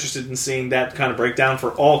more and- interested in seeing that kind of breakdown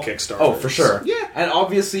for all Kickstarters. Oh, for sure. Yeah. And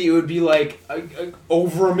obviously it would be like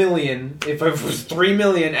over $1 million if it was $3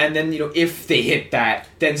 million, and then if they hit that,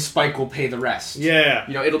 then Spike will pay the rest. Yeah.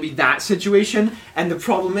 It'll be that situation. And the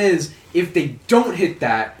problem is, if they don't hit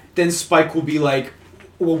that, then Spike will be like,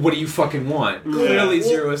 well, what do you fucking want? Clearly, Well,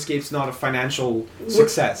 Zero Escape's not a financial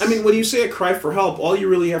success. I mean, when you say a cry for help, all you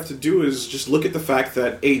really have to do is just look at the fact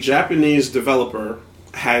that a Japanese developer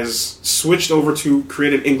has switched over to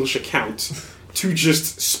create an English account to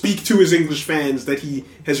just speak to his English fans that he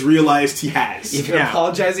has realized he has. even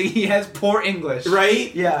apologizing, he has poor English.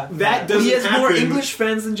 Right? Yeah. That doesn't He has more happen. English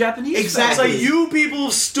fans than Japanese Exactly. It's like, you people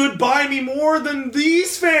have stood by me more than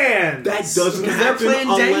these fans. That doesn't Because they're happen playing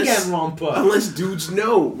unless, Danganronpa. unless dudes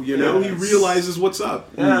know, He Yes. realizes what's up.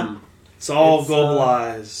 Yeah. It's all It's,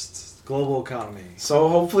 globalized. Global economy. So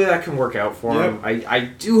hopefully that can work out for him. Yep. I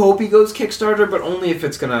do hope he goes Kickstarter, but only if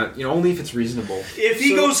it's gonna, only if it's reasonable. If he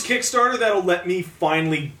So- goes Kickstarter, that'll let me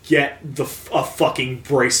finally get a fucking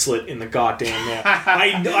bracelet in the goddamn mail.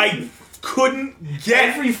 I couldn't get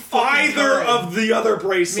Every fucking either time. of the other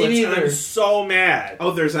bracelets. Me And neither. I'm so mad.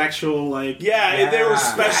 Oh, there's actual, Yeah, they were Yeah.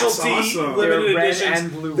 specialty That's awesome. limited They were red editions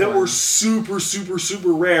and blue that were ones. super, super,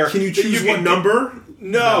 super rare. Can you that choose what can- number?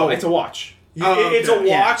 No, it's a watch. It's a okay.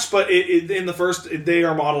 watch, but in the first, they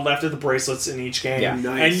are modeled after the bracelets in each game. Yeah.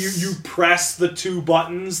 Nice. And you press the two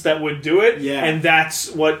buttons that would do it, Yeah. and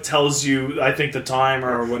that's what tells you, I think, the time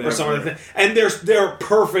or whatever. some other thing. And they're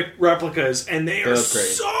perfect replicas, and they are look great.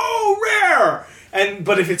 so rare.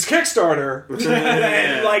 But if it's Kickstarter,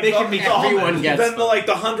 then like They can make everyone gets then the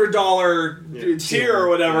 $100 tier tier, or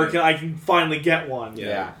whatever, yeah. I can finally get one.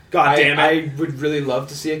 Yeah. God damn it. I would really love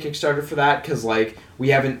to see a Kickstarter for that, because, we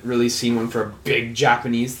haven't really seen one for a big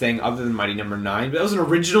Japanese thing other than Mighty Number 9. But that was an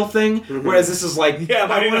original thing, whereas this is like... Yeah,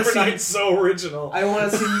 my I want number to see... 9's so original. I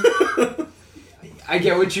want to see... I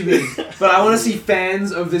get what you mean, but I want to see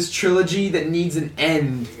fans of this trilogy that needs an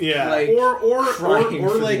end. Yeah. Or crying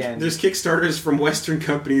for the like end. there's Kickstarters from Western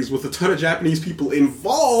companies with a ton of Japanese people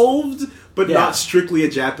involved, but Yeah. not strictly a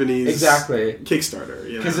Japanese Exactly. Kickstarter.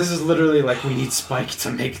 Because this is literally like, we need Spike to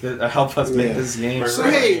make help us make Yeah. this game. So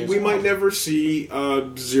hey, we might never see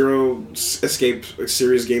Zero Escape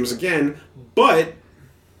series games again, but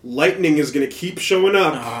Lightning is going to keep showing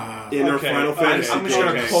up in our okay, Final Fantasy. I'm just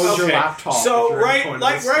gonna games. close your laptop. So if you're going to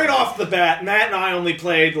this right thing. off the bat, Matt and I only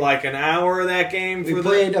played like an hour of that game We for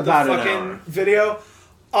played the about an fucking hour. video.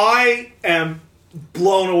 I am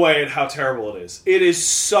blown away at how terrible it is. It is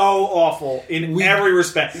so awful in every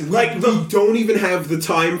respect. We The don't even have the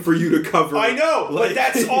time for you to cover. I know, Like- but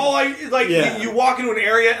that's all I like. Yeah. You walk into an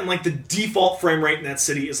area and like the default frame rate in that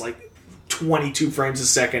city is like 22 frames a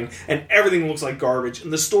second, and everything looks like garbage,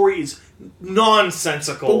 and the story is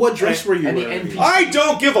nonsensical. But what dress were you and the wearing? NPC I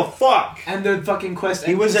don't give a fuck. And the fucking quest.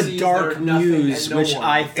 He was a NPCs dark that are nothing news, and no which one.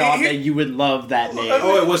 I thought Here- that you would love that name.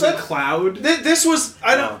 Oh, it wasn't Cloud? This was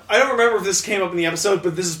I don't remember if this came up in the episode,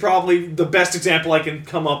 but this is probably the best example I can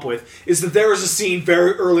come up with. Is that there is a scene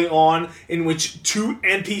very early on in which two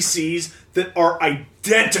NPCs that are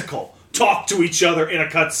identical talk to each other in a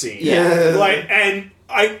cutscene. Yeah. Like, and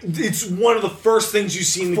it's one of the first things you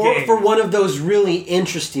see in the game. For one of those really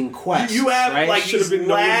interesting quests. You have, right? like, Should have these been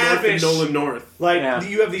lavish... Nolan North. Like,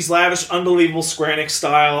 you have these lavish, unbelievable Square Enix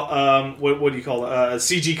style, what do you call it,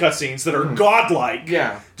 CG cutscenes that are godlike,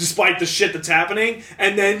 despite the shit that's happening,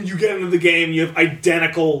 and then you get into the game, you have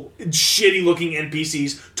identical, shitty-looking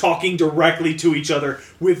NPCs talking directly to each other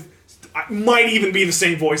with, might even be the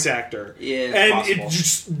same voice actor. Yeah, it's and possible. it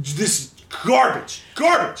just, this garbage.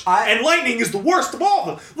 And Lightning is the worst of all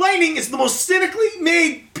of them. Lightning is the most cynically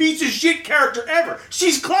made piece of shit character ever.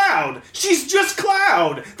 She's Cloud. She's just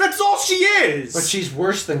Cloud. That's all she is. But she's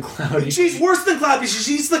worse than Cloud. She's worse than Cloud because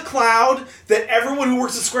she's the Cloud that everyone who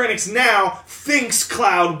works at Square Enix now thinks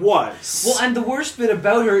Cloud was. Well, and the worst bit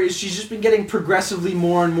about her is she's just been getting progressively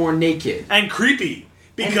more and more naked. And creepy.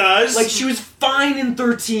 Because... like, she was fine in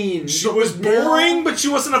 13. She was boring, but she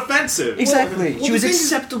wasn't offensive. Exactly. Well, she was the thing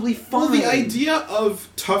is- acceptably fine. Well, the idea of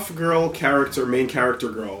tough girl character, main character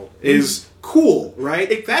girl, is cool,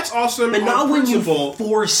 right? That's awesome. But not when you principle.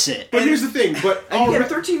 force it. But here's the thing. But Again,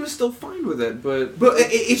 13 was still fine with it, but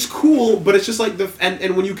it's cool. But it's just like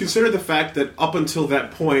and when you consider the fact that up until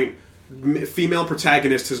that point, female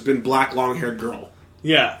protagonist has been black long-haired girl.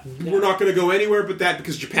 Yeah. We're not going to go anywhere but that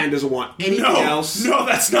because Japan doesn't want anything else. No,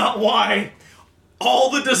 that's not why. All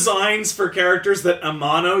the designs for characters that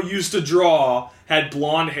Amano used to draw had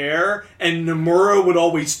blonde hair, and Nomura would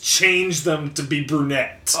always change them to be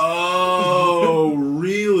brunette. Oh,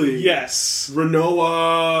 really? Yes.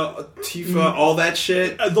 Renoa, Tifa, all that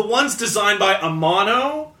shit. The ones designed by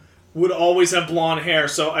Amano would always have blonde hair.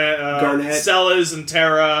 So Garnet. Celas and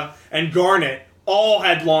Terra and Garnet all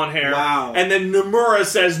had blonde hair. Wow. And then Nomura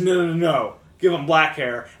says, no, give them black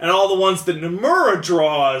hair. And all the ones that Nomura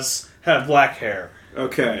draws have black hair.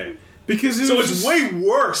 Okay. Because it's way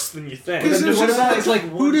worse than you think. Because what about It's like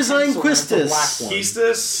Who designed Quistis?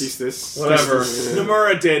 Quistis? Whatever.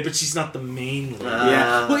 Nomura did, but she's not the main one.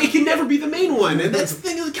 Yeah. Well, it can never be the main one, and that's the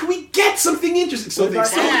thing. Like, can we get something interesting? So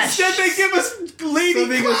Instead, they give us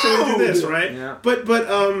Lady Cloud. Do this, right? Yeah. But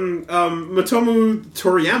Motomu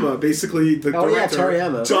Toriyama, basically the director,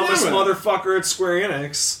 Toriyama. Dumbest motherfucker at Square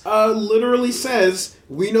Enix. literally says,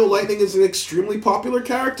 "We know Lightning is an extremely popular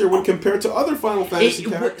character when compared to other Final Fantasy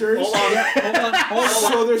characters. hold on.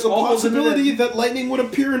 So there's a Hold on possibility that Lightning would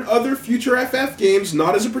appear in other future FF games,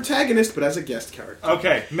 not as a protagonist, but as a guest character."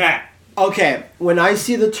 Okay, Matt. Okay, when I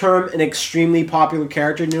see the term an extremely popular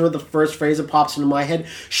character, you know the first phrase that pops into my head?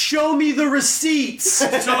 Show me the receipts!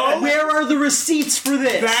 So, Where are the receipts for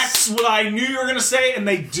this? that's what I knew you were going to say, and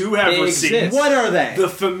they do have They receipts. exist. What are they? The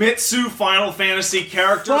Famitsu Final Fantasy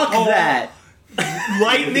character. Fuck that.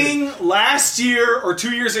 Lightning last year or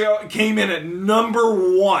 2 years ago came in at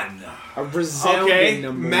 #1. A resounding Okay,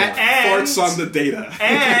 number Matt one. And- farts on the data.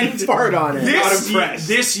 And Fart on it. Not this impressed.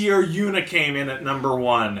 this year, Yuna came in at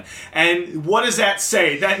 #1. And what does that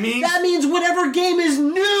say? That means That means whatever game is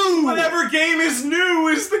new! whatever game is new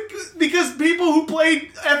is because people who played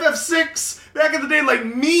FF6 back in the day, like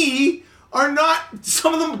me, are not.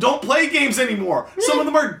 Some of them don't play games anymore. Some of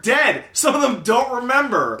them are dead. Some of them don't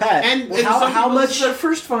remember. Pat, And how This much... is their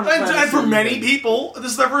first Final And Fantasy. for many people,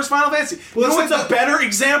 this is their first Final Fantasy. Well, you know it's what's like a better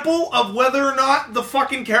example of whether or not the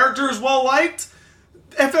fucking character is well liked?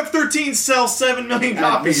 FF13 sells 7 million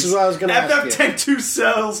copies. this is what I was gonna ask you.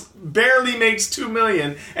 FF102 barely makes 2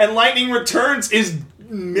 million, and Lightning Returns is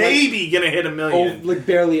maybe gonna hit 1 million. like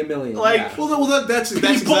barely 1 million. Like, yeah. Well, that's People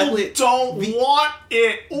exactly don't want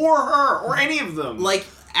it, or her, or any of them. like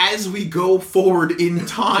as we go forward in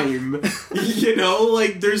time, you know,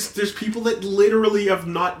 like there's people that literally have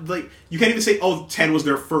not, like, you can't even say 10 was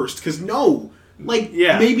their first, because no, like,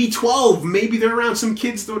 Yeah. maybe 12, maybe they're around some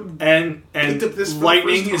kids that and picked up this for the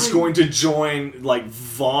Lightning first is time. going to join like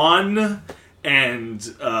Vaughn and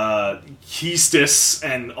Quistis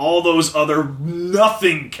and all those other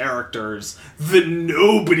nothing characters that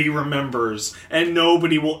nobody remembers and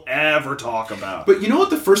nobody will ever talk about. But you know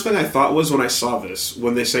what the first thing I thought was when I saw this,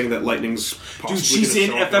 when they're saying that Lightning's possibly Dude, she's gonna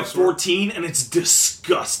in show up elsewhere? FF14 and it's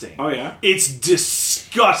disgusting. Oh, yeah? It's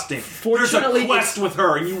disgusting. There's a Fortunately, quest with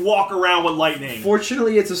her and you walk around with Lightning.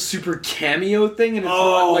 Fortunately, it's a super cameo thing, and it's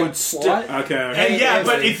Oh, not like it's plot. Okay. And yeah,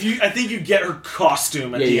 but I think you get her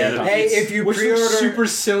costume at the end of Hey, it. if you Which looks pre-order... super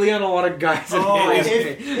silly on a lot of guys. Oh,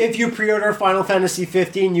 If you pre-order Final Fantasy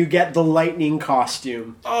 15, you get the Lightning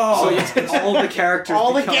costume. Oh, it's all the characters.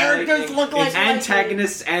 All the become characters Lightning. look like It's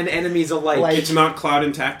antagonists and enemies alike. Like- It's not Cloud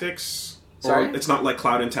in Tactics? Sorry? Or it's not like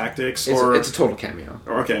Cloud in Tactics? It's a total cameo.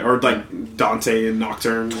 or like Dante and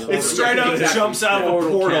Nocturne. it straight up Exactly. jumps out of a Total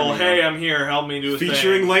portal. cameo. Hey, I'm here. Help me do a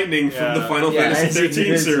Featuring thing. Lightning Yeah. from the Final Yeah, Fantasy it's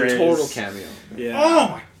 13 series. Total cameo. Yeah. Oh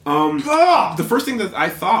my The first thing that I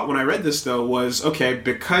thought when I read this, though, was, okay,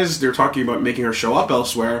 because they're talking about making her show up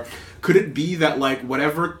elsewhere, could it be that, like,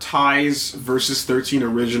 whatever ties versus 13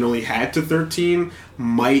 originally had to 13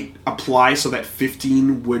 might apply so that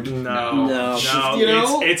 15 would... No. You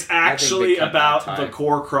know? It's actually cut about that the tie.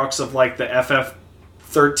 core crux of, like, the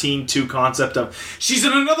FF13-2 concept of she's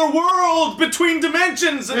in another world between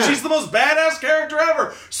dimensions and she's the most badass character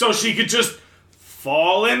ever. So she could just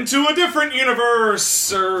fall into a different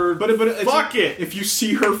universe or fuck it. If you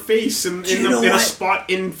see her face in a spot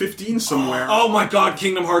in 15 somewhere... Oh my god,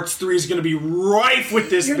 Kingdom Hearts 3 is going to be rife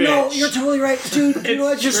with this bitch. No, you're totally right, dude. You know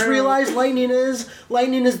what I just realized Lightning is?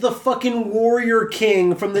 Lightning is the fucking Warrior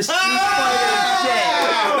King from the Street Fighter day.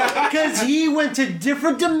 Because he went to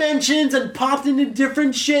different dimensions and popped into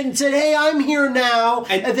different shit and said, hey, I'm here now,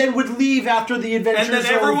 and then would leave after the adventure. And then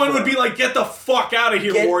everyone would be like, get the fuck out of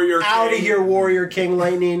here, Warrior King. Get out of here, Warrior King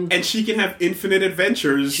Lightning. And she can have infinite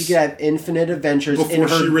adventures. She could have infinite adventures before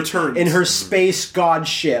she returns. In her space god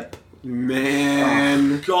ship.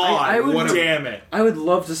 Man. God, I would- damn it. I would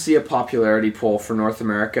love to see a popularity poll for North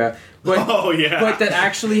America, but but that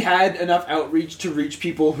actually had enough outreach to reach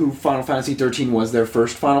people who Final Fantasy 13 was their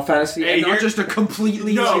first Final Fantasy, and not just a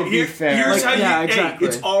completely. No, here's here's how you. exactly.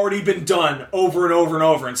 Hey, it's already been done over and over and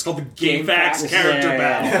over. And it's called the GameFAQs character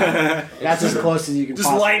battle. That's as close as you can. Does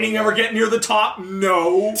Lightning ever get near the top?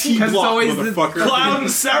 No. Because it's always the Cloud and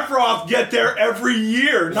Sephiroth get there every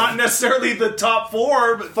year. Not necessarily the top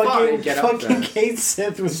 4, but fucking get up there. Kate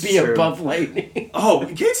Sith would be above Lightning. Oh,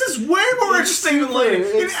 Gates is way more interesting than Lightning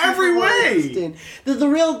in every way. The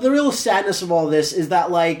real sadness of all this is that,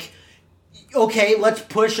 like, okay, let's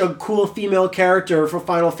push a cool female character for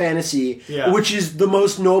Final Fantasy, which is the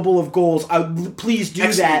most noble of goals. Please do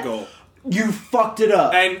Excellent that. goal. You fucked it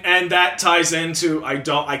up. And that ties into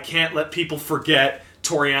I can't let people forget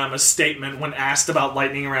Toriyama's statement when asked about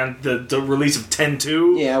Lightning around the release of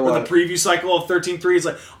 10-2 or the preview cycle of 13-3. It's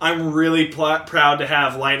like, I'm really proud to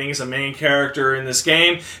have Lightning as a main character in this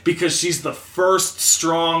game because she's the first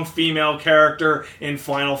strong female character in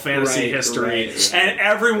Final Fantasy history. Right. And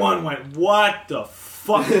everyone went, what the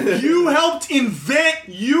fuck? You helped invent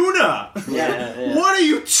Yuna! Yeah. What are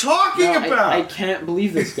you talking about? I can't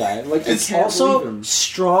believe this guy. Like, It's I can't believe also him.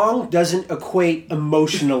 strong doesn't equate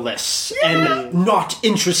emotionless and not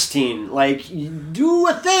interesting. Like, do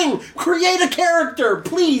a thing, create a character,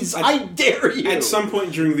 please. I dare you. At some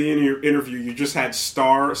point during the interview, you just had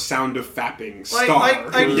star sound of fapping.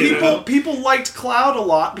 Star. People liked Cloud a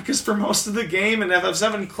lot because for most of the game in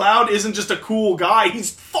FF7, Cloud isn't just a cool guy.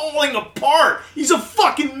 He's falling apart. He's a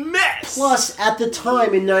fucking mess. Plus, at the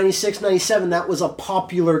time in 96, 97, that was a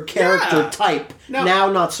popular character type. Now,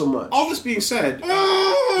 not so much. All this being said,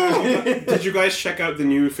 did you guys check out the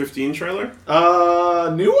new 15 trailer?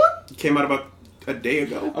 New one? It came out about a day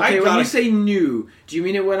ago. Okay, when you say new, do you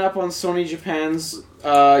mean it went up on Sony Japan's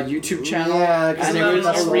YouTube channel? Yeah, and it was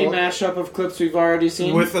a remashup of clips we've already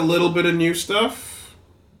seen? With a little bit of new stuff?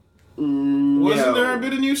 Wasn't there a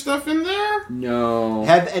bit of new stuff in there? No.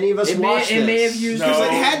 Have any of us watched this? It may have used...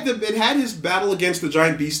 Because it had his battle agast the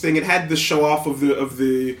giant beast thing. It had the show off of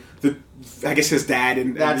the I guess his dad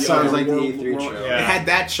and that the sounds other like the world- E3 world- show. It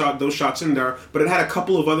had those shots in there, but it had a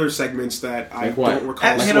couple of other segments that I don't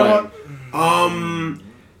recall. You know what?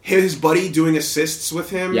 His buddy doing assists with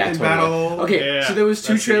him in battle. Okay, so there was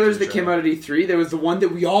two trailers that came out at E3. There was the one that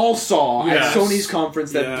we all saw at Sony's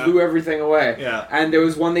conference that blew everything away. Yeah. And there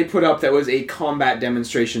was one they put up that was a combat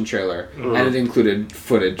demonstration trailer. And it included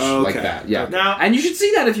footage like that. Yeah. Now- and you should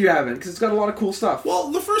see that if you haven't, because it's got a lot of cool stuff. Well,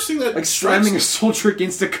 the first thing that like slamming a soldier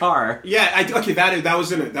against a car. Yeah, that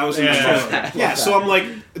was in it. That was in the trailer. Yeah, so I'm like,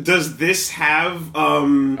 does this have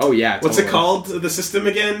oh yeah, what's it called? The system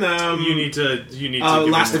again? You need to give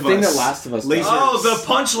Last the of thing Us. that Last of Us Lasers. Oh, the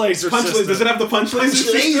punch laser system. Does it have the punch laser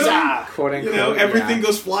system? Quote unquote, You know, everything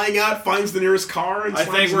goes flying out, finds the nearest car, and I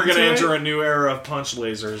think slams we're going to into enter it. a new era of punch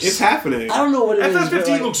lasers. It's happening. I don't know what it is. but, FF15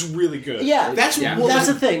 like, looks really good. Yeah, That's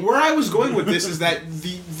the thing. Where I was going with this is that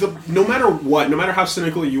the no matter what, no matter how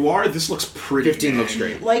cynical you are, this looks pretty. 15 looks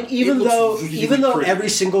great. Like even It looks though really pretty. every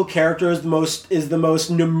single character is the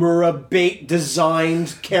most Nomura bait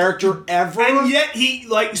designed character ever. And yet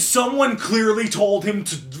someone clearly told him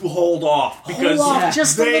to hold off because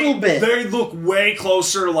just a little bit. They look way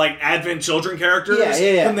closer to like Advent Children characters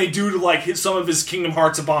than they do to like some of his Kingdom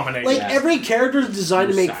Hearts abominations. Like every character is designed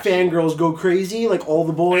to make fangirls go crazy, like all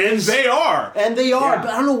the boys. And they are. But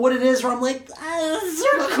I don't know what it is where I'm like,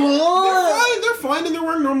 they're cool. They're fine, and they're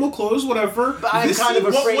wearing normal clothes, whatever. But I'm kind of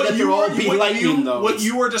afraid that they'll all be lightning, though. What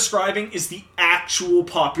you are describing is the actual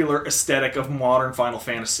popular aesthetic of modern Final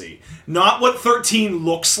Fantasy. Not what 13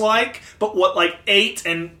 looks like, but what like 8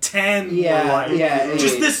 and 10 Yeah, were like. yeah,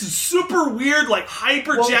 Just yeah. this super weird, like,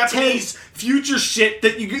 hyper-Japanese 10 future shit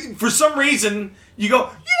that you, for some reason, you go,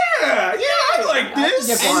 yeah, I like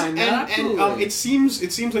this. And it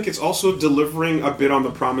seems like it's also delivering a bit on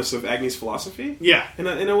the promise of Agni's philosophy. Yeah. In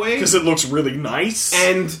a way. Because it looks really nice.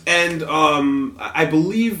 And I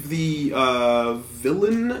believe the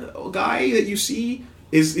villain guy that you see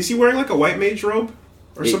is he wearing like a white mage robe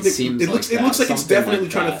or something? Seems it looks like like it's something definitely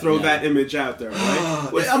like trying to throw that image out there, right?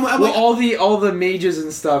 I'm well, like, all the mages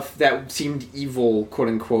and stuff that seemed evil, quote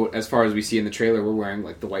unquote, as far as we see in the trailer, were wearing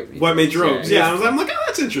like the white mage robes. Yeah, I'm like, oh,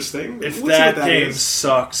 that's interesting. If Let's see what that game is.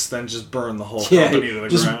 sucks, then just burn the whole company to the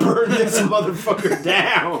just ground. burn this motherfucker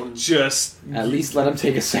down. Just At least let him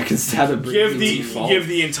take a second stab at give default.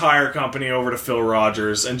 the entire company over to Phil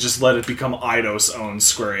Rogers and just let it become Eidos owns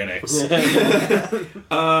Square Enix.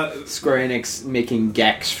 Square Enix making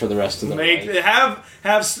Gex for the rest of the Have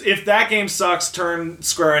if that game sucks, turn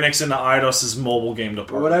Square Enix into Eidos' mobile game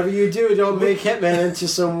department. Whatever you do, don't make Hitman into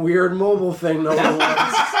some weird mobile thing no one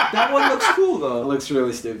wants. That one looks cool It though. looks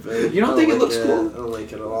really stupid. You don't I think it like looks cool? I don't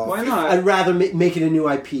like it at all. Why not? I'd rather make it a new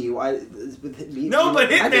IP. Why? No, but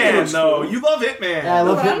I think it Hitman, looks though. cool. You love Hitman. Yeah, I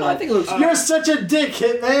love No, I don't Hitman. know, I think it looks- You're such a dick,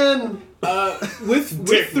 Hitman. With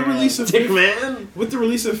Dick the man. release of Dick man. with the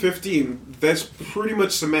release of 15, that's pretty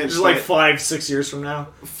much cements Just like that 5-6 years from now.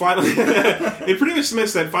 Final. It pretty much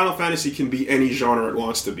cements that Final Fantasy can be any genre it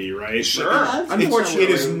wants to be, right? Sure. It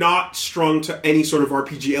is not strung to any sort of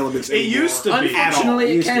RPG elements. It used to be.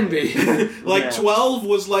 Unfortunately, it can be. Like Yeah. 12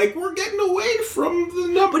 was like, we're getting away from the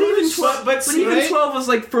numbers. But even But see, even right? 12 was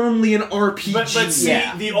like firmly an RPG. But see,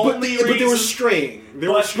 Yeah. the But, only but they were reason... straying. They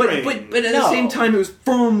were But- straying. But at the No. same time, it was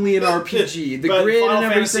firmly an RPG. The but grid Final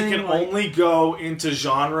and Fantasy everything. can only go into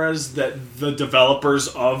genres that the developers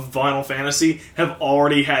of Final Fantasy have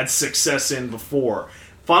already had success in before.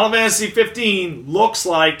 Final Fantasy 15 looks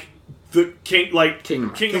like the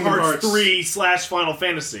Kingdom Hearts 3 / Final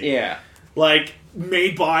Fantasy. Yeah. Like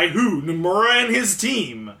made by who? Nomura and his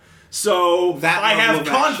team. So That I level have of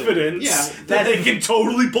action. confidence Yeah, that they can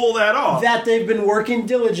totally pull that off. That they've been working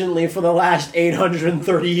diligently for the last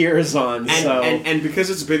 830 years on. And because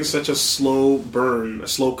it's been such a slow burn, a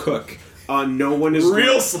slow cook, no one is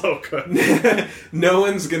Real slow cook. no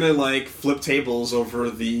one's gonna like flip tables over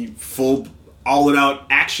the full all-out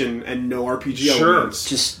action and no RPG Sure. elements.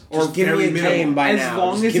 just or give me very a minimal. game by As now.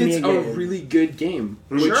 long Just as give me it's a a game. really good game.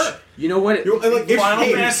 Sure. You know what? Final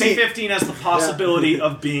hey, Fantasy hey, 15 has the possibility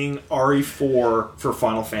of being RE4 for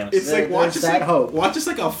Final Fantasy. It's like watch There's it's that like hope. watch it's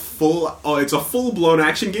like a full it's a full blown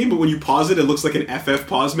action game, but when you pause it, it looks like an FF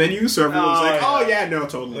pause menu. So everyone's Oh, like, yeah. "Oh yeah, no,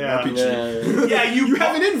 totally Yeah. RPG." Yeah, You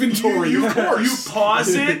have an inventory, You, of course. you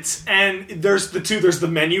pause it, and there's the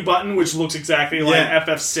menu button, which looks exactly like Yeah.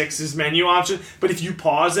 FF6's menu option. But if you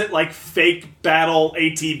pause it, like fake battle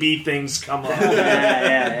ATB things come up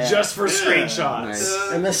yeah. just for screenshots. Nice.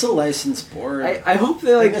 I miss a licensed board. I hope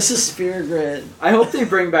they I like. miss a sphere grid. I hope they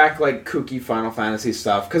bring back like kooky Final Fantasy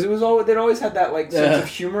stuff because it was always they'd always had that like sense of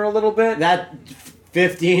humor a little bit. That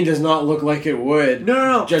 15 does not look like it would.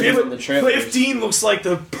 No. Judging from the trailer. 15 looks like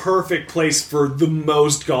the perfect place for the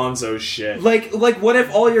most gonzo shit. Like what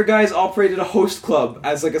if all your guys operated a host club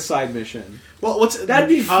as like a side mission? Well, what's That'd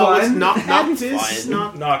be fun. That'd be Noctis?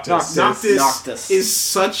 fun. Noctis. Noctis is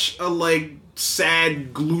such a like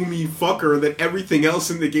sad, gloomy fucker that everything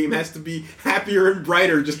else in the game has to be happier and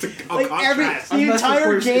brighter just to Like contrast. the Unless, of entire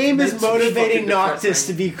course, game it's is meant to be motivating fucking Noctis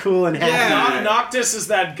depressing. to be cool and happy. Yeah. Noctis is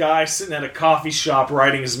that guy sitting at a coffee shop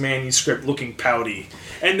writing his manuscript looking pouty.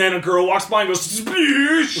 And then a girl walks by and goes,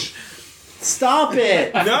 Sploosh! Stop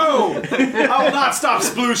it! No! I will not stop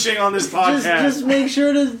splooshing on this podcast. just make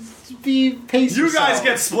sure to be pace You guys yourself.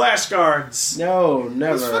 get splash guards. No,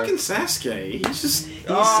 never. It's fucking Sasuke. He's just He's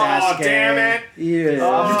Oh, Sasuke. damn it. Yeah.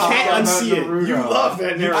 you can't unsee it. You love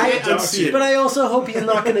that You narrative, can't don't unsee you? it. But I also hope he's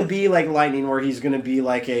not going to be like Lightning, where he's going to be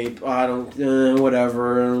like I don't,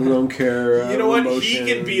 whatever, I don't care. You know what? Emotions. He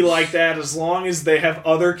can be like that as long as they have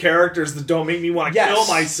other characters that don't make me want to Yes. kill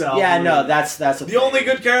myself. Yeah, no, that's The only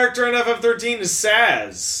good character in FF13 is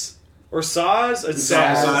Saz. Or Saz? It's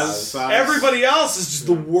Saz. Saz. Everybody else is just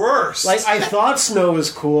the worst. Like I thought Snow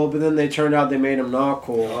was cool, but then they turned out they made him not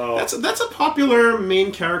cool. Oh. That's a popular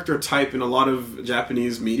main character type in a lot of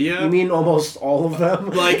Japanese media. You mean almost all of them?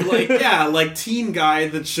 like teen guy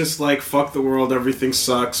that's just like fuck the world, everything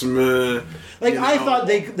sucks. Meh. Like You I know, thought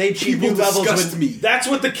they achieved people new levels disgust with. me. That's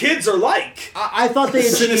what the kids are like. I thought they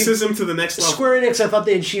achieved Cynicism to the next level. Square Enix. I thought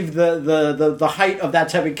they achieved the height of that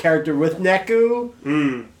type of character with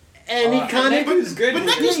Neku. And he kind of... Neku's good. But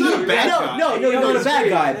Neku's not a bad guy. No, not a he's bad great,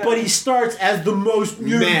 guy. yeah. But he starts as the most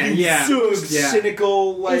Man, yeah.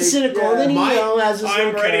 cynical, like He's cynical, and then he has his I'm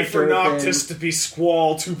own ready for character Noctis to be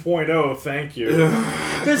Squall 2.0. Thank you.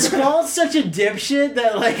 But Squall's such a dipshit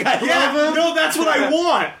that, like, I love him. No, that's what I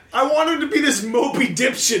want. I want him to be this mopey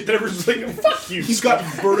dipshit that everyone's like, fuck you. He's got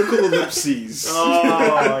vertical ellipses.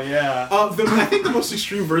 Oh, yeah. I think the most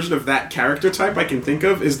extreme version of that character type I can think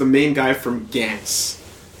of is the main guy from Gantz.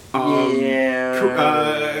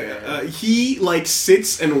 He like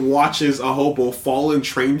sits and watches a hobo fall in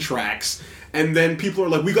train tracks, and then people are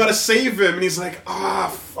like, "We gotta save him," and he's like,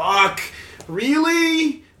 fuck,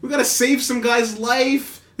 really? We gotta save some guy's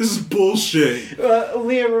life? This is bullshit."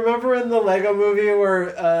 Liam, remember in the Lego movie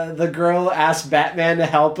where the girl asked Batman to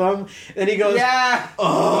help him, and he goes, yeah.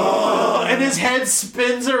 "Oh," and his head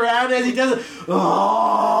spins around as he does it.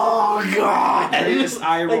 Oh God! His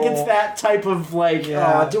eye roll. Like it's that type of like,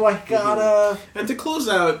 Yeah. do I gotta? And to close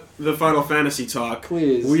out the Final Fantasy talk,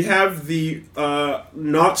 Please. we have the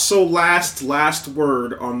not so last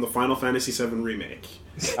word on the Final Fantasy VII remake.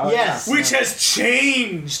 Yes. Which has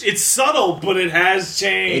changed. It's subtle, but it has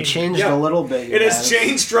changed. It changed a little bit. It has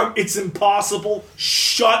changed from "it's impossible,"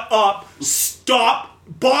 "shut up," "stop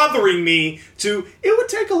bothering me," to "it would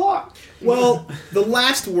take a lot." Well, the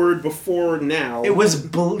last word before now It was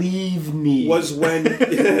 "believe me." was when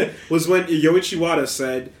Yoichi Wada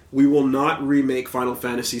said, "We will not remake Final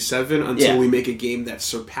Fantasy VII until we make a game that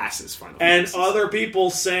surpasses Final And Fantasy." other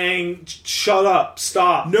people saying, "Shut up,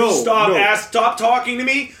 stop, No, stop, no. stop talking to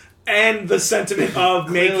me." And the sentiment of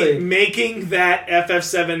Clearly. making that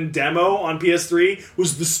FF7 demo on PS3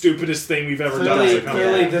 was the stupidest thing we've ever done as a company.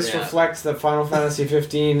 Clearly, this reflects that Final Fantasy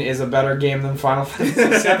 15 is a better game than Final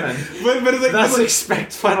Fantasy 7. but it's like, Thus,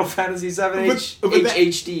 expect Final Fantasy 7 But that-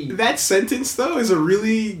 HD. that sentence though is a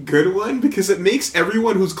really good one because it makes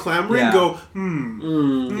everyone who's clamoring Yeah. go,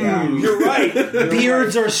 Yeah. You're right.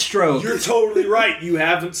 Beards are stroked. You're totally right. You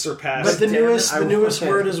haven't surpassed. But the Damn it, newest, I the newest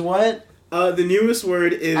want word it. is what? The newest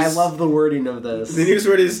word is. I love the wording of this. The newest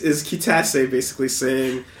word is kitase, basically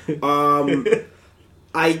saying,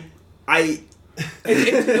 I.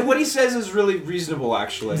 What he says is really reasonable,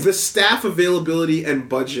 actually. The staff availability and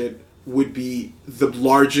budget would be the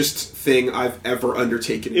largest thing I've ever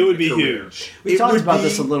undertaken. It in would my be career. huge. We It talked would about be-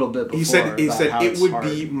 this a little bit before. He said about how it it's would hard.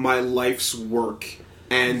 be my life's work,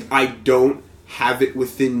 and I don't have it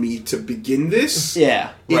within me to begin this.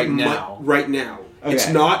 Yeah. Right now. Right now. It's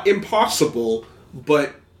Okay. not impossible,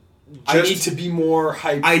 but I need to be more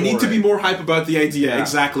hyped. I need for to be it. more hype about the idea, Yeah.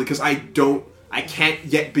 exactly, because I can't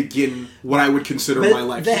yet begin what I would consider But my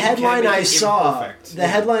life. the headline make I it saw, imperfect. the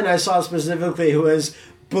headline I saw specifically was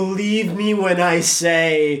 "Believe me when I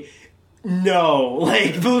say no."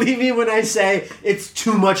 Like, believe me when I say it's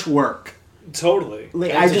too much work. Totally. Like,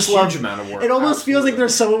 It's I a just huge love amount of work. It almost feels like Absolutely.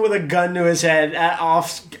 there's someone with a gun to his head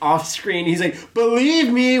off screen. He's like,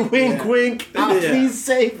 "Believe me, wink, wink. Please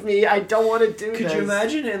save me. I don't want to do this." Could you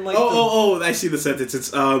imagine in like Oh, I see the sentence. It's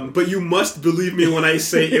but you must believe me when I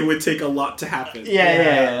say it would take a lot to happen.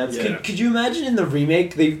 Yeah. That's Yeah. Could you imagine in the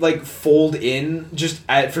remake they like fold in just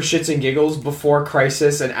for shits and giggles Before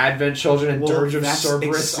Crisis and Advent Children and Dirge of that's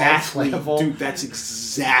Cerberus exactly, all playable? dude. That's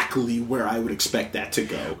exactly where I would expect that to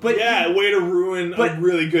go. But Yeah, way to ruin a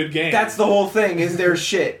really good game. that's the whole thing. Is there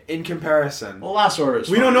shit in comparison? Well, Last Order is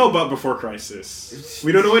We don't know about Before Crisis.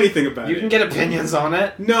 We don't know anything about You it. can get opinions on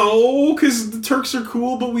it. No, because the Turks are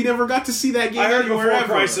cool, but we never got to see that game I heard anywhere Before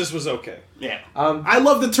ever. Crisis was okay. Yeah. I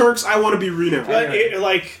love the Turks. I want to be renowned. But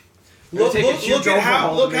look take a huge at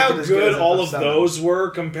how overhaul to make it as good good as all of FF7. those were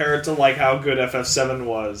compared to like how good FF7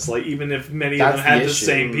 was. Like even if many of That's them had the the issue.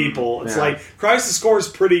 same people, it's Yeah. like Crisis Core is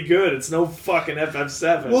pretty good. It's no fucking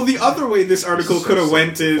FF7. Well, the other way this article So could have sick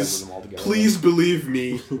went of is, folding them all together. please believe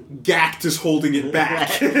me, Gact is holding it back.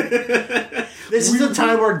 This is the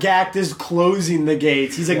time where Gact is closing the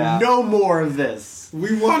gates. He's like, Yeah. "No more of this."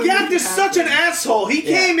 We want Gact is such an asshole. He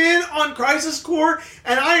came in on Crisis Core,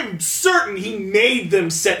 and I'm certain he made them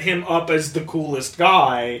set him up as the coolest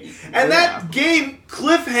guy. And that game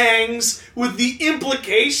cliffhangs with the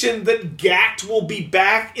implication that Gact will be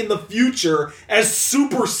back in the future as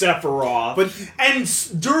Super Sephiroth.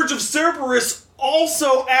 And Dirge of Cerberus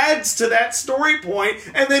also adds to that story point,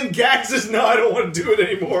 and then Gact says, "No, I don't want to do it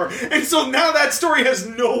anymore." And so now that story has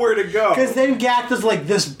nowhere to go. Because then Gact is like,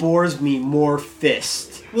 "This bores me. More fist.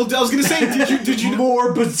 Well, I was gonna say, did you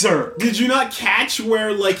More berserk." did you not catch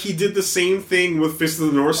where like he did the same thing with Fist of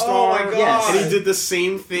the North Star? Oh my god. Yes. And he did the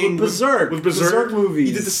same thing With Berserk. With Berserk. Berserk movies.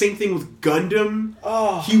 He did the same thing with Gundam.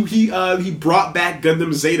 Oh. He brought back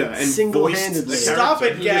Gundam Zeta and Single-handedly. voiced the Stop character.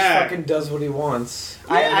 it, He just Gag. fucking does what he wants.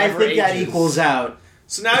 I Never think that ages. equals out.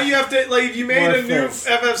 So now you have to, like, if you made More a new fits.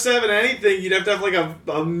 FF7 anything, you'd have to have, like,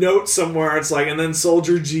 a note somewhere. It's like, and then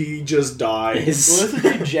Soldier G just died. Was it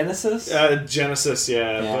named Genesis? Genesis,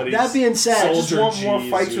 yeah. But That being said, I just Soldier want more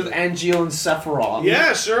G's, fights yeah. with Angeal and Sephiroth.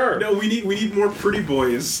 Yeah, sure. No, we need more pretty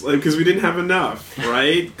boys, like, because we didn't have enough,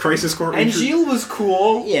 right? Crisis Core. Angeal was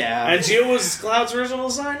cool. yeah. And Gio was Cloud's original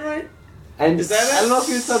design, right? And Is that it? I don't know if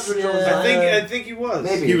he was Cloud's original Yeah. I think he was.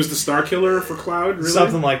 maybe. He was the Star Killer for Cloud, really?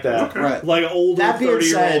 Something like that. Okay. Right. Like an older That being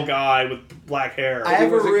 30-year-old said, guy with black hair. I have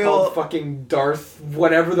was a it real- called fucking Darth,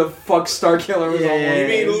 whatever the fuck Starkiller was Yeah, all yeah,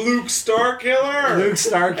 You over. mean Luke Starkiller? Luke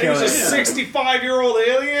Starkiller. He was a 65-year-old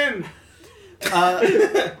alien.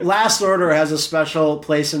 Last Order has a special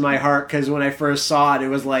place in my heart because when I first saw it, it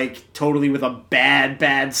was like totally with a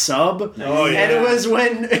bad sub. Oh, yeah. And it was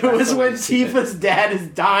when Tifa's dad is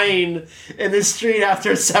dying in the street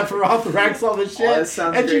after Sephiroth wrecks all the shit, that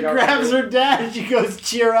sounds and she great grabs already. her dad and she goes,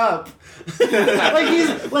 "Cheer up." Like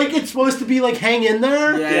he's like it's supposed to be like hang in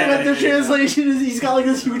there, Yeah, but the yeah. translation is he's got like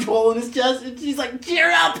this huge hole in his chest, and she's like,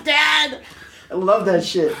 "Cheer up, Dad." I love that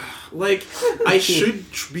shit. Like, I should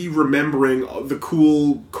be remembering the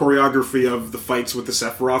cool choreography of the fights with the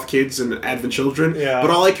Sephiroth kids and Advent Children, Yeah. but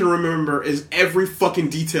all I can remember is every fucking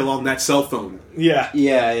detail on that cell phone. Yeah.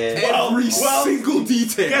 Yeah. Every well, single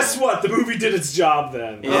detail. Guess what? The movie did its job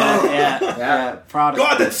then. Yeah. Proud of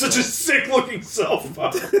God, that's such a sick-looking cell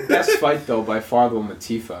phone. Best fight though by far the one with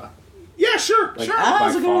Tifa. Yeah, sure. Like, Sure. Ah, by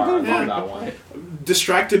that's a good far, one, I love yeah. that one.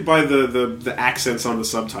 Distracted by the accents on the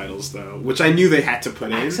subtitles, though, which I knew they had to put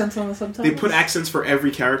in. Accents on the subtitles? They put accents for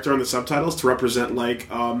every character on the subtitles to represent, like,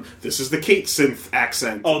 this is the Kate synth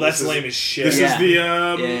accent. Oh, that's This is- lame as shit. This Yeah. is the,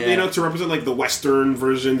 Yeah. you know, to represent, like, the Western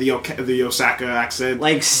version, the Osaka accent.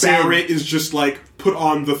 Like Sid. Barrett is just, like, put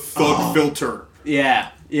on the thug filter. Yeah.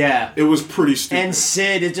 It was pretty stupid. And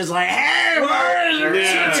Sid is just like, "Hey, where's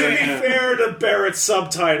Yeah. To be fair to Barrett's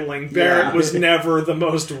subtitling, Barrett was never the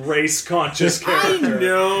most race-conscious I character.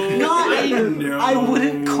 know. I know. I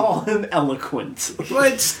wouldn't call him eloquent."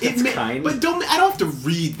 But kind. But I don't have to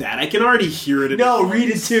read that. I can already hear it. In No, read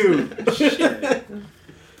it too. Shit.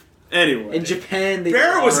 Anyway, In Japan, they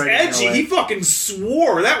Barrett was already know edgy. it. He fucking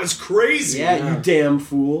swore. That was crazy. Yeah, you damn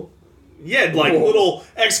fool. He had, like, Whoa. little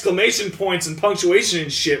exclamation points and punctuation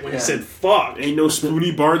and shit when he Yeah. said fuck. ain't no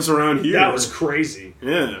spoony bards around here. That was crazy.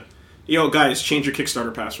 Yeah. Yo, guys, change your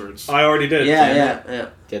Kickstarter passwords. I already did. Yeah.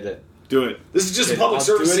 Did it. Do it. This is just a Okay, public I'll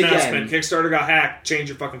service do it again. announcement. Kickstarter got hacked. Change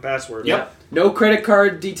your fucking password. Yep. No credit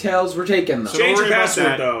card details were taken though. So- Change Don't your worry about password,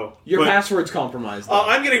 that. though. Your but- password's compromised. Though.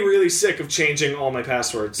 I'm getting really sick of changing all my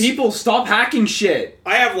passwords. People, stop hacking shit.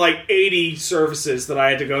 I have like 80 services that I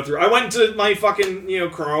had to go through. I went to my fucking,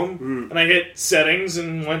 Chrome, and I hit settings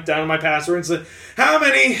and went down to my password and said, how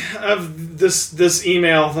many of this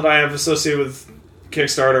email that I have associated with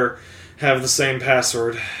Kickstarter have the same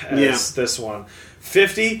password as this one?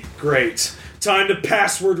 50? Great. Time to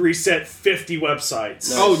password reset 50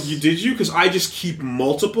 websites. Oh, did you? Because I just keep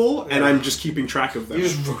multiple, and I'm just keeping track of them. You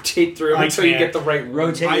just rotate through I until you can't. get the right one.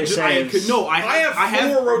 Rotate your saves. I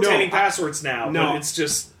have four rotating passwords now, No. but it's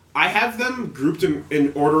just... I have them grouped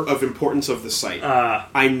in order of importance of the site. Uh,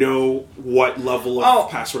 I know what level of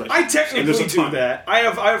password I and technically there's a do ton. that. I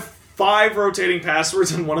have 5 rotating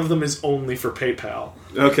passwords, and one of them is only for PayPal.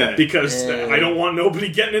 Okay. Because I don't want nobody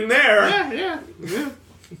getting in there. Yeah.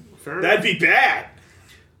 Fair That'd be bad.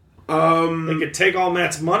 enough. They could take all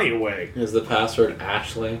Matt's money away. Is the password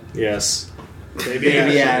Ashley? Yes.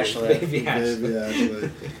 Baby Ashley. Baby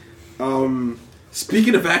Ashley.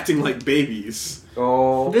 Speaking of acting like babies,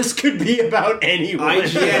 Oh. This could be about anyone.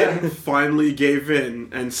 IGN finally gave in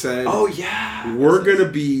and said, Oh, yeah. we're gonna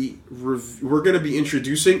be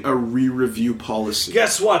introducing a re-review policy.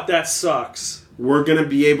 Guess what? That sucks. We're gonna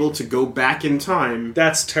be able to go back in time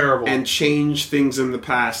That's terrible. and change things in the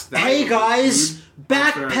past. That Hey guys,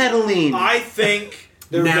 backpedaling. I think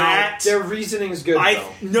Their reasoning's good though.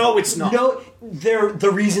 No, it's not. No,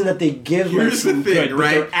 the reason that they give Here's the them thing, good, but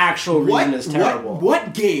right? their actual reason is terrible.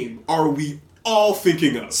 What game are we all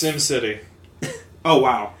thinking of? SimCity. Oh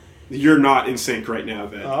wow, you're not in sync right now.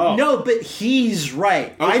 Then Oh. No, but he's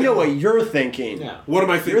right. I know what you're thinking. Yeah. what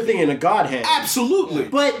am I You're thinking? thinking of Godhead. Absolutely.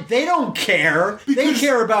 But they don't care. They Because-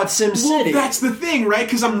 care about SimCity. Well, that's the thing, right?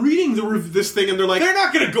 Because I'm reading this thing, and they're like, They're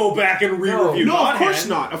not going to go back and re-review no, of Godhead.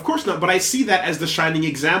 course not. But I see that as the shining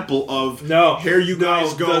example of No. here you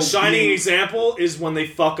guys go. The shining being- example is when they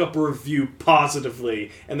fuck up a review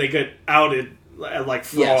positively and they get outed like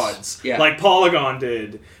frauds, Yeah. like Polygon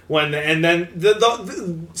did. And then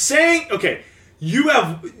the saying, okay, you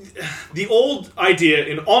have the old idea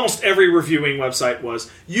in almost every reviewing website was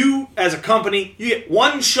you as a company you get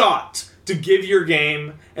one shot to give your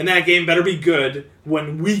game, and that game better be good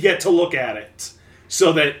when we get to look at it,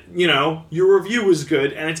 so that your review is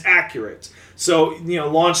good and it's accurate. So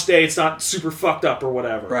launch day, it's not super fucked up or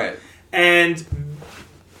whatever. Right. And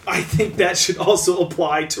I think that should also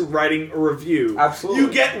apply to writing a review. Absolutely.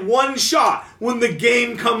 You get one shot when the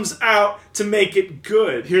game comes out to make it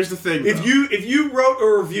good. Here's the thing. If you wrote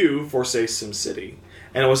a review for, say, SimCity,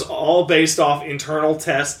 and it was all based off internal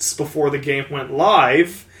tests before the game went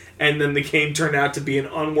live, and then the game turned out to be an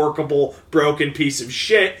unworkable, broken piece of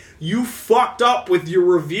shit, you fucked up with your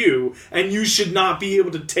review, and you should not be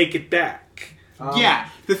able to take it back. Yeah.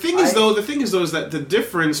 The thing is though is that the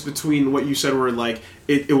difference between what you said where like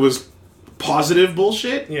it was positive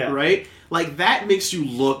bullshit, right? Like that makes you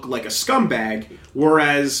look like a scumbag,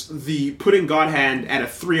 whereas the putting God Hand at a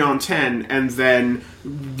 3 on 10 and then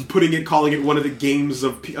calling it one of the games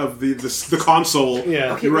of the console,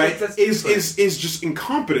 Okay, right? that's is just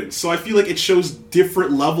incompetence. So I feel like it shows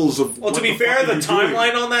different levels of. Well, to be fair, the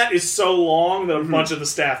timeline on that is so long that a bunch of the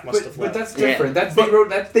staff must have left. But that's different.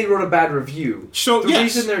 They wrote a bad review. So the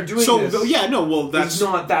reason they're doing this, that's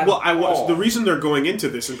not that. The reason they're going into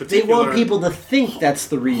this in They particular. want people to think that's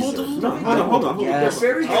the reason. Hold on. Yes.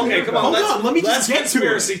 They're very Okay, come on. Hold on, let me just get to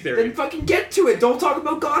conspiracy it. theory. Then fucking get to it. Don't talk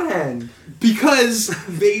about God Hand. Because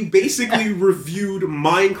they basically reviewed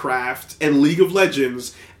Minecraft and League of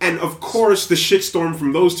Legends, and of course the shitstorm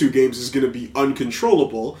from those two games is going to be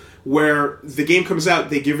uncontrollable, where the game comes out,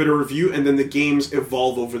 they give it a review, and then the games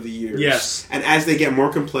evolve over the years. Yes. And as they get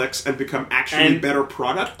more complex and become actually better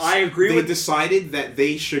products, I agree they with- decided that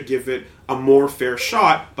they should give it a more fair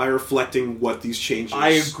shot by reflecting what these changes I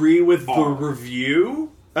agree with the are.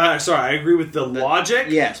 review. I agree with the logic,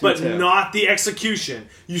 yes, me but too. not the execution.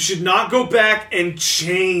 You should not go back and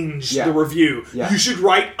change Yeah. the review. Yeah. You should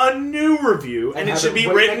write a new review, and it have should it be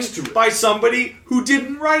right next to written it. by somebody who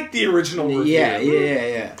didn't write the original review. Yeah.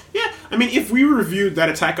 Yeah, I mean, if we reviewed that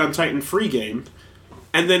Attack on Titan free game,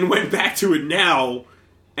 and then went back to it now,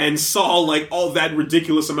 and saw, like, all that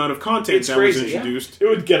ridiculous amount of content It's that crazy. was introduced, It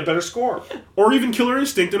would get a better score. or even Killer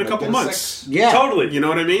Instinct in a couple get a months. Yeah. Totally. You know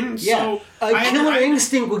what I mean? Yeah. So, Killer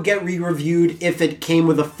Instinct would get re-reviewed if it came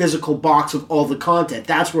with a physical box of all the content.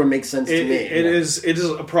 That's where it makes sense to me. It is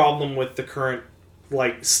a problem with the current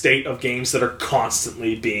state of games that are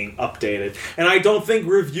constantly being updated. And I don't think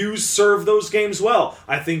reviews serve those games well.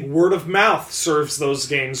 I think word of mouth serves those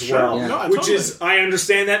games well. Yeah. No, Which totally. is, I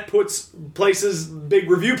understand that puts big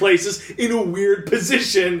review places in a weird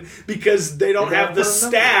position because they don't They have the don't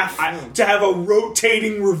put enough staff to have a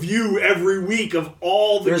rotating review every week of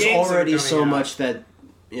all the There's games that are already coming so out. much that,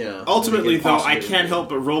 Ultimately, though, I impossible. can't help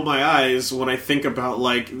but roll my eyes when I think about,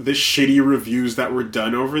 like, the shitty reviews that were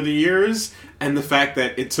done over the years, and the fact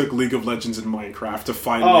that it took League of Legends and Minecraft to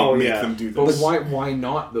finally make them do But this. why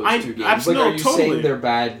not those two games? absolutely, Like, are you totally. saying they're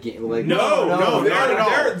bad games? Like, No, not at all. Not at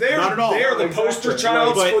all. They're the Exactly. poster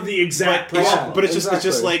childs But- for the exact but it's- problem. But it's just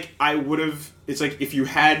Exactly. like I would have. It's like if you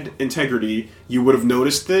had integrity, you would have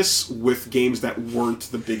noticed this with games that weren't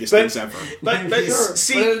the biggest things ever. But Sure.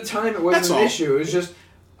 see, but at the time, it That's wasn't an all. issue. It was just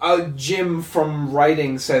Jim from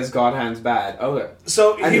writing says God Hand's bad. Okay.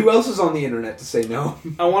 so And who else is on the internet to say no?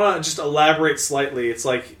 I want to just elaborate slightly. It's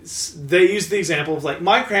like they use the example of like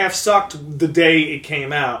Minecraft sucked the day it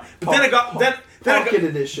came out, but then it got Pocket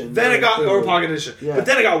edition. Then it got Clearly. or Pocket Edition, Yeah. but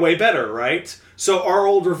then it got way better, right? So our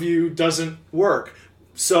old review doesn't work.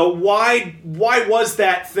 So why was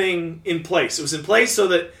that thing in place? It was in place so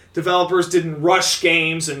that developers didn't rush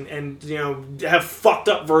games and have fucked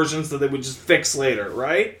up versions that they would just fix later,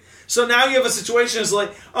 right? So now you have a situation that's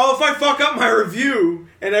like, oh, if I fuck up my review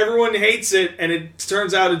and everyone hates it and it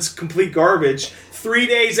turns out it's complete garbage, 3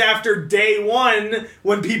 days after day one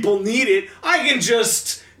when people need it, I can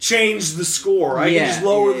just change the score. I can just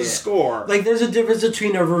lower the score. Like, there's a difference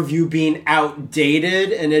between a review being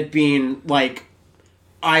outdated and it being, like,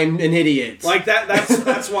 I'm an idiot. Like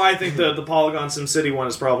that's why I think the Polygon SimCity one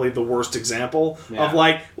is probably the worst example of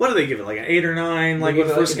like, what do they give it, like an 8 or 9, like when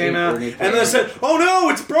it first came out, and then they said, oh no,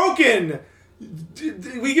 it's broken.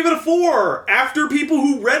 We give it a 4 after people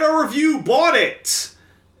who read our review bought it.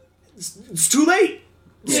 It's too late.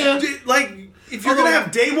 Yeah. Like, if you're gonna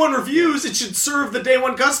have day one reviews, it should serve the day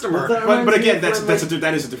one customer. But again, that is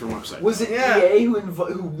a different website. Was it Yeah. EA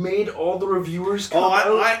who made all the reviewers come out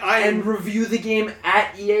and review the game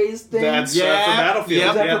at EA's thing? That's for Battlefield.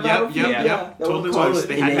 Was that Yeah. for Battlefield? Yeah. Yeah. That Totally would call was. it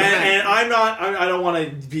They had EA. that. And I don't want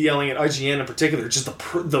to be yelling at IGN in particular. Just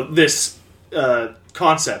this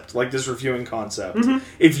concept, like this reviewing concept.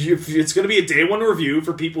 If it's going to be a day one review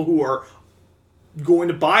for people who are going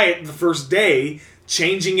to buy it the first day,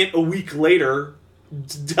 changing it a week later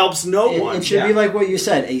helps no one. It should be like what you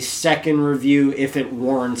said, a second review if it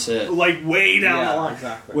warrants it. Like way down the line.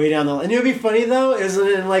 Exactly. Way down the line. And it would be funny though, isn't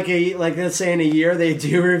it? Like let's say in a year they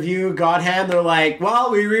do review God Hand, they're like, well,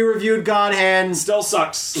 we re-reviewed God Hand. Still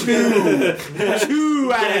sucks.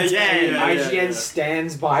 2 out of 10. IGN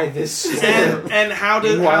stands by this. And how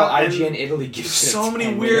did Meanwhile, and IGN Italy gives it so a many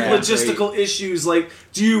 10. weird Yeah, logistical issues. Like,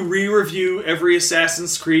 do you re-review every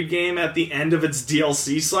Assassin's Creed game at the end of its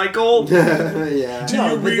DLC cycle? Yeah. Do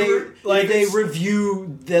No, you but they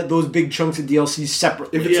review those big chunks of DLC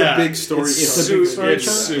separately. If it's a big story, it's a big story it's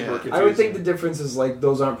chunk. super Yeah. confusing. I would think the difference is like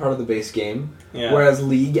those aren't part of the base game, Yeah. whereas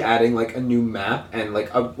League adding like a new map and like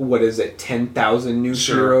what is it, 10,000 new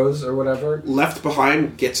Sure. heroes or whatever, Left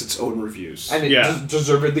Behind gets its own reviews. and it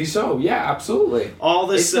deservedly so. Yeah, absolutely. all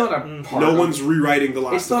this It's not a part. No of, one's rewriting the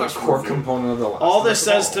Last It's not of Us a core review. component of the Last. all of this Us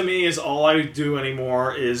says at to all. me is all I do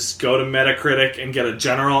anymore is go to Metacritic and get a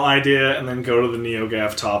general idea, and then go to the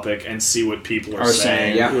NeoGAF topic and see what people are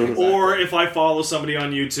saying. Yeah. Or if I follow somebody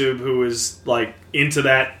on YouTube who is like into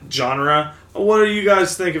that genre, what do you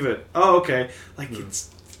guys think of it? Oh, okay. Like it's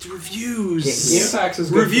reviews. GameFAQs is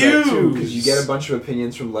good Reviews. because you get a bunch of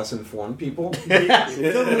opinions from less informed people.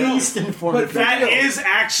 The least informed. But that is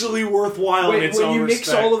actually worthwhile in its when own you mix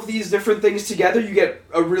respect. all of these different things together, you get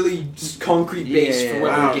a really concrete base Yeah. for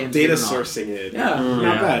whether Wow, the game's data good or not. sourcing it. Yeah. Not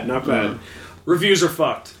Yeah. bad, not bad. Reviews are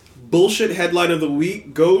fucked. Bullshit headline of the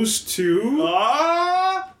week goes to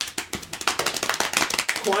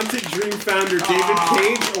Quantic Dream founder David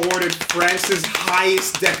Cage awarded France's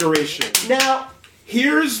highest decoration. Now,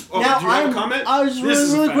 Here's... Oh, now do you have a comment? I was This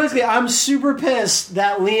is really offensive. quickly. I'm super pissed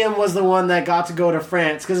that Liam was the one that got to go to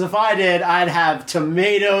France. Because if I did, I'd have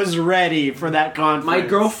tomatoes ready for that conference. My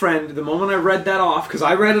girlfriend, the moment I read that off, because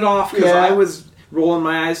I read it off because Yeah. I was rolling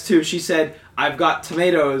my eyes too, she said, I've got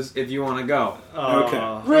tomatoes if you want to go.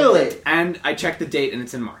 Okay. Really? And I checked the date and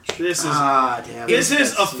it's in March. This is Damn. this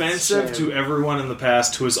is That's offensive insane. to everyone in the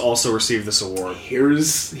past who has also received this award.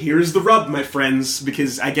 Here's the rub, my friends,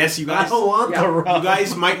 because I guess you I guys... don't want the rub. You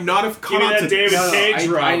guys might not have Give me caught that David Cage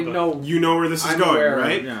rub. I know. You know where this is I'm going, aware,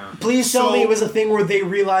 right? Yeah. Please tell So- me it was a thing where they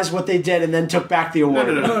realized what they did and then took back the award.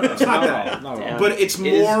 No. It's not that. No, Damn. But it's It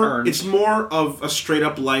is more. earned. It's more of a straight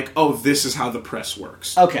up like, oh, this is how the press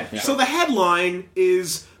works. Okay. So the headline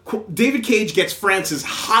is David Cage gets France's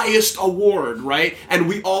highest award, right? And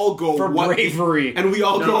we all go For what? bravery. And we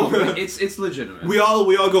all No, go. it's legitimate. We all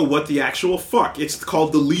go. What the actual fuck? It's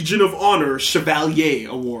called the Legion of Honor Chevalier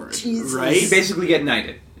Award, You right? basically get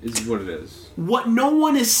knighted, is what it is. What no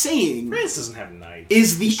one is saying France doesn't have night.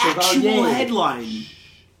 is the Chevalier. actual headline.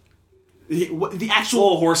 The It's a actual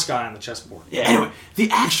little horse guy on the chessboard. Anyway, the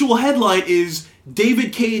actual headline is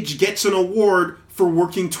David Cage gets an award for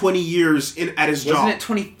working 20 years at his Wasn't job. it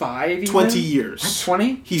 25 20 years.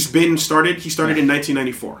 20? He started in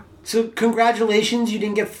 1994. So congratulations, you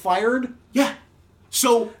didn't get fired? Yeah.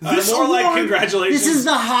 So this More award, like congratulations. This is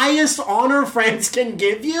the highest honor France can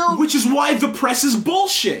give you? which is why the press is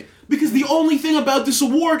bullshit. Because the only thing about this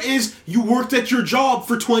award is you worked at your job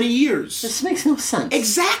for 20 years. This makes no sense.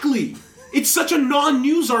 Exactly. It's such a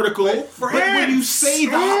non-news article, but when you say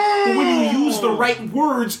that, but when you use the right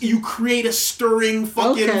words, you create a stirring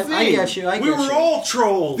fucking Okay, thing. I get you. we were all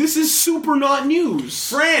trolled. This is super not news.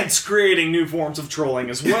 France creating new forms of trolling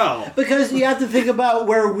as well. Because you have to think about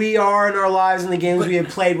where we are in our lives and the games we have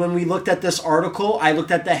played. When we looked at this article, I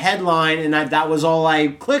looked at the headline and that was all I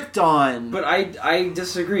clicked on. But I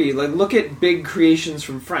disagree. Like, look at big creations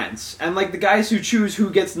from France. And, like, the guys who choose who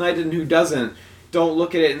gets knighted and who doesn't don't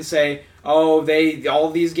look at it and say, oh,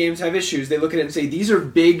 all these games have issues. They look at it and say, these are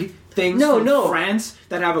big things from France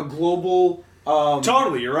that have a global...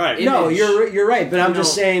 Totally, you're right. No, image. you're right, but I'm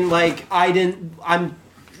just know- saying, like, I'm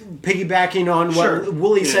piggybacking on what Sure.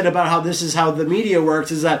 Wooly said about how this is how the media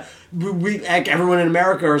works, is that we like everyone in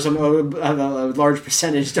America or some a large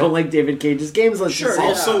percentage don't like David Cage's games. Let's Sure, just say. yeah.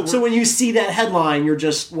 Also, So when you see that headline, you're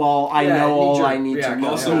just, well, I Yeah, know all knee-jerk I need to reaction. know.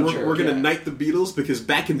 Also, Yeah, we're going to yeah. knight the Beatles because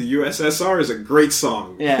Back in the USSR is a great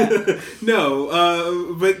song. Yeah.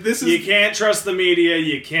 No, but this You is... can't trust the media.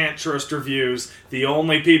 You can't trust reviews. The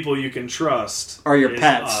only people you can trust Are your is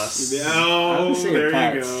pets. us. I Oh, would say there you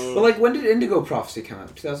pets. go. But like, when did Indigo Prophecy come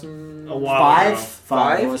out? 2005? A while ago.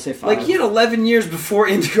 Five. I want to say five. Like, he had 11 years before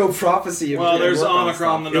Indigo prophecy. Well, there's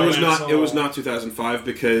Omicron. It was not. It was not 2005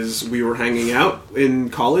 because we were hanging out in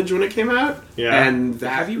college when it came out. Yeah. and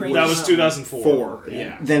that was 2004.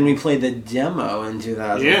 Yeah. Then we played the demo in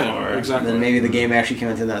 2004. Yeah, exactly. Then maybe the game actually came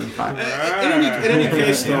in 2005.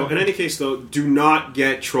 In any case, though, do not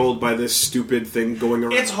get trolled by this stupid thing going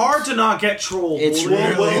around. It's hard to not get trolled. It's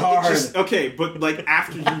really hard. Okay, but like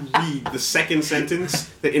after you read the second sentence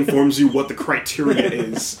that informs you what the criteria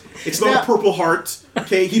is, it's not a Purple Heart.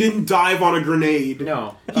 Okay, he didn't dive on a grenade.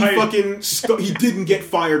 No. He didn't get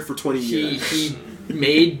fired for 20 years. He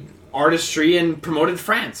made artistry and promoted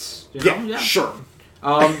France. You know? Yeah, sure.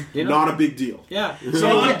 Not a big deal. Yeah.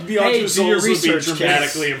 So Beyond Two Souls would be research,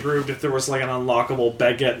 dramatically improved if there was like an unlockable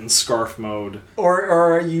baguette and scarf mode.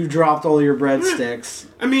 Or you dropped all your breadsticks.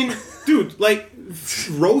 I mean, dude, like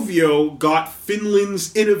Rovio got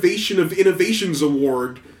Finland's Innovation of Innovations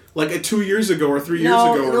Award like 2 years ago or 3 years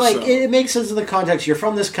ago or like so. it makes sense in the context. You're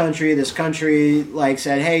from this country. This country like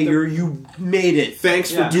said, "Hey, you made it.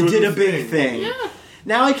 Thanks for doing you did the a big thing." Yeah.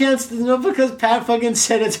 Now I can't because Pat fucking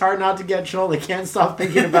said it's hard not to get trolled. I can't stop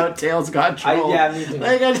thinking about Tails got trolled. Me too.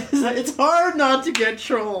 It's hard not to get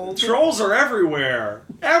trolled. Trolls are everywhere.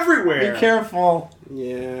 Everywhere. Be careful.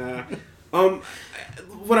 Yeah.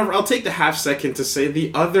 Whatever. I'll take the half second to say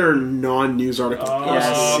the other non-news article.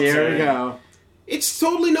 Yes, okay. here we go. It's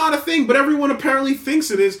totally not a thing, but everyone apparently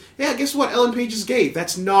thinks it is. Yeah, guess what? Ellen Page is gay.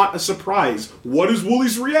 That's not a surprise. What is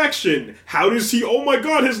Woolie's reaction? How does he... Oh my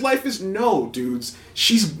god, his life is... No, dudes.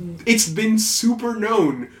 It's been super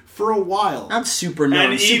known for a while. Not super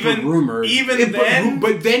known, And super rumored.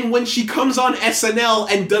 But then when she comes on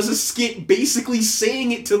SNL and does a skit basically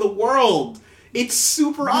saying it to the world... It's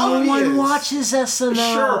super obvious. No one watches SNL.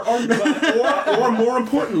 Sure, or more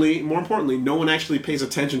importantly, no one actually pays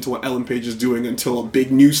attention to what Ellen Page is doing until a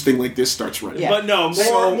big news thing like this starts running. Yeah. But no,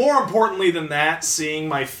 more importantly than that, seeing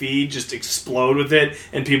my feed just explode with it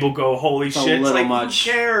and people go, "Holy shit!" It's like, much.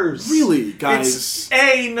 Who cares? Really, guys?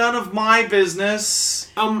 It's none of my business.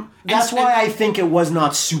 That's why I think it was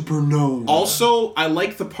not super known. Also, I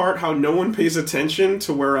like the part how no one pays attention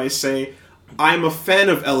to where I say, I'm a fan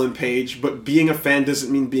of Ellen Page, but being a fan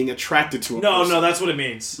doesn't mean being attracted to a person. No, that's what it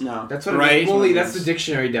means. No. That's what Right. it means. Wooly, that's the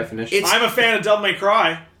dictionary definition. I'm a fan of Devil May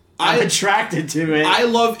Cry. I'm attracted to it. I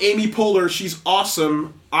love Amy Poehler. She's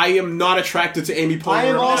awesome. I am not attracted to Amy Poehler. I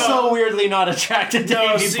am at all. also weirdly not attracted to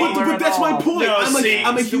Amy Poehler But at that's my all. point. No,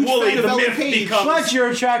 I'm a huge Wooly, fan of the Ellen myth Page. becomes- But you're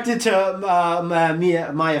attracted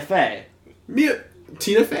to Maya Fey.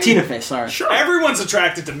 Tina Fey? Tina Fey, sorry. Sure. Everyone's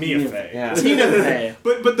attracted to Mia Fey. Yeah. Tina Fey.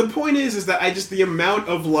 But the point is that the amount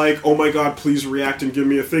of like, oh my god, please react and give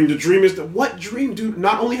me a thing to dream is that what dream, dude?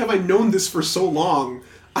 Not only have I known this for so long,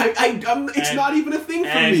 it's not even a thing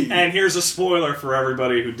for me. And here's a spoiler for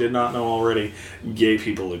everybody who did not know already: gay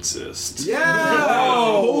people exist.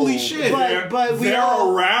 Yeah, holy shit! But we They're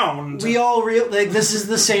all around. We all like this is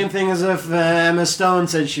the same thing as if Emma Stone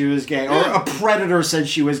said she was gay, or a Predator said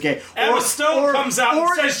she was gay. Emma Stone comes out and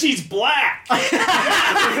says she's black.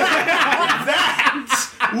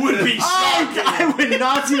 That would be shocking. I would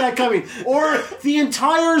not see that coming. Or the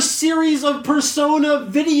entire series of Persona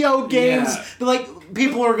video games. Yeah. Like,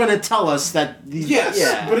 people are going to tell us that these... Yes,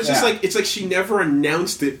 yeah. but it's just like she never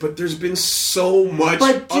announced it. But there's been so much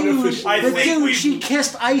But dude, unofficial. she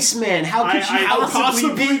kissed Iceman. How could she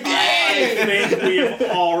possibly be I gay? think we have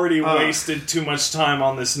already wasted too much time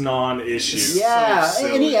on this non-issue. Yeah. So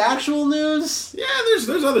silly. Any actual news? Yeah,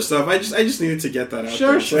 there's other stuff. I just needed to get that out.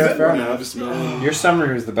 Sure, there. sure, fair No, enough. just- Your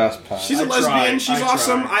summary was the best part. She's a I lesbian. tried. She's I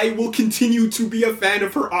awesome. tried. I will continue to be a fan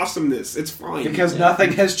of her awesomeness. It's fine. because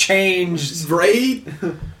nothing has changed. Right?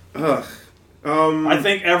 Ugh. I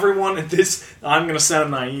think everyone at this... I'm going to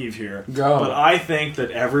sound naive here. Go. But I think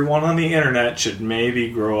that everyone on the internet should maybe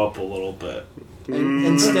grow up a little bit.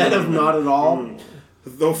 Instead of not at all.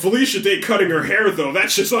 Though Felicia Day cutting her hair, though,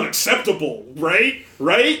 that's just unacceptable, right?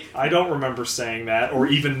 Right? I don't remember saying that or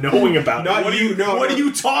even knowing about Not it. What, you, no, what no. are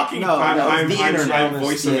you talking No, about? no. the internet. I'm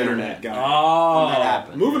voice of The internet guy. Oh. That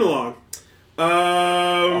happened. Moving along.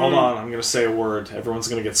 Hold on, I'm going to say a word. Everyone's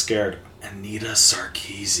going to get scared. Anita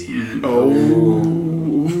Sarkeesian.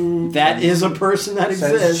 Oh. That is a person that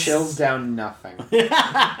Says exists. chills down nothing.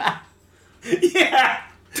 Yeah! Yeah!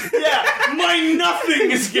 My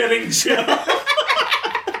nothing is getting chilled!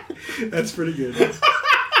 That's pretty good.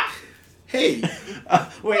 Hey.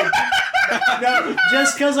 Wait. No,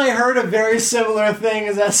 just because I heard a very similar thing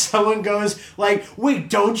is that someone goes like, "Wait,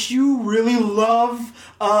 don't you really love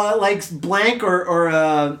like blank or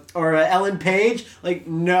Ellen Page?" Like,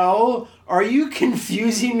 no. Are you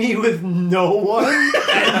confusing me with no one?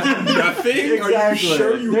 Nothing? Exactly. Are you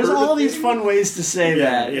sure you There's heard all a these thing? fun ways to say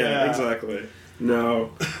that. Yeah, Yeah. exactly.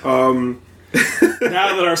 No.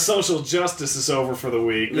 Now that our social justice is over for the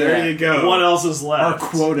week, There you go. what else is Our left?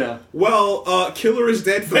 quota. Well, Killer is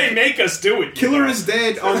Dead. They make us do it. Killer is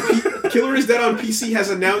Dead on Killer is Dead on PC has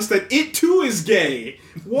announced that it too is gay.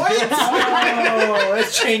 What? Oh,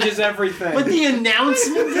 this changes everything. But the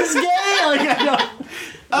announcement is gay? Like, I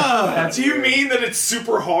don't... Do you mean that it's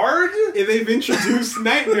super hard? They've introduced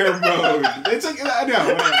Nightmare Mode. It's like, no,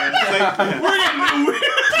 whatever. It's like, We're getting weird.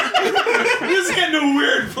 This is getting a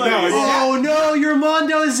weird place. No, it's- Oh no, you're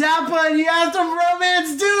Mondo Zappa and you have to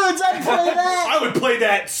romance dudes. I'd play that. I would play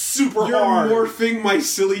that super You're hard. morphing my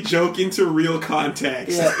silly joke into real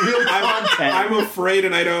context. Yeah, real content. I'm afraid,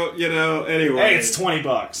 and I don't, anyway. Hey, it's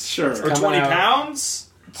 $20. Sure. Or coming 20 out. pounds?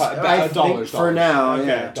 I think for now, Okay,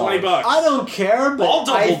 yeah. $20. I don't care, but I'll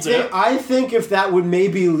double dip. I think if that would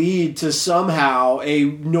maybe lead to somehow a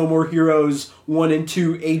No More Heroes 1 and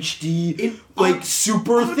 2 HD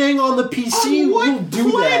super thing on the PC, On what we'll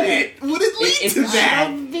do planet would it lead It's to a that?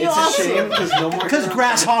 shame. It's a shame because no more. Because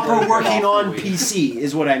Grasshopper working on PC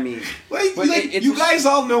is what I mean. Like, But like it's you a guys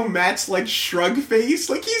all know Matt's like shrug face.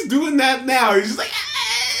 Like he's doing that now. He's just like,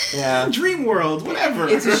 Yeah. Dream World, whatever.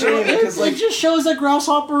 It's a shame because It just shows that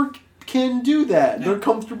Grasshopper can do that. They're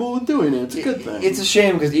comfortable with doing it. It's a good thing. It's a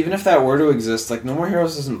shame because even if that were to exist, like No More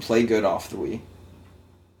Heroes doesn't play good off the Wii.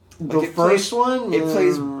 the Like, it first plays- one. It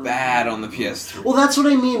plays bad on the PS3. Well, that's what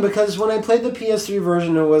I mean, because when I played the PS3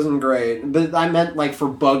 version, it wasn't great. But I meant, like, for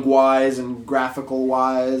bug-wise and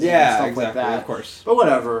graphical-wise and Yeah, stuff exactly. like that. Of course. But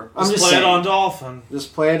whatever. I'm Just just play saying. it on Dolphin.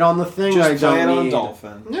 Just play it on the thing I Just play don't it on need.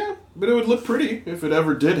 Dolphin. Yeah, but it would look pretty if it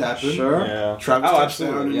ever did happen. Sure. Yeah. Travis Oh, touchdown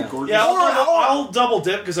absolutely, and yeah. gorgeous. Yeah, I'll double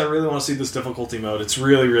dip because I really want to see this difficulty mode. It's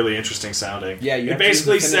really, really interesting sounding. Yeah, you it have to use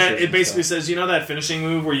basically the finishers and stuff. says that finishing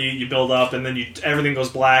move where you build up and then everything goes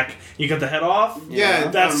black. You cut the head off. Yeah,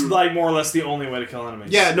 That's like more or less the only way to kill enemies.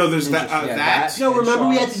 Yeah, no, there's that. Yeah, that. No, remember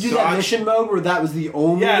we had to do that Dodge. mission mode where that was the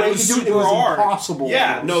only Yeah, it way was to do it? It super was hard. impossible.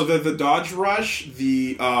 Yeah. No, the dodge rush,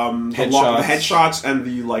 the Headshots. the headshots, and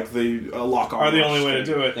the lock on Are the rush only way to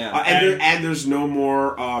thing. do it. Yeah. And there's no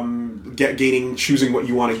more choosing what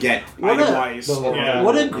you want to get What a- item-wise. Yeah.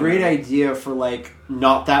 What a great idea for, like,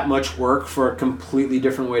 not that much work for a completely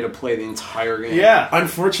different way to play the entire game. Yeah.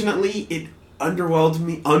 Unfortunately, it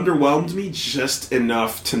underwhelmed me just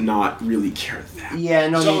enough to not really care that. Yeah,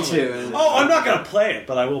 no, me Totally. too. Oh, I'm not gonna play it,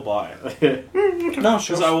 but I will buy it No,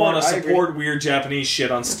 because I want to support weird Japanese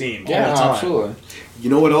shit on Steam all Yeah, the time. absolutely. You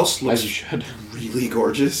know what else As looks you should. really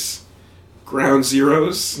gorgeous? Ground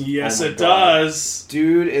Zeroes. Yes, Oh my it God. does.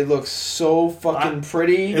 Dude, it looks so fucking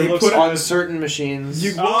pretty. It looks on good. certain machines.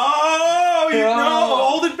 Oh, no! Oh.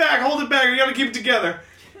 Hold it back! Hold it back! You gotta keep it together.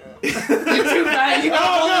 You're too bad. You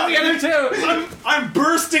Oh, no. the other two. I'm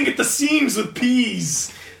bursting at the seams with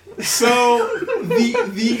peas. So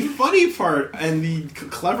the funny part and the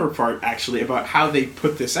clever part actually about how they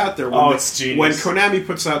put this out there when, it's genius. when Konami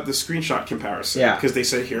puts out the screenshot comparison, Yeah. because they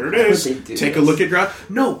say here it How is, would they do take a this? look at ground.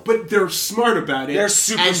 No, but they're smart about it. They're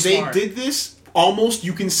super and smart. they did this almost.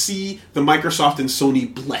 You can see the Microsoft and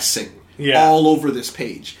Sony blessing Yeah. all over this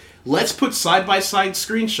page. Let's put side by side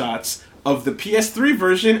screenshots of the PS3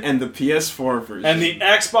 version and the PS4 version And the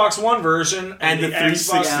Xbox One version and the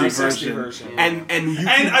Xbox 360 360 version. version. And you And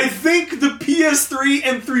can, I think the PS3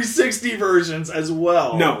 and 360 versions as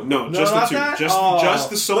well. No, just the not two. that? Just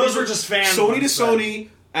the Sony. Those were just fan Sony to ones, then. Sony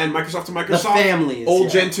and Microsoft to Microsoft. families, old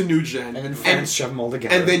yeah. gen to new gen, And then fans shove them all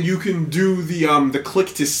together. and then you can do the click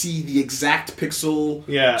to see the exact pixel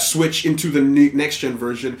Yeah. switch into the next gen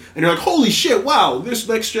version, and you're like, holy shit! Wow, this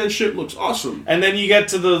next gen shit looks awesome. And then you get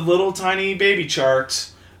to the little tiny baby chart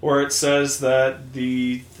where it says that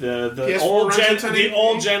the PS4 old runs gen at 1080p? the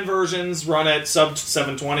old gen versions run at sub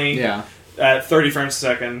 720 yeah. at 30 frames a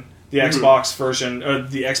second. The Xbox version or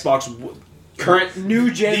the Xbox Current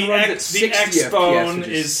new gen the runs X, at the 60 X FPS, phone which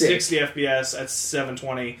is sick. 60 FPS at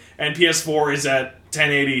 720 and PS4 is at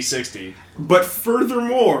 1080 60. But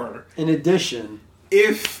furthermore, In addition,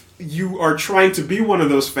 if you are trying to be one of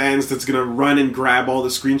those fans that's going to run and grab all the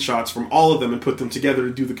screenshots from all of them and put them together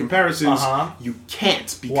to do the comparisons, you can't Why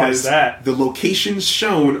is because that? the locations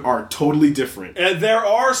shown are totally different. There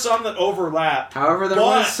are some that overlap. However, there But-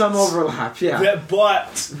 was some overlap. Yeah.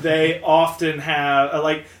 But they often have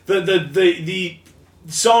like the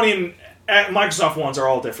Sony and Microsoft ones are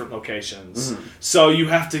all different locations. So you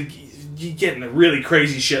have to you get into really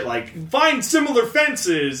crazy shit like find similar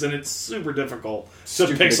fences, and it's super difficult to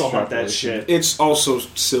Stupid pixel hunt that extrapolation. shit. It's also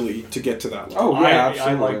silly to get to that level. Oh yeah, I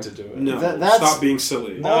absolutely. like to do it. No, That's- stop being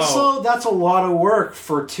silly. No. also, that's a lot of work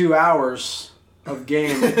for 2 hours. of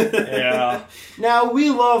game. Yeah. Now, we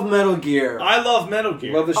love Metal Gear. I love Metal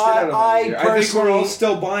Gear. Love the shit out of I Metal Gear. I think we're personally- all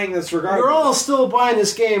still buying this regardless. We're all still buying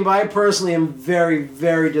this game, but I personally am very,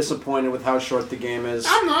 very disappointed with how short the game is.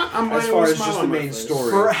 I'm not. I'm As buying far with a as smile just the on my main face.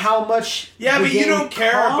 story. For how much Yeah, the but you game don't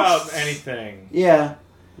care costs? about anything. Yeah.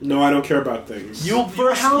 No, I don't care about things. You'll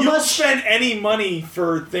how you'll much- spend any money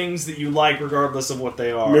for things that you like, regardless of what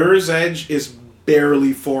they are. Mirror's Edge is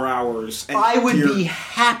barely 4 hours. And I would dear be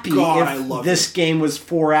happy God, I if love this game was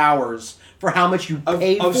 4 hours for how much you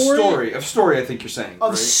paid of for story. it. Of story, I think you're saying.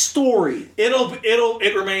 Of right? story.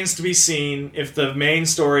 It remains to be seen if the main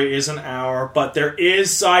story is an hour, but there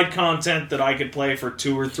is side content that I could play for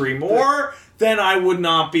 2 or 3 more. Then I would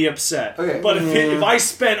not be upset. Okay. But if I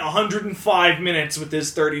spent 105 minutes with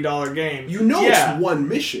this $30 game, You know yeah, it's one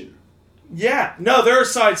mission. yeah, no, there are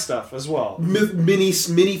side stuff as well. Many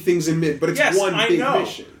things in mid, but it's Yes, one I big know.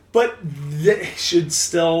 mission. But they should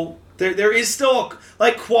still. There is still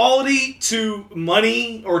like quality to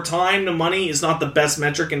money or time to money is not the best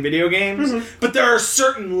metric in video games. But there are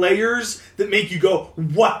certain layers that make you go,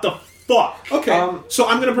 "What the fuck?" Okay, so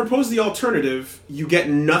I'm going to propose the alternative. You get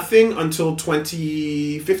nothing until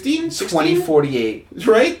 2015, 16? 2048.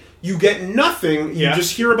 Right? You get nothing. You Yeah.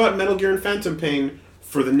 just hear about Metal Gear and Phantom Pain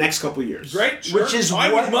for the next couple years. Great, sure. Which is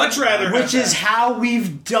I would much rather. have Which is that. how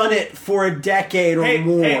we've done it for a decade or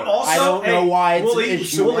more. also, I don't know why it's Wooly, an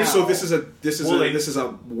issue So, now. so this is a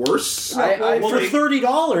worse. for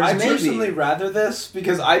 $30, I maybe. personally rather this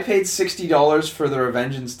because I paid $60 for the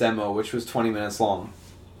Revengeance demo, which was 20 minutes long.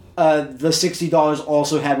 The $60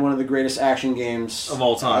 also had one of the greatest action games Of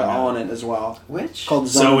all time, yeah. on it as well, Which? called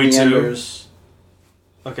Zone Zoe of the 2. Enders.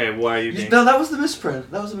 Okay, why are you being... No, that was the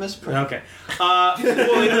misprint. That was a misprint. Okay. Well,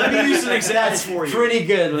 let me use an example That's for you. pretty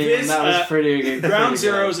good, Liam. This, that was pretty good. Ground pretty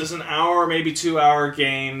good. Zeroes is an hour, maybe 2 hour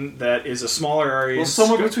game that is a smaller area. Well,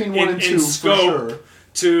 somewhere between 1 and 2 in for scope sure.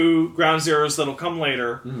 to Ground Zeroes that'll come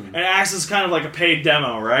later, and acts as kind of like a paid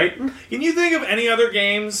demo, right? Can you think of any other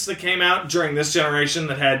games that came out during this generation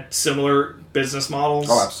that had similar business models?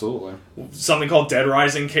 Oh, absolutely. Something called Dead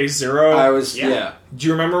Rising Case Zero. I was, yeah. Do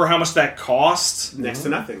you remember how much that cost? Next to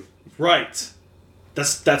nothing. Right.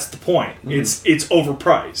 That's the point. It's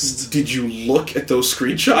overpriced. Did you look at those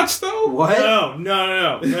screenshots though? What?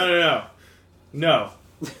 No.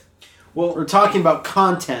 Well, we're talking about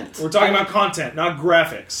content. We're talking about content, not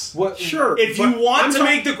graphics. What? Sure. If you but want I'm to ta-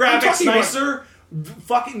 make the I'm graphics talking about- nicer,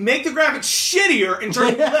 fucking make the graphics shittier and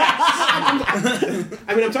turn less. I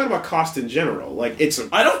mean, I'm talking about cost in general. Like, it's a.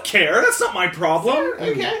 I don't care. That's not my problem.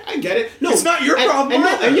 Okay, I get it. No, It's not your problem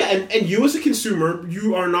And, either. and you as a consumer,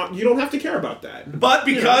 you are not. You don't have to care about that. But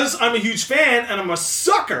because I'm a huge fan and I'm a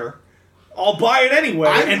sucker, I'll buy it anyway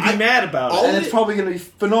and be mad about all it. And it's probably going to be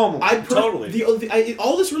phenomenal. Totally.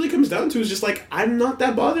 All this really comes down to is just like I'm not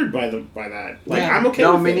that bothered by that. Like Yeah. I'm okay.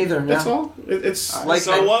 No, with me it. neither, That's yeah. all. It's Like-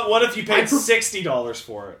 So what if you paid I pref- $60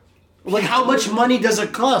 for it? Like, how much money does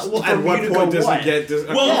it cost? well, for at me what to point go does what? it get? Does,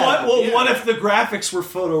 Well, Yeah. what if the graphics were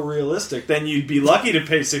photorealistic? Then you'd be lucky to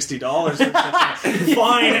pay $60 for a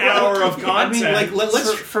fine hour of I content. mean, like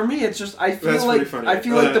let's. for me, it's just I feel That's like pretty funny. I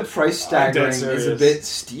feel like the price I'm dead staggering is a serious. bit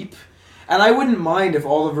steep, and I wouldn't mind if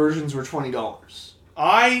all the versions were $20.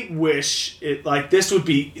 I wish it like this would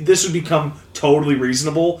become totally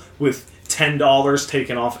reasonable with $10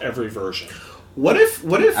 taken off every version. What if?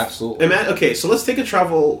 Absolutely. Okay, so let's take a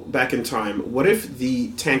travel back in time. What if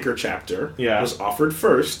the tanker chapter was offered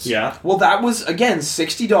first? Yeah, Well, that was again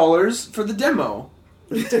 $60 for the demo.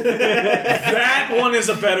 that one is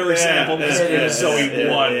a better example because Zoe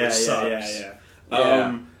 1 sucks.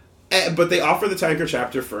 But they offer the tanker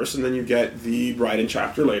chapter first, and then you get the Raiden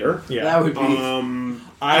chapter later. Yeah, That would be...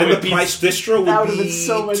 I And would the be price distro that would would've be been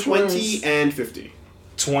so much 20 worse. and 50.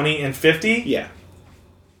 20 and 50. Yeah.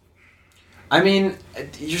 I mean,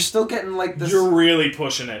 you're still getting like this. You're really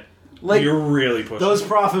pushing it. Like- You're really pushing Those it.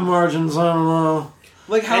 profit margins, I don't know.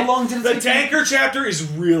 like how long did it The take? tanker chapter is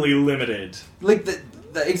really limited. Like the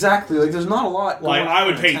exactly. Like there's not a lot. Like going I on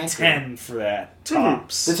would in pay a tanker. 10 for that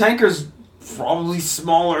tops. The tanker's probably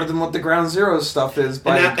smaller than what the Ground Zero stuff is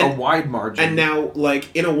by a wide margin. And now,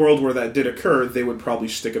 like, in a world where that did occur, they would probably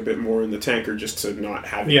stick a bit more in the tanker just to not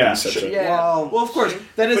have it Yeah, be such sure. a... yeah. Well, of course,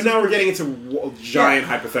 that is. But now we're getting into giant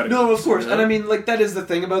hypotheticals. No, of course, you know? and I mean, like that is the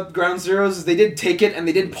thing about Ground Zeroes is they did take it and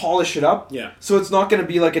they did polish it up. Yeah. So it's not going to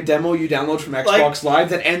be like a demo you download from Xbox Live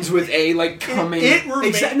that ends with a like coming.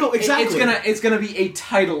 Exactly. It's gonna be a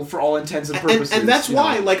title for all intents and purposes. And that's you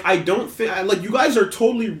why, know? like, I don't think... Like, you guys are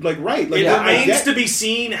totally, like, right. Like, It remains to be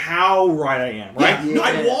seen how right I am, right? Yeah.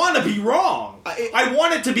 I want to be wrong. I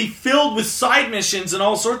want it to be filled with side missions and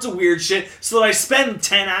all sorts of weird shit so that I spend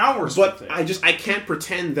 10 hours But with it. I can't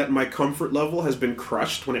pretend that my comfort level has been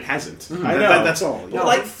crushed when it hasn't. I know. That's all. But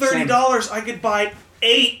like $30, I could buy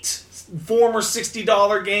 8 former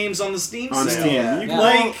 $60 games on the Steam On sale. Steam. You You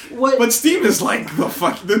can, can- What? But Steam is like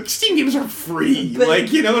the Steam games are free. But-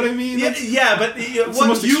 like, you know what I mean? but It's the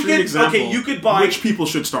most you extreme could example, you could buy which people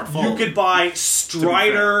should start following. you could buy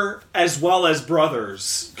Strider as well as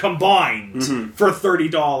Brothers combined for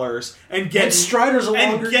 $30 and get And Strider's a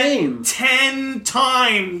and longer get game. 10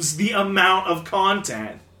 times the amount of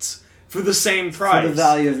content for the same price. the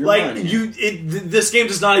value of your money. This game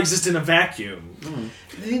does not exist in a vacuum.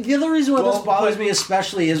 The other reason why this bothers me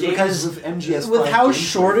especially is because with how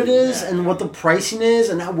short it is and what the pricing is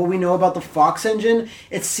and what we know about the Fox engine,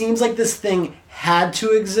 it seems like this thing had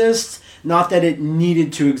to exist, not that it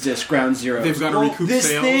needed to exist. Ground Zero. They've got to recoup this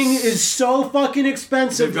sales. thing is so fucking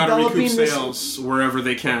expensive. They've got to recoup developing this, sales wherever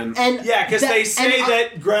they can. and Yeah, because they say and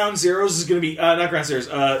that Ground Zeroes is going to be not Ground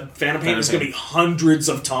Zeroes. Phantom Pain is going to be hundreds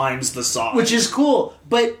of times the size, which is cool.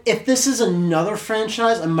 But if this is another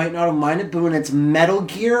franchise, I might not have minded. But when it's Metal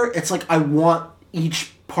Gear, it's like I want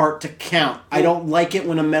each part to count. I don't like it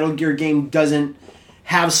when a Metal Gear game doesn't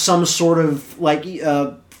have some sort of like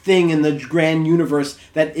thing in the grand universe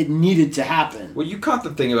that it needed to happen. Well, you caught the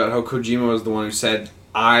thing about how Kojima was the one who said,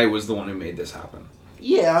 I was the one who made this happen.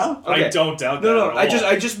 Yeah. I don't doubt that. No, at all.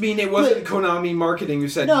 I just mean it wasn't Konami marketing who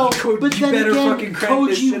said, No, but you then better again, fucking crank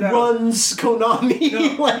this shit Koji out. runs Konami.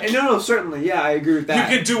 No, like, no, certainly, yeah, I agree with You that.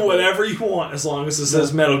 can do whatever you want as long as it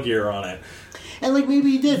says Metal Gear on it. and like maybe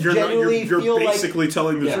he did You're genuinely you're feel like. basically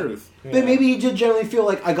telling the truth. But maybe he did generally feel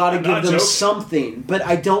like I gotta I'm give not them joking. something. But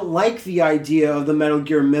I don't like the idea of the Metal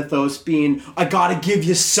Gear mythos being I gotta give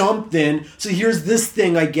you something. So here's this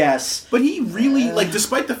thing, I guess. But he really, like,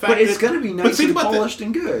 despite the fact But it's that... going to be but nice think and about polished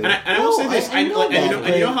and good. And I will say this, I know that,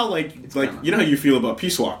 and you know how, like you know how you feel about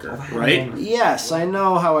Peace Walker, right? Yes, I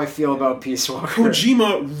know how I feel about Peace Walker.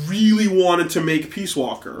 Kojima really wanted to make Peace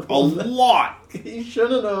Walker a lot. He should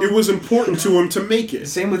have known. It was important to him to make it.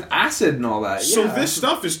 Same with Acid and all that. So yeah. this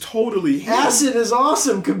stuff is totally him. Acid is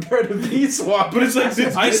awesome compared to Peace Walker. But it's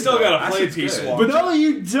like I still gotta play Acid's Peace good. Walker. No,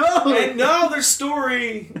 you don't. And no, their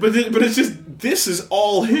story. but it's just this is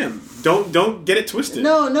all him. Don't get it twisted.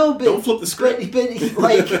 No, but Don't flip the script. But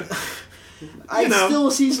like, I You know. still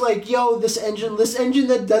sees like, yo, this engine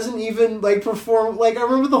that doesn't even like perform. Like, I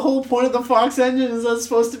remember the whole point of the Fox engine is that it's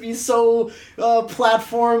supposed to be so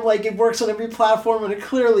platform, like it works on every platform, and it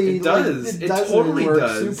clearly It does. Like, It doesn't totally work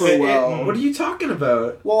does. super well. What are you talking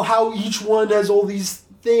about? Well, how each one has all these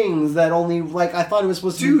things that only like I thought it was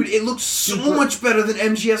supposed to. Dude, be... it looks so super- much better than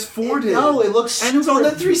MGS4 did. No, it looks and it's on super-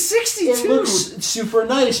 the 360 It too. looks super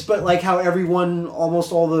nice, but like how everyone,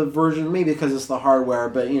 almost all the version, maybe because it's the hardware,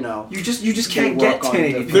 but you know, You just They can't get work on 1080p.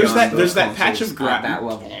 different- There's on that- those there's that patch consoles of gra- at that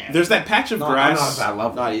level. There's that patch of Not grass. at that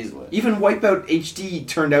level. not easily. Even Wipeout HD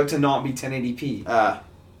turned out to not be 1080p.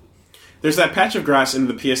 There's that patch of grass in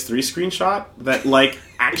the PS3 screenshot that like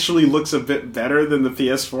actually looks a bit better than the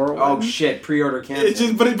PS4 one. Oh shit! Pre-order canceled. It's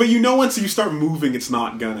just, but you know, once you start moving, it's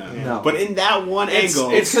not gonna. No. But in that one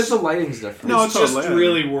angle, It's because the lighting's different. No, It's it's just all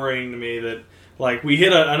really worrying to me that like we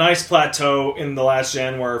hit a nice plateau in the last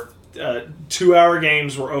gen where 2-hour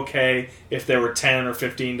games were okay if they were $10 or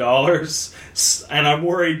 $15, and I'm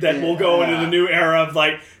worried that we'll go into the new era of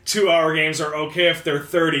like 2-hour games are okay if they're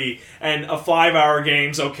 $30, and a 5-hour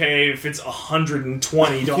game's okay if it's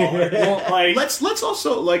 $120. Like,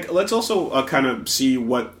 let's also kind of see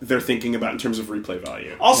what they're thinking about in terms of replay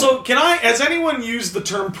value. also, has anyone used the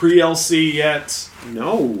term pre-LC yet?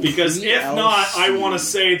 No, Because if Pre-LC. not, I want to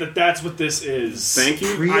say that that's what this is. thank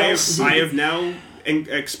you. Pre-LC. I have now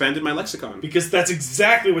expanded my lexicon. Because that's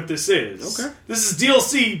exactly what this is. Okay. This is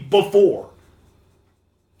DLC before.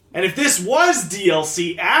 And if this was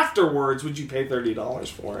DLC afterwards, would you pay $30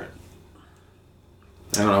 for it?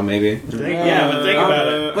 I don't know, maybe. But think about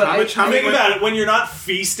it. But Think about it when you're not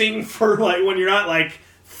feasting for when you're not like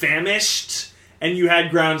famished and you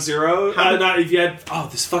had Ground Zero. Not if you had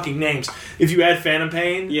this fucking names. If you had Phantom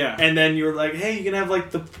Pain, Yeah. and then you were like, hey, you can have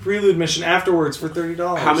like the prelude mission afterwards for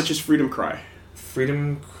 $30. How much is Freedom Cry?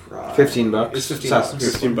 Freedom Cry? $15. It's $15.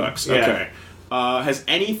 $15. Yeah. Okay. Has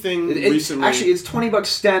anything recently? Actually, it's $20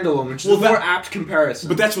 standalone, which is a more apt comparison.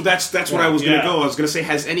 But that's what I was going Yeah. to go. I was going to say,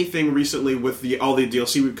 has anything recently with all the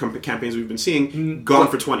DLC campaigns we've been seeing gone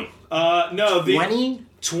for $20? No, the 20?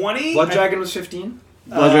 20. Blood Dragon was $15.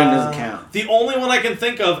 Blood Dragon doesn't count. The only one I can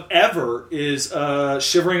think of ever is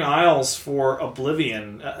Shivering Isles for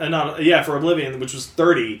Oblivion. For Oblivion, which was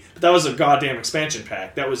 $30. But that was a goddamn expansion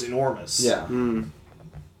pack. That was enormous. Yeah.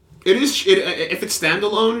 It is. If it's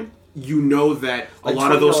standalone, you know that a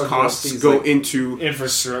lot of those $20 costs fees, go like, into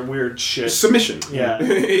Infrastructure, weird shit. submission. Yeah.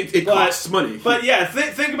 it costs money. But yeah,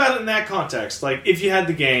 think about it in that context. Like, if you had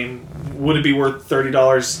the game, would it be worth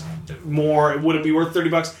 $30 more? Would it be worth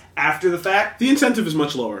 $30 after the fact? the incentive is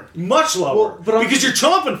much lower. Much lower. Well, but because you're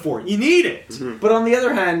chomping for it. You need it. But on the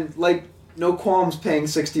other hand, like, no qualms paying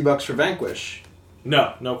 $60 for Vanquish,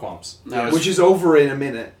 No qualms. which is over in a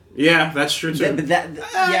minute. Yeah, that's true too.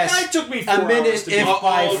 Yes, It took me 4 a minute hours to if beat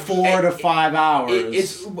by all- 4 to 5 hours.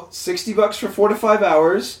 It's $60 for 4 to 5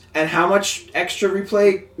 hours, and how much extra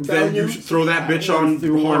replay Then you value? throw that bitch on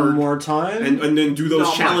through hard one more time. and then do those Not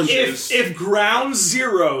much. challenges. If Ground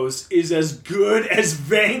Zeroes is as good as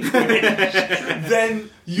Vanquish, then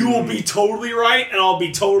you will be totally right, and I'll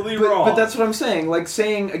be totally wrong. But that's what I'm saying. Like,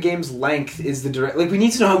 saying a game's length is the direct... Like, we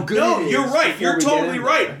need to know how good no, it is. you're right. before You're we get totally in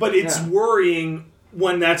right. there. But it's Yeah. worrying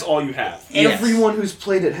when that's all you have. Yes. Everyone who's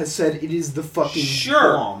played it has said it is the fucking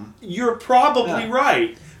Sure, bomb. you're probably Yeah.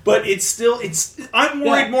 right. But it's still, I'm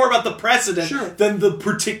worried Yeah. more about the precedent Sure. than the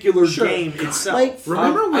particular Sure. game itself. like,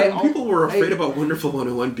 Remember when I- people were afraid I- about Wonderful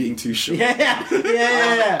 101 being too short?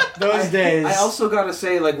 yeah. Those days. I also gotta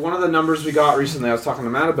say, like, one of the numbers we got recently, I was talking to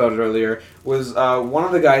Matt about it earlier, was one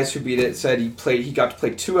of the guys who beat it said he got to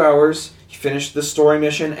play 2 hours, he finished the story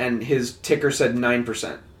mission, and his ticker said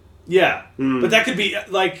 9%. Yeah, but that could be,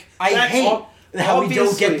 like... I that's hate all- how we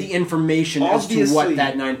don't get obviously- the information as to obviously- what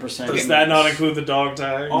that 9% Does is. that not include the dog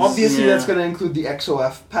tags? Obviously, Yeah. that's going to include the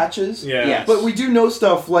XOF patches. Yeah. Yes. But we do know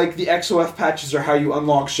stuff like the XOF patches are how you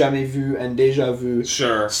unlock Jamais Vu and Deja Vu.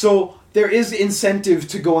 Sure. So there is incentive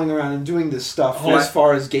to going around and doing this stuff Oh, as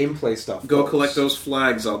far as gameplay stuff Go goes. collect those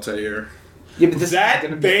flags, I'll tell you. Yeah, but this is That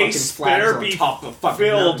gonna be base fucking flags better on be top of fucking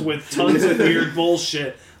filled mountain. with tons of weird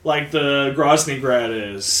bullshit like the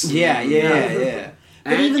Groznygrad is. Yeah.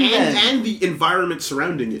 But And, even and, then, and the environment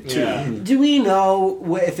surrounding it, too. Yeah. do we know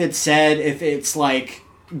if it's like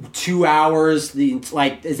 2 hours?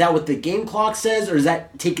 Is that what the game clock says, or does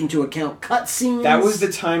that take into account cutscenes? That was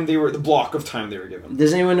the block of time they were given.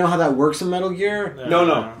 Does anyone know how that works in Metal Gear? No,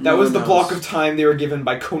 that No was one the knows. block of time they were given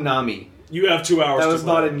by Konami. You have 2 hours That to was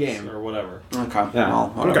play not in this, game. or whatever. Okay. Yeah.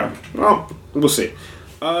 Well, whatever. Okay. Well, we'll see.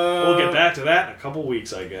 We'll get back to that in a couple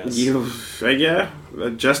weeks, I guess.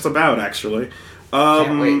 Just about, actually.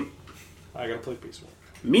 Can't wait. I gotta play Peace War.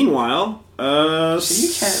 Meanwhile, So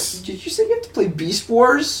you can't. Did you say you have to play Beast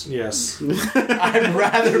Wars? Yes. I'd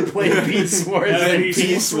rather play Beast Wars That than Beast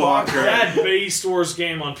Peace Walker. That Beast Wars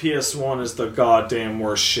game on PS1 is the goddamn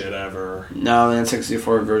worst shit ever. No, the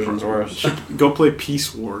N64 version's worse. go play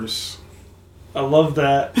Peace Wars. I love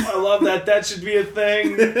that. That should be a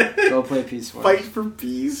thing. Go play Peace Wars. Fight for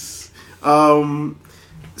peace.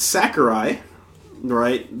 Sakurai,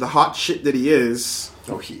 right? The hot shit that he is.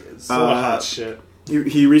 Oh, he is. What hot shit.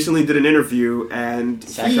 He recently did an interview, and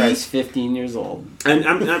Sakurai's 15 years old. and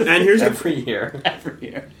here's the Every year. Every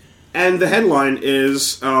year. and the headline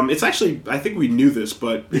is it's actually, I think we knew this,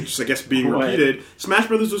 but it's, I guess, being What? repeated. Smash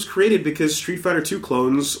Brothers was created because Street Fighter 2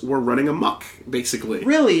 clones were running amok, basically.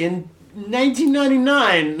 Really? In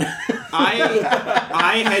 1999?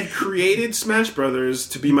 I had created Smash Brothers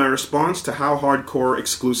to be my response to how hardcore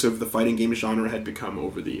exclusive the fighting game genre had become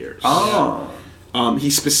over the years. Oh. He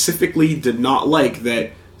specifically did not like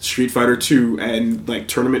that Street Fighter 2 and like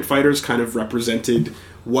tournament fighters kind of represented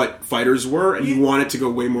what fighters were, and he wanted to go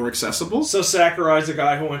way more accessible. So Sakurai's a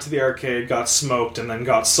guy who went to the arcade, got smoked, and then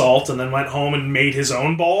got salt, and then went home and made his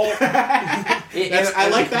own ball. I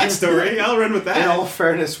like that story. I'll run with In that. all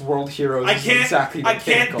fairness, World Heroes I is can't. exactly the I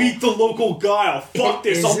can't pinnacle. beat the local guy. Fuck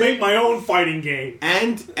this! I'll Is make it? my own fighting game.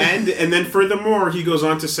 And then furthermore, he goes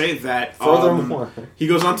on to say that Furthermore. he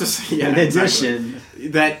goes on to say In exactly, addition.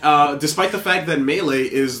 that despite the fact that Melee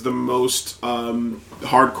is the most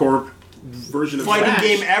hardcore version of Fighting Smash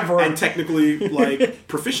game ever. and technically like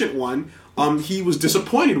proficient one, he was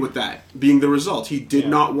disappointed with that being the result. He did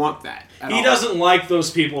not want that. At He all. doesn't like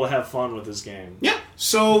those people to have fun with his game. Yeah.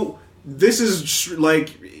 So this is like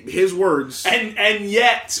his words. And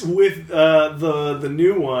yet with the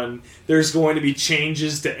new one, there's going to be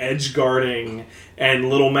changes to edge guarding, and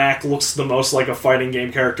Little Mac looks the most like a fighting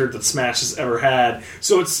game character that Smash has ever had.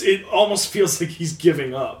 So it almost feels like he's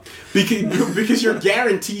giving up. Because you're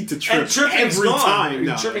guaranteed to trip And tripping's every gone. time.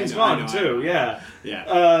 No, Tripping's I know, gone too. Yeah.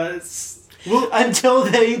 Yeah. until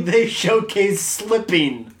they showcase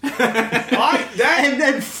slipping That and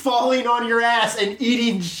then falling on your ass and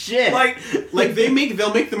eating shit. like they'll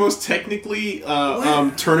make the most technically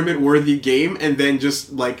tournament worthy game and then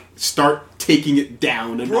just like start taking it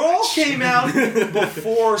down. And Brawl came out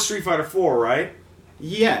before Street Fighter 4, right?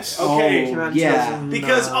 yes. Okay. Oh, yeah.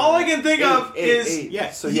 Because all I can think of is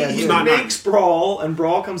Yes. So yeah, he it's not makes Brawl, and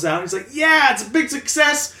Brawl comes out, and he's like, yeah, it's a big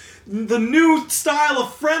success. The new style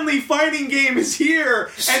of friendly fighting game is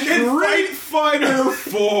here. And then Street Fighter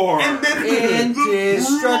 4. And then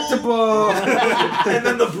Indestructible. and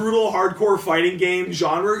then the brutal hardcore fighting game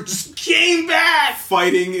genre just came back.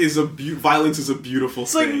 Fighting is violence is a beautiful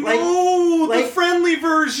It's like, thing. no, like- the friendly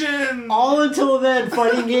version. All until then,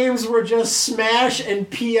 fighting games were just Smash and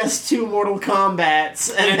PS2 Mortal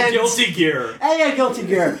Kombats. And then Guilty Gear. Hey, yeah, Guilty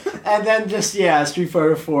Gear. And then just, Street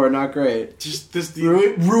Fighter 4, not great. Just this.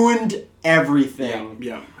 Ruined everything.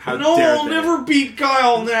 Yeah. How No, dare I'll they. never beat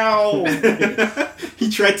Kyle now. He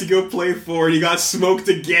tried to go play 4 and he got smoked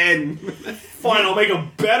again. Fine, I'll make a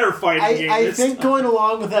better fighting game. I this think time. going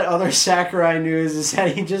along with that other Sakurai news is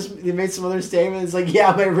that he made some other statements like,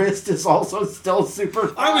 yeah, my wrist is also still super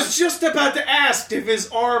fast. I was just about to ask if his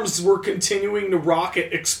arms were continuing to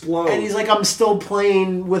rocket explode. And he's like, I'm still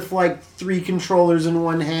playing with like 3 controllers in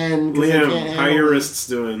one hand. 'Cause I can't Liam, how handle your it." wrists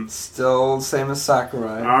doing? Still same as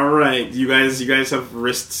Sakurai. All right, you guys have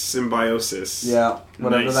wrist symbiosis. Yeah,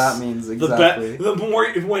 whatever Nice. that means the exactly. the more,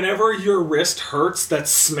 whenever your wrist hurts,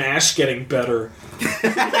 that's Smash getting better.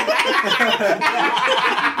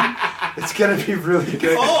 It's gonna be really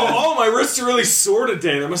good. Oh, my wrists are really sore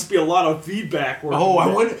today. There must be a lot of feedback.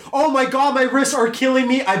 Oh my god, my wrists are killing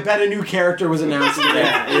me. I bet a new character was announced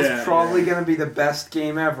today. It's probably gonna be the best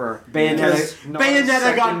game ever. Because not a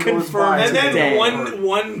Bayonetta got second goes by confirmed And then today.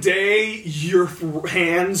 one day, your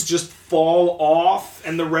hands just fall off,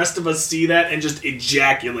 and the rest of us see that and just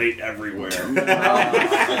ejaculate everywhere.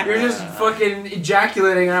 You're just fucking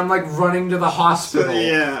ejaculating, and I'm like running to the hospital.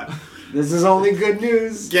 Yeah. This is only good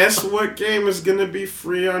news. Guess what game is gonna be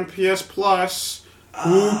free on PS Plus?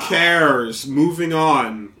 Who cares? Moving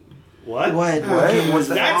on. What? What? What's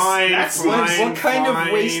that? That's What kind of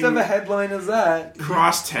fine. waste of a headline is that?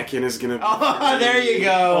 Cross Tekken is gonna be Oh, there you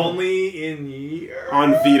go. Only in Europe?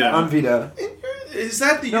 on Vita. On Vita. Is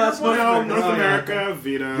that the No, Europe it's one? North North Oh, yeah. America,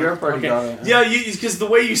 Vita. Europe already got it. Yeah, because the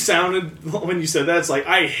way you sounded when you said that, it's like,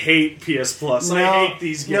 I hate PS Plus. I hate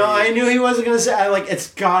these games. No, I knew he wasn't gonna say. It's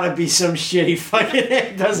gotta be some shitty fucking.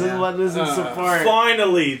 It doesn't support.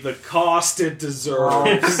 Finally, the cost it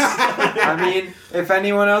deserves. I mean, if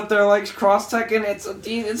anyone out there likes Cross Tekken, it's a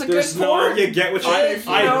There's good no- port. You get what you pay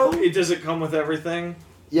for. Does it come with everything?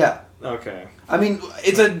 Yeah. Okay. I mean,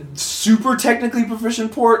 it's a super technically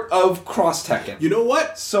proficient port of Cross Tekken. You know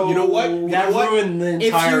what? So you know what? That You know what? ruined the If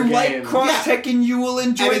entire you game. like Cross Tekken, you will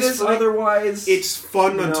enjoy And it's this. like- Otherwise, It's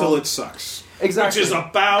fun You know. until it sucks. exactly. Which is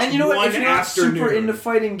about and you know what? one If you're not afternoon. super into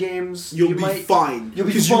fighting games, You'll you be might fine. you'll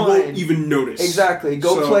be because you fine. won't even notice. exactly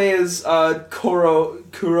go So- play as Kuro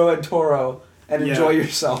and Toro and Yeah. enjoy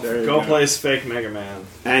yourself. There you Go play as fake Mega Man.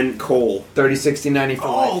 And Cole. 30, 60, 90 for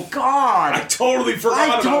Oh life. I God! totally forgot I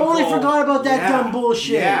about totally Cole. forgot about that Yeah. dumb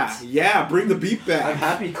bullshit. Yeah, bring the beat I'm back.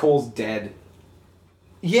 happy Cole's dead.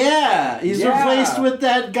 Yeah, he's Yeah. replaced with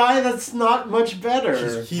that guy that's not much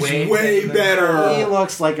better. He's way way better. He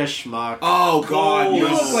looks like a schmuck. Oh God, Cole, no. you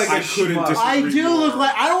look like I a couldn't schmuck. disagree I do more. look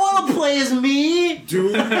like. I don't want to play as me.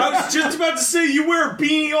 Dude, I was just about to say you wear a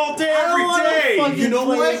beanie all day, I don't every wanna day. fucking you know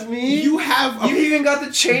play what? as me. You have a You even got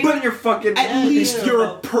the chain But on your fucking. At least Yeah. you're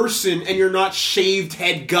a person and you're not shaved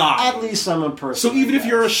head guy. At least I'm a person. So even I if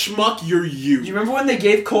you're a guess. schmuck, you're you. Do you remember when they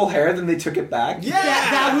gave Cole hair, then they took it back? Yeah.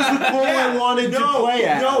 that was the Cole I wanted to play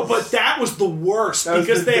as. No, but that was the worst That was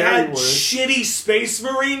because the they very had worst. shitty Space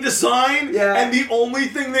Marine design, Yeah. and the only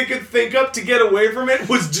thing they could think up to get away from it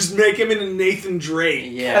was just make him into Nathan Drake.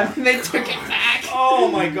 Yeah. And then they took it back. Oh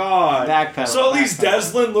my god! Backpedal, So at least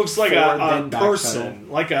backpedal. Deslin looks like Forward, a then person,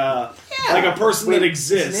 like a person Wait, that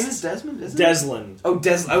His name is exists. Desmond, isn't it? Deslin. Oh,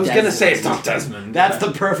 I was gonna say it's not Desmond. That's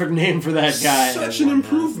the perfect name for that guy. Such an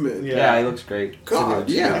improvement. Yeah. he looks great. God, That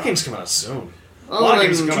yeah. game's coming out soon. Oh, A lot of and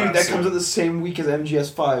games Dude, coming out that soon. comes out the same week as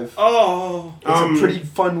MGS5. Oh, It's a pretty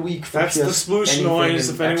fun week for that's the PS sploosh anything noise.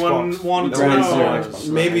 in If anyone Xbox. wanted to There is know. no Xbox.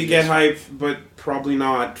 Maybe get hype, but probably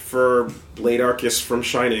not for Blade Arceus from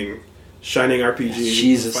Shining. Shining RPG.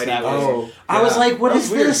 Jesus, fighting that game. was... I was like, what That is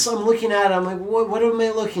was weird. this? I'm looking at it. I'm like, what am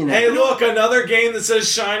I looking at? Hey, look, another game that says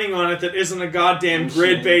Shining on it that isn't a goddamn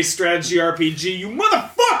grid-based strategy RPG. You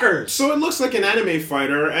motherfuckers! So it looks like an anime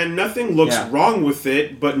fighter, and nothing looks Yeah. wrong with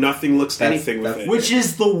it, but nothing looks That's- anything with that's- it. Which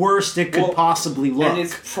is the worst it could Well, possibly look. And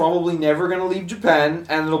it's probably never going to leave Japan,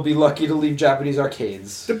 and it'll be lucky to leave Japanese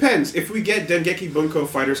arcades. Depends. If we get Dengeki Bunko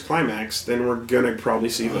Fighters Climax, then we're gonna probably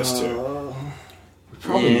see this too.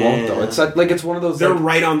 Probably won't though. It's like it's one of those. They're like,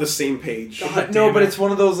 right on the same page. God no, damn but it. it's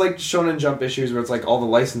one of those like Shonen Jump issues where it's like all the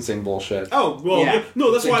licensing bullshit. Oh well, Yeah.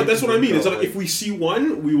 no, that's why. That's what I mean. It's Bunko, like, if we see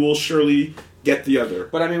one, we will surely get the other.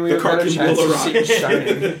 But I mean, we The have a better cartoon chance will of seeing arrive.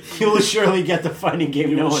 Shining. You will surely get the fighting game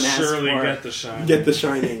You no will one asked surely for. get the Shining. Get the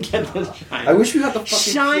Shining. Get the shine. I wish we got the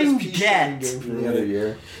fucking Shine PSP Get. game from the other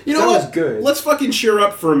year. You know That what? was good. Let's fucking cheer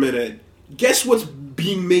up for a minute. Guess what's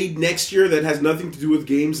being made next year that has nothing to do with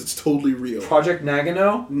games? It's totally real. Project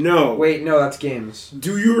Nagano. No. Wait, no, that's games.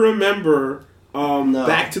 Do you remember No.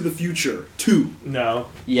 Back to the Future 2? No.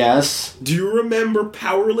 Yes. Do you remember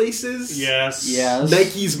Power Laces? Yes. Yes.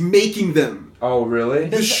 Nike's making them. Oh, really?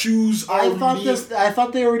 The shoes are I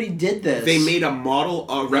thought they already did this. They made a model,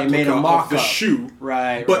 a They made replica a of mock-up. the shoe.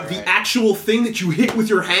 Right. But right, the right. actual thing that you hit with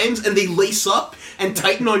your hands and they lace up and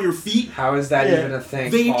tighten on your feet, How is that Yeah. even a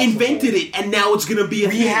thing? they possible? invented it and now it's gonna be a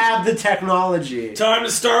we thing. have the technology. Time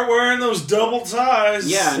to start wearing those double ties.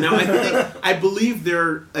 Yeah, now I believe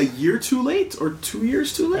they're a year too late or 2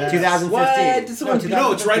 years too late. 2015. What?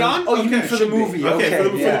 No, it's right on? Oh, you mean Okay, for the should be. movie? Okay, for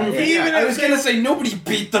the yeah, movie. yeah. Even I if was they- gonna say nobody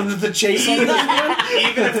beat them to the chase on this one.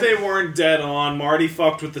 Even if they weren't dead on, Marty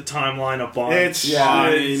fucked with the timeline a bunch. It's Yeah.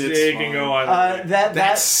 fine. It It's can fine. go either way.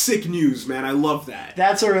 That's sick news, man. I love that.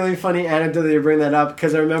 That's a really funny anecdote that you bring that up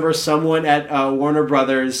because I remember someone at Warner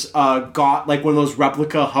Brothers got like one of those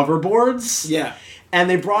replica hoverboards. Yeah. And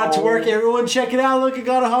they brought it to work. Everyone, check it out! Look, I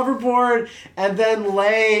got a hoverboard. And then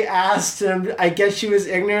Lay asked him. I guess she was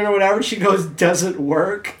ignorant or whatever. She goes, "Does it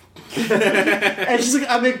work?" And she's like,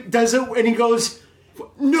 "I mean, does it?" And he goes,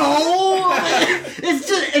 "No." It's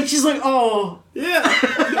just. And she's like, "Oh, Yeah.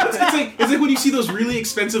 It's like when you see those really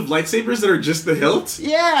expensive lightsabers that are just the hilt.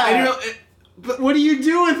 yeah." And you know, But what do you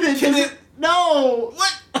do with it? Can Does it- No.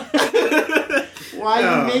 what? Why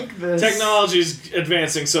Yeah. you make this? Technology's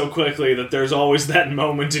advancing so quickly that there's always that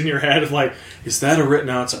moment in your head of like, is that a written?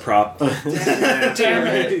 No, it's a prop. Damn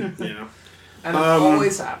it. Yeah. And it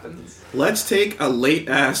always happens. Let's take a late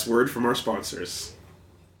ass word from our sponsors.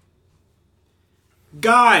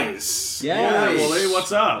 Guys. Yes. Yeah, well, hey,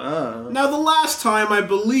 what's up? Now, the last time I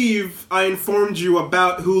believe I informed you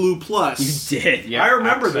about Hulu Plus. You did. I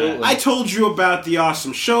remember absolutely. I told you about the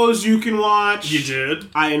awesome shows you can watch. that. You did.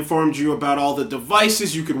 I informed you about all the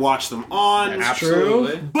devices you could watch them on.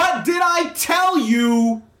 Absolutely. But did I tell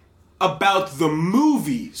you about the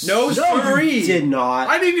movies? No, No, you did not.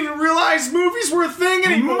 I didn't even realize movies were a thing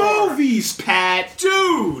anymore. Movies, Pat.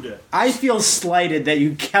 Dude! I feel slighted that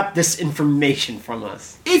you kept this information from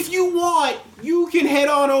us. If you want, you can head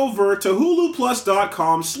on over to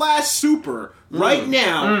huluplus.com/super right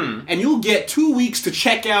now, and you'll get 2 weeks to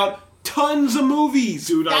check out tons of movies.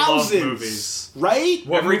 Dude, I love thousands, movies. Right?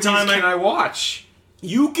 What Every movies time can I watch?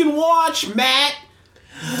 You can watch, Matt,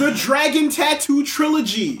 the Dragon Tattoo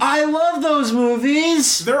Trilogy. I love those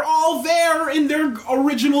movies. They're all there in their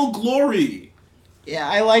original glory. Yeah,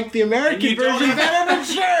 I like the American You don't version have- better, but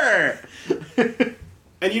sure.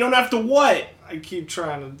 And you don't have to what? I keep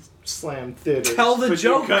trying to slam theaters. Tell the but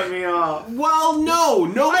joke. You cut me off. Well, no.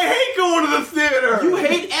 I hate going to the theater. You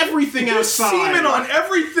hate everything There's outside. semen on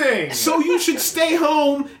everything. So you should stay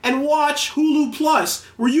home and watch Hulu Plus,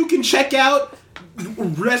 where you can check out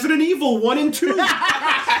Resident Evil 1 and 2.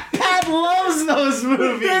 Pat loves those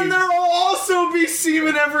movies. Then there will also be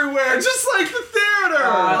semen everywhere, just like the theater.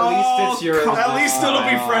 At least it's your. At least it'll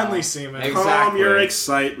be friendly semen. Exactly. Calm your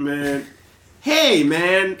excitement. Hey,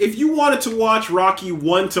 man, if you wanted to watch Rocky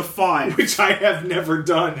 1 to 5, Which I have never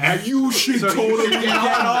done. you should totally get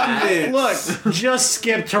on this. Look, just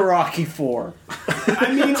skip to Rocky 4.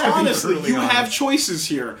 I mean, honestly, you have choices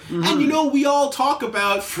here. And you know, we all talk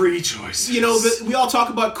about, Free choices. you know, we all talk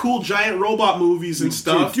about cool giant robot movies and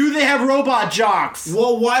stuff. Do they have robot jocks?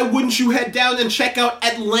 Well, why wouldn't you head down and check out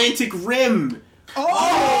Atlantic Rim?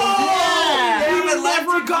 Yeah. We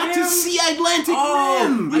never got to see Atlantic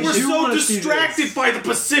Rim. We were do so wanna see distracted by the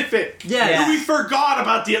Pacific Yeah. that we forgot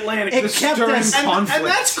about the Atlantic. It kept us. and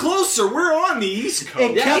that's closer. We're on the East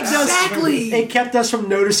Coast. It kept exactly. us. It kept us from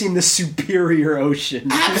noticing the superior ocean.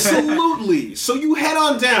 Absolutely. So you head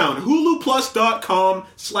on down,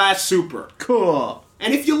 huluplus.com/super. Cool.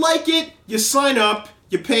 And if you like it, you sign up,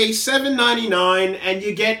 You pay $7.99 and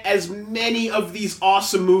you get as many of these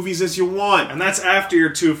awesome movies as you want. And that's after your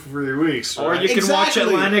 2 for 3 weeks, right? Or you can watch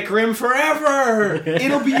Exactly. Atlantic Rim forever.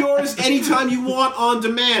 It'll be yours anytime you want on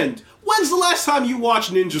demand. When's the last time you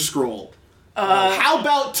watched Ninja Scroll? How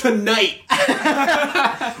about tonight?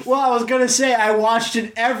 Well, I was gonna say I watched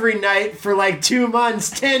it every night for like 2 months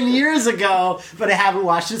 10 years ago, but I haven't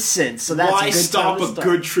watched it since. So that's Why a good stop time to a start.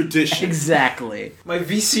 good tradition? Exactly. My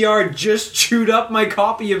VCR just chewed up my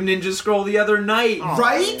copy of Ninja Scroll the other night.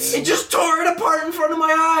 Right? It just tore it apart in front of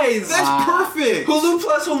my eyes. That's perfect. Hulu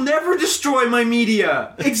Plus will never destroy my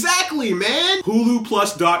media. Exactly, man.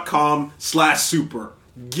 HuluPlus.com/super.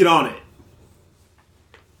 Get on it.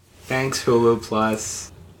 Thanks, Hulu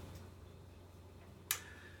Plus.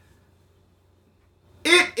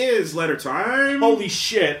 It is letter time. Holy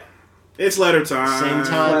shit. It's letter time. Same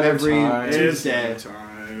time Letter every time. It's Tuesday. letter time.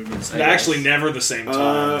 It's actually never the same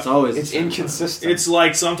time. It's always It's the same inconsistent. It's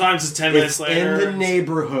like sometimes it's 10 minutes It's later. in the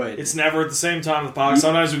neighborhood. It's never at the same time with the podcast.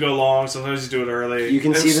 Sometimes we go long, sometimes we do it early. You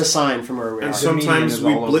can And see s- the sign from where we are. And median sometimes is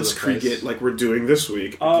we all over the blitzkrieg place. it like we're doing this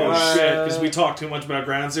week. Oh because shit, because we talk too much about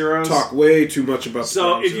Ground Zeroes. talk way too much about So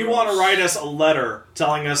Ground if you Zeroes. want to write us a letter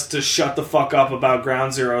telling us to shut the fuck up about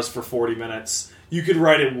Ground Zeroes for 40 minutes, you could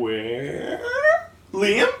write it where?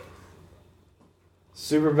 Liam?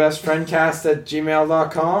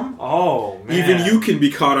 superbestfriendcast@gmail.com. Oh, man. Even you can be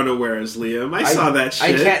caught unawares, Liam. I saw that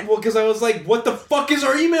shit. I can't, well, because I was like, what the fuck is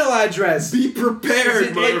our email address? Be prepared,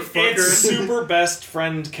 It's motherfucker.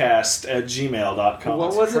 superbestfriendcast@gmail.com.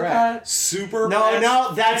 What was it, correct. Pat?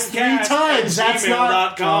 No, that's 3 times. That's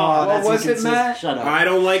not. gmail.com. That's was it, inconsistent. Matt? Shut up. I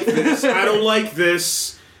don't like this. I don't like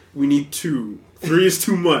this. We need 2. 3 is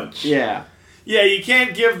too much. Yeah. Yeah, you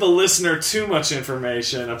can't give the listener too much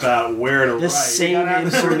information about where to The write. same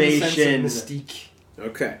information. Mystique.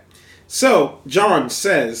 Okay. So, John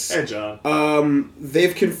says, Hey, John.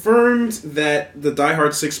 they've confirmed that the Die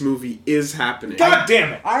Hard 6 movie is happening. God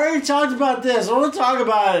damn it. I already talked about this. I want to talk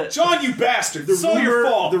about it. John, you bastard. It's all your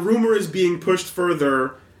fault. The rumor is being pushed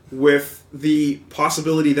further with the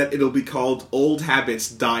possibility that it'll be called Old Habits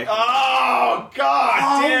Die Hard. Oh,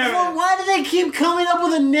 God damn but it. why do they keep coming up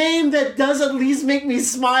with a name that does at least make me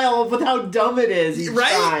smile with how dumb it is each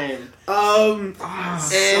Right? time? So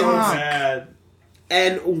and, bad.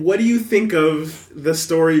 and what do you think of the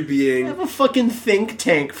story I being have a fucking think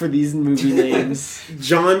tank for these movie names.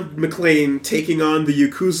 John McClane taking on the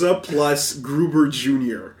Yakuza plus Gruber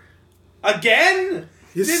Jr.? Again?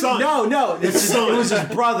 His son. No, it was his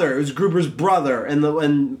brother. It was Gruber's brother, with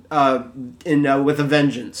a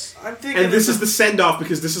Vengeance. I'm thinking And this is the send-off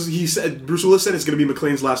because he said Bruce Willis said it's going to be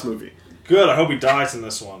McClane's last movie. good. I hope he dies in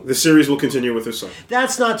this one. The series will continue with his son.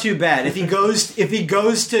 That's not too bad. If he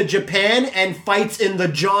goes to Japan and fights in the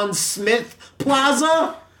John Smith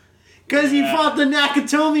Plaza, because he fought the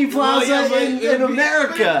Nakatomi Plaza in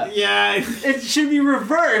America. Yeah. It should be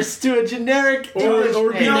reversed to a generic English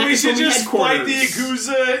or name. No, we should Nakatomi just fight the headquarters.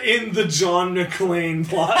 Yakuza in the John McClane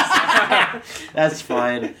Plaza. That's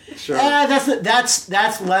fine. Sure.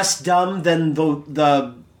 That's less dumb than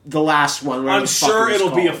the last one. I'm sure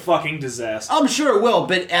it'll be a fucking disaster. I'm sure it will,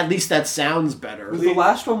 but at least that sounds better. Was the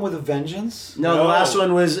last one with a vengeance? No, the last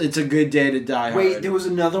one was It's a Good Day to Die Hard. Wait, there was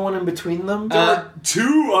another one in between them? There are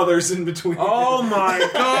 2 others in between. Oh my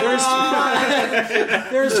god!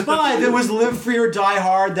 There's 5. There was Live Free or Die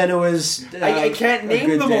Hard, then it was... I can't A name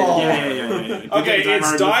Good them Day to all. Die Yeah. Okay,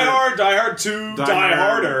 it's Die Hard, Die Hard 2, Die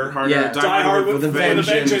Harder, Yeah. Die Hard with a Vengeance.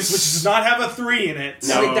 Vengeance, which does not have a 3 in it.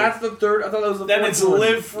 No. Wait, that's the third. I thought that was the Then fourth it's one.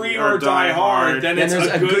 Live Free or Die Hard. Then it's there's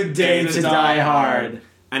a good day to die hard.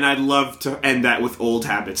 And I'd love to end that with Old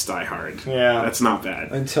Habits Die Hard. Yeah. That's not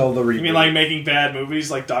bad. Until the reboot. You mean like making bad movies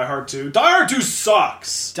like Die Hard 2? Die Hard 2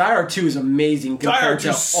 sucks! Die Hard 2 is amazing Die Hard compared 2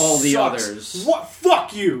 to all the sucks. others. What?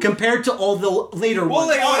 Fuck you! Compared to all the later Well,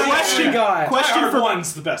 ones. they are Question. Die Question Hard for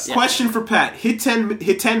 1's the best. Question for Pat. Hiten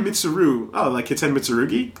Mitsuru. Oh, like Hiten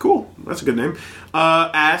Mitsurugi? Cool. That's a good name.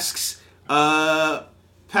 Asks,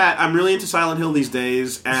 Pat, I'm really into Silent Hill these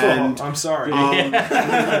days, and I'm sorry. and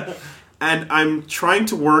I'm trying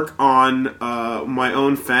to work on my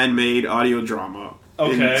own fan-made audio drama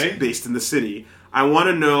Okay. based in the city. I want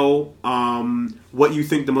to know what you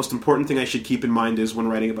think the most important thing I should keep in mind is when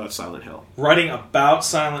writing about Silent Hill. Writing about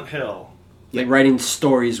Silent Hill. Like writing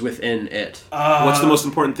stories within it. What's the most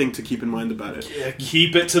important thing to keep in mind about it?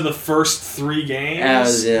 Keep it to the first 3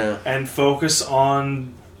 games. Yeah. And focus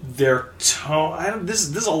on their tone. This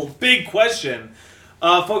is a big question.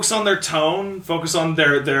 Focus on their tone. Focus on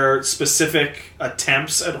their specific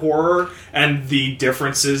attempts at horror and the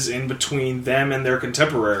differences in between them and their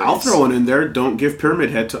contemporaries. I'll throw one in there. Don't give Pyramid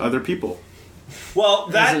Head to other people. Well,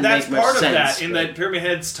 Doesn't that's make much part of sense, that, in but- that Pyramid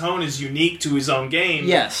Head's tone is unique to his own game.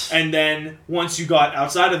 Yes. And then, once you got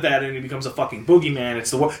outside of that and he becomes a fucking boogeyman,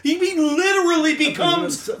 it's he literally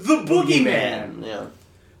becomes the boogeyman. Yeah.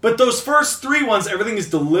 But those first three ones, everything is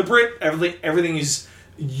deliberate, everything is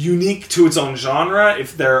unique to its own genre,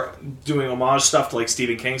 if they're doing homage stuff to like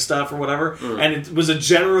Stephen King stuff or whatever. And it was a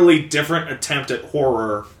generally different attempt at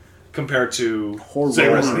horror compared to, say,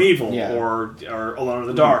 Resident Evil Yeah. or Alone in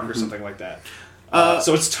the Dark or something like that.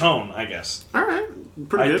 So it's tone, I guess. All right,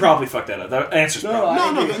 pretty I good. probably fucked that up. That answer's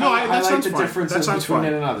probably... that Highlight sounds the fine. differences That sounds between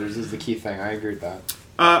fine. it and others is the key thing. I agree with that.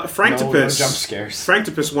 Franktopus. No jump scares.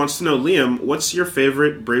 Franktopus wants to know, Liam, what's your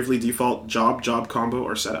favorite Bravely Default job combo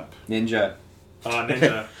or setup? Ninja.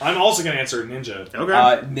 Ninja. I'm also going to answer Ninja.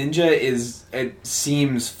 Okay. Ninja it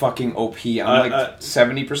seems fucking OP. I'm like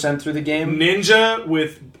 70% through the game. Ninja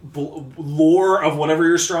with lore of whatever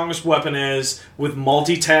your strongest weapon is, with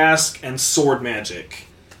multitask and sword magic.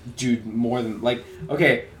 Dude, more than like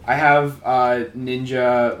okay. I have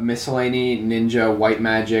ninja miscellany, ninja white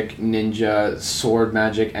magic, ninja sword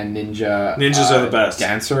magic, and ninja. Ninjas are the best.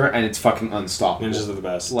 Dancer, and it's fucking unstoppable. Ninjas are the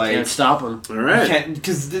best. Like Can't stop him. All right.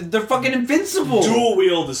 because they're fucking invincible. Dual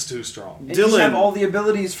wield is too strong. And you Dylan. have all the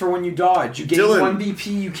abilities for when you dodge. You gain Dylan. 1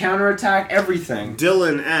 BP, you counterattack everything.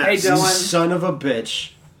 Dylan asks, Hey, Dylan. Son of a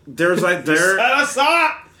bitch. There's like there, Set us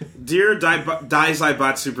up! dear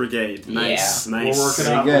Daibatsu Brigade. Nice, nice. We're working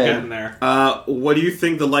Very up. good. We're getting there. What do you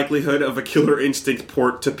think the likelihood of a Killer Instinct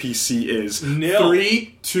port to PC is? Nil.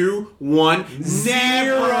 3, 2, 1,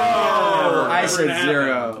 Never. I said Never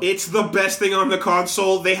 0. It's the best thing on the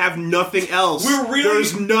console. They have nothing else. We're really-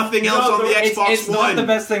 There's nothing else on the Xbox It's One. not the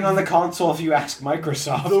best thing on the console if you ask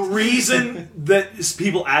Microsoft. The reason that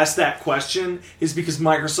people ask that question is because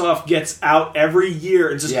Microsoft gets out every year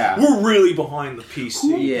and says, Yeah. we're really behind the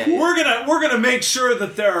PC. Yeah. We're gonna make sure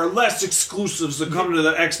that there are less exclusives that come to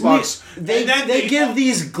the Xbox. They And then give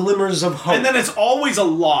these glimmers of hope. and then it's always a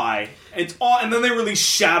lie. And then they release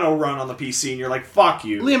Shadowrun on the PC, and you're like, "Fuck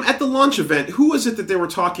you." Liam, at the launch event, who was it that they were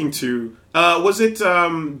talking to? Was it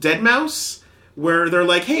Deadmau5? Where they're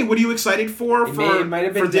like, "Hey, what are you excited for It might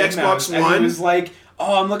have been for the Dead Xbox Mouse, and One?" he was like,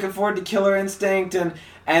 "Oh, I'm looking forward to Killer Instinct,"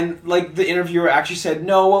 and like the interviewer actually said,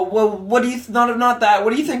 "No, well, what do you not that?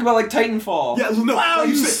 What do you think about like Titanfall?" Yeah, no. Wow,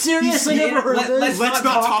 you serious? I never heard this. Let's not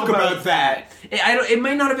talk about that. It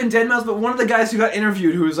might not have been Deadmau5, but one of the guys who got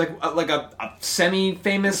interviewed, who was like a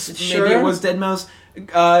semi-famous, Sure. maybe it was Deadmau5,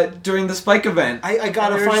 during the Spike event. I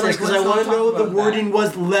gotta And they're find just this because like, I want let's to not know talk the about wording that.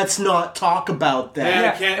 was. Let's not talk about that.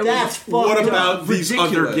 Yeah, I can't- That's fucked What up. about these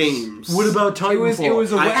other ridiculous. games? What about Titanfall? It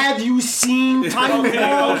was a web- Have you seen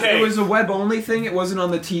Titanfall? Okay. It was a web-only thing. It wasn't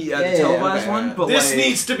on the yeah, televised okay. one. But This like,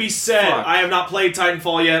 needs to be said. fuck. I have not played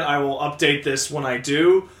Titanfall yet. I will update this when I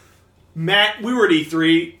do. Matt, we were at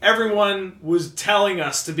E3. Everyone was telling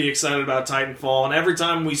us to be excited about Titanfall, and every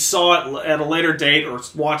time we saw it at a later date or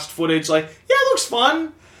watched footage, like, yeah, it looks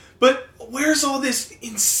fun. But where's all this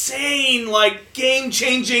insane, like,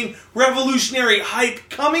 game-changing, revolutionary hype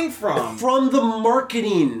coming from? From the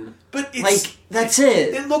marketing. But it's Like, that's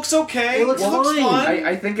it. it looks okay. It looks fine. fun.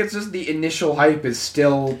 I think it's just the initial hype is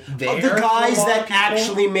still there. The guys for a lot of that people.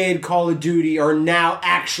 actually made Call of Duty are now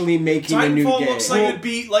actually making a new Titanfall game. looks like it'd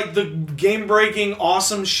be like the game-breaking,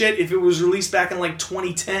 awesome shit if it was released back in like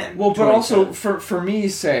 2010. Well, but also for me,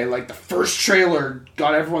 say like the first trailer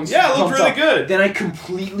got everyone's Yeah, it looked pumped really up. good. Then I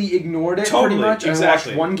completely ignored it Totally, pretty much.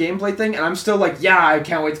 exactly. I watched one gameplay thing, and I'm still like, yeah, I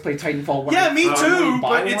can't wait to play Titanfall. When Yeah, I me finally too.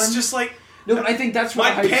 buy But it's one. just like no. But I think that's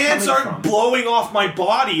where my the hype's pants coming aren't from. blowing off my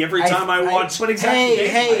body every time I watch. But exactly.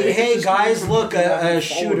 Hey, guys, look, a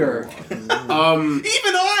shooter. Even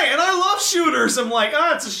I love shooters. I'm like,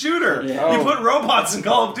 it's a shooter. Yeah. You put robots in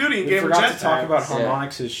Call of Duty and We gave them forgot to talk jetpacks. about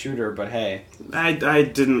Harmonix's shooter, but hey, I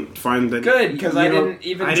didn't find that. good because I You know, didn't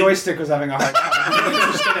even I joystick was having a hard time. I'm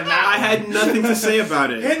interested in that. I had nothing to say about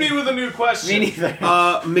Hit it. me with a new question. Me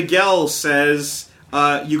neither. Miguel says,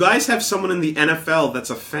 you guys have someone in the NFL that's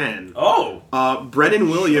a fan. Oh, Brennan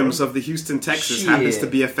Williams of the Houston Texas Shit. happens to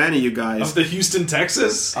be a fan of you guys. of the Houston,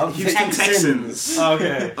 Texas. Houston Texans.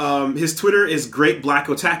 Okay. His Twitter is Great Black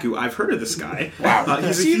Otaku. I've heard of this guy. Wow.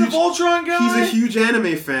 He's Is he the Voltron guy? He's a huge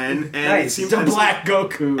anime fan, and Nice. it seems The and- Black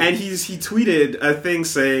Goku. And he tweeted a thing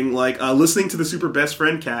saying like, listening to the Super Best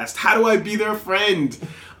Friend cast. How do I be their friend?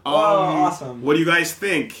 awesome. What do you guys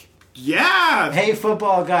think? Yeah. Hey,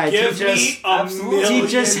 football guy, Give teach me us. $1 million.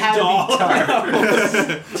 Teach us how to be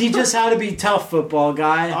tough. Teach us how to be tough, football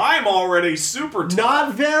guy. I'm already super tough.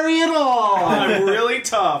 Not very at all. I'm really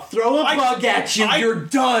tough. Throw a bug at you, you're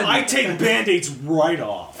done. I take band-aids right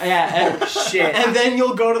off. Yeah, Shit. and then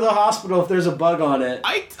you'll go to the hospital if there's a bug on it.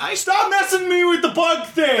 I Stop messing me with the bug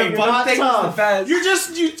thing. Not tough.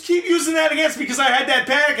 You keep using that against me because I had that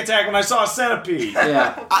panic attack when I saw a centipede.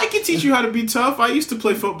 Yeah, I can teach you how to be tough. I used to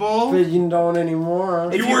play football. but you don't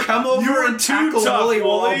anymore. If you come over and too tackle tough, Wooly,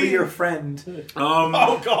 we'll all Wooly. be your friend.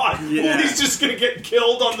 Oh God! Yeah. He's just gonna get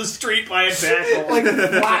killed on the street by a tackle. Like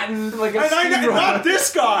flattened, like a and steamroller. not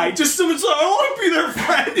this guy. Just someone's like, I want to be their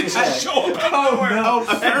friend and just show up out of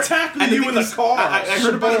nowhere and tackle And you the with thing a is, car. I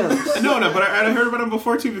heard about him. No, but I heard about him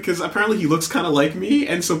before too because apparently he looks kind of like me,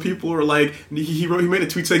 and so people were like, he made a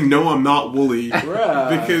tweet saying, "No, I'm not Wooly,"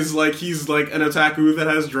 Bruh. because like he's like an otaku that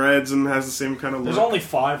has dreads and has the same kind of look. There's only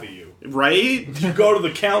 5 of you. Right? You go to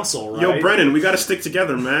the council, right? Yo, Brennan, we got to stick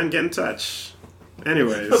together, man. Get in touch.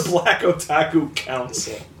 Anyways, The Black Otaku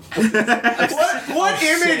Council. What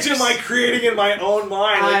image am I creating in my own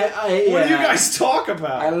mind? Like, what do you guys talk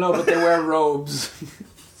about? I don't know, but they wear robes.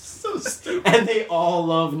 So stupid. And they all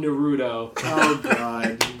love Naruto. oh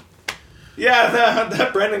god, Yeah,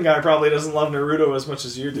 that Brendan guy probably doesn't love Naruto as much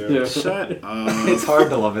as you do. Yeah. shut up. It's hard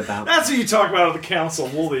to love it that much. That's what you talk about at the council,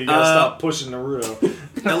 Wooly. You gotta stop pushing Naruto.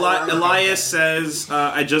 Elias says,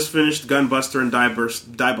 I just finished Gunbuster and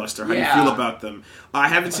Diebuster. How do you Yeah. feel about them? I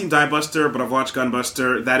haven't seen Diebuster, but I've watched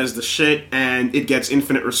Gunbuster. That is the shit, and it gets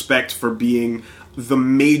infinite respect for being the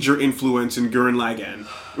major influence in Gurren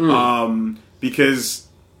Lagann. Because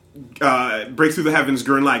Break Through the Heavens,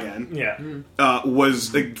 Gurren Lagann, Yeah.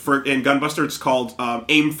 was, in Gunbuster, it's called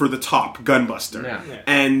Aim for the Top, Gunbuster. Yeah. Yeah.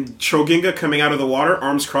 And Choginga coming out of the water,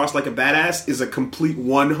 arms crossed like a badass, is a complete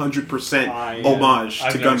 100% homage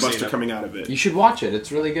I've to never seen Gunbuster it. coming out of it. You should watch it.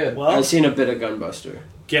 It's really good. Well, I've seen a bit of Gunbuster.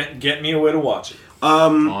 get me a way to watch it.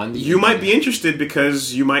 On the You might internet. be interested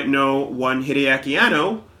because you might know one Hideaki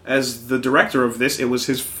Anno as the director of this. It was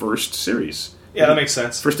his first series. Yeah, that makes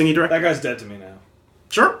sense. First thing he directed. That guy's dead to me now.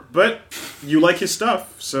 Sure, but you like his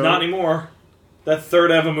stuff, so... Not anymore. That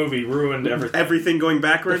third Eva movie ruined everything. Everything going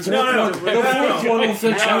backwards? No. No.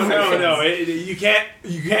 You can't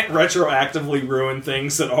retroactively ruin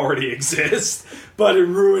things that already exist, but it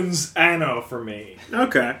ruins Anno for me.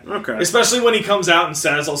 Okay. Especially when he comes out and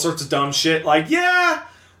says all sorts of dumb shit like, "Yeah,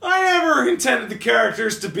 I never intended the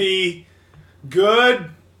characters to be good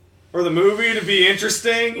or the movie to be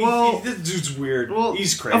interesting." Well- This dude's weird. Well,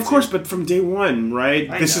 He's crazy. Of course, but from day one, right?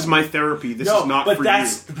 I This know. is my therapy. This no, is not but for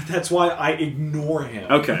that's why I ignore him.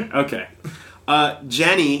 you. Okay.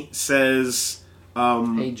 Jenny says... Hey,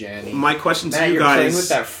 Janny. My question to Matt, you you're playing guys... with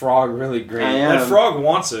that frog really great. I am. That frog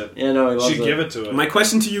wants it. Yeah, no, he loves Should give it to it. My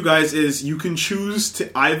question to you guys is, you can choose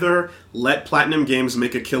to either let Platinum Games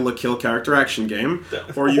make a Kill la Kill character action game,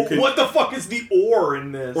 or you can... What the fuck is the ore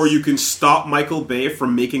in this? Or you can stop Michael Bay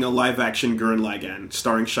from making a live-action Gurren Lagann,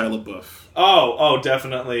 starring Shia LaBeouf. Oh,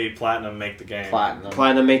 definitely Platinum make the game. Platinum.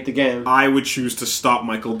 Platinum make the game. I would choose to stop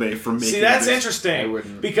Michael Bay from making See, that's this. interesting. I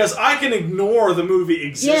wouldn't. Because I can ignore the movie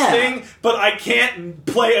existing, but I can't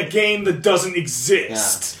play a game that doesn't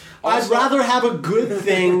exist. I'd rather have a good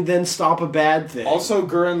thing than stop a bad thing. Also,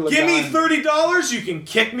 Gurren Lagann. Give me $30, you can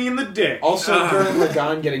kick me in the dick. Also, Gurren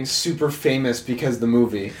Lagann getting super famous because the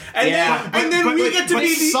movie. And then we get to be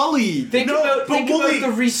the... Sully. Think No, but about Wooly-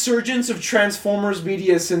 the resurgence of Transformers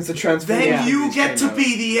media since the Transformers. Then you movies get came to out.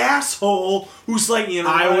 be the asshole who's like, you know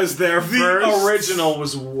I what? was there the first. original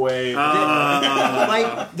was way better.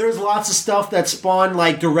 Like, there's lots of stuff that spawned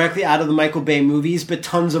like directly out of the Michael Bay movies, but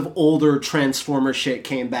tons of older Transformer shit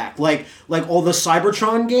came back. Like all the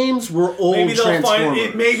Cybertron games were old Maybe they'll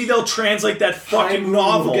Transformers. maybe they'll translate that fucking Moon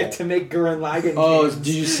novel. will get to make Gurren Lagann. Oh, games.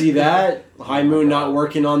 did you see that? High Moon not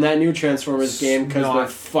working on that new Transformers game because Not- they're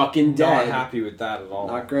fucking Not dead. happy with that at all.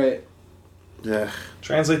 Not great. Yeah.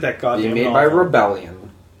 Translate that goddamn Being made by novel.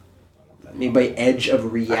 Rebellion. Made by Edge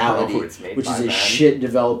of Reality, Oh, it's made which by is a man. shit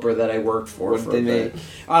developer that I worked for. What for did a they bit.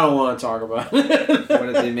 I don't want to talk about it. What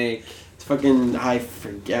did they make? It's fucking, I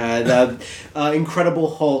forget.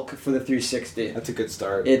 Incredible Hulk for the 360. That's a good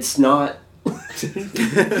start. It's not.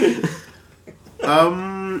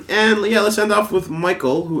 And yeah, let's end off with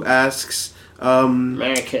Michael, who asks,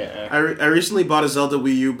 Okay. I recently bought a Zelda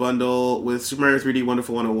Wii U bundle with Super Mario 3D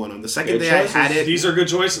Wonderful 101. On the second Good day choices. I had it, These are good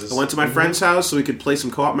choices. I went to my friend's house so we could play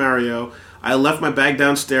some co-op Mario. I left my bag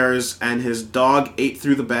downstairs, and his dog ate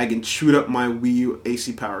through the bag and chewed up my Wii U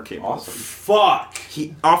AC power cable. Awesome. Fuck.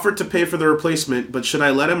 He offered to pay for the replacement, but should I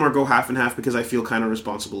let him or go half and half because I feel kind of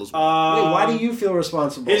responsible as well? Wait, why do you feel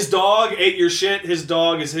responsible? His dog ate your shit. His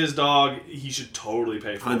dog is his dog. He should totally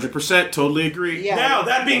pay for it. 100%, totally agree. Yeah. Now,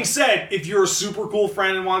 that being said, if you're a super cool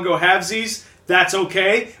friend and want to go halvesies, that's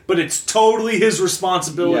okay, but it's totally his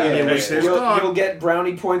responsibility Yeah, to it pay was for his it. dog. You'll get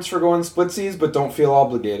brownie points for going splitsies, but don't feel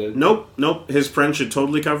obligated. Nope. His friend should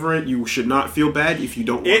totally cover it. You should not feel bad if you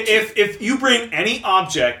don't want to. If you bring any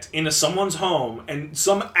object into someone's home and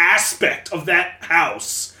some aspect of that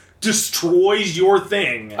house destroys your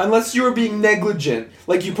thing... Unless you were being negligent,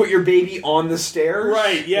 like you put your baby on the stairs.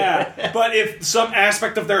 Right, yeah. But if some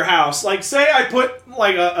aspect of their house, like say I put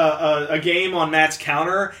like a game on Matt's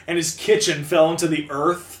counter and his kitchen fell into the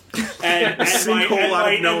earth and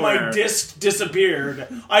my disc disappeared,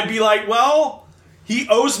 I'd be like, well, he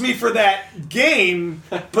owes me for that game,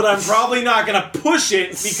 but I'm probably not going to push it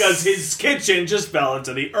because his kitchen just fell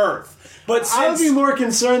into the earth. But I would be more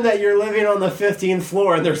concerned that you're living on the 15th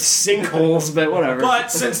floor and there's sinkholes, but whatever.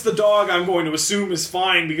 But since the dog, I'm going to assume, is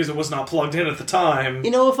fine because it was not plugged in at the time.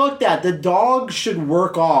 You know, fuck that. The dog should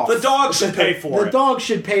work off. The dog should pay for it. The dog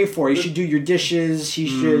should pay for it. He should do your dishes. He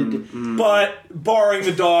should... But barring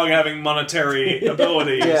the dog having monetary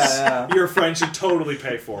abilities, Yeah. your friend should totally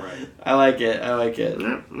pay for it. I like it.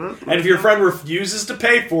 And if your friend refuses to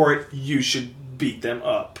pay for it, you should beat them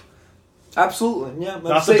up. Absolutely. Yeah.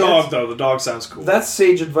 Not the dog, though. The dog sounds cool. That's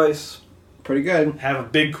sage advice. Pretty good. Have a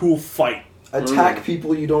big, cool fight. Attack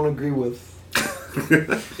people you don't agree with.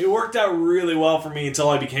 It worked out really well for me until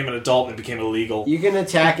I became an adult and it became illegal. You can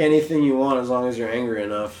attack anything you want as long as you're angry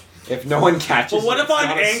enough. If no one catches But what you, if it's I'm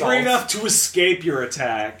not angry assault. enough to escape your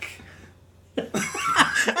attack?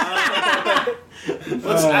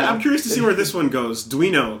 I'm curious to see where this one goes.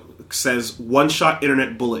 Duino says, one-shot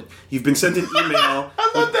internet bullet. You've been sent an email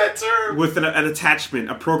I love that term. with an attachment,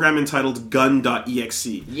 a program entitled gun.exe.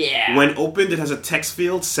 Yeah. When opened, it has a text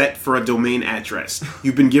field set for a domain address.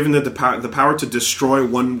 You've been given the power to destroy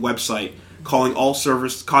one website, causing all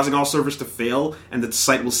servers to fail, and the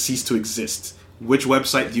site will cease to exist. Which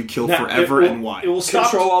website do you kill Now, forever and why? It will stop.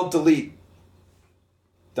 Control-Alt-Delete.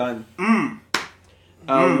 Done.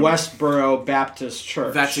 Westboro Baptist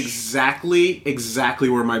Church. That's exactly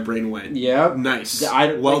where my brain went. Yep. Nice.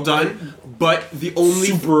 I- well like- done. But the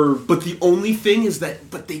only thing is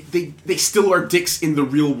that they still are dicks in the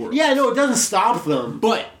real world. Yeah, no, it doesn't stop them.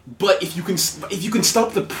 But if you can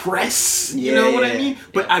stop the press, you Yeah, know what yeah, I mean.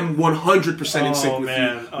 But I'm 100% in sync with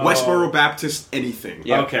man. you. Oh. Westboro Baptist, anything.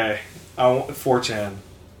 Yeah. Okay. I want 4chan.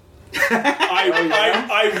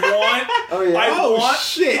 I want. Oh, yeah. Oh,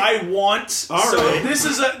 shit. I want. All so right. this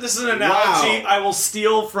is an analogy Wow. I will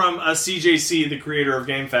steal from CJC, the creator of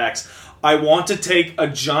GameFAQs. I want to take a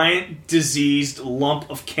giant diseased lump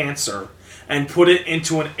of cancer and put it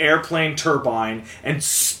into an airplane turbine and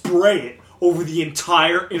spray it over the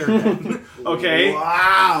entire internet. Okay?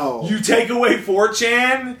 Wow. You take away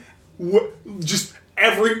 4chan, just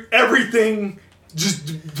everything just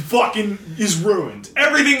fucking is ruined.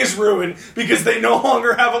 Everything is ruined because they no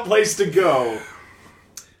longer have a place to go.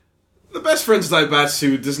 The Best Friends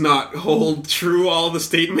Daibatsu does not hold true all the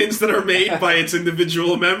statements that are made by its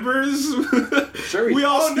individual members. Sure we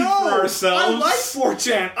all speak for ourselves. I like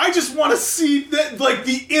 4chan. I just want to see that, like,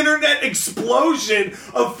 the internet explosion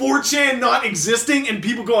of 4chan not existing and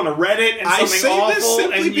people going to Reddit and I something say awful this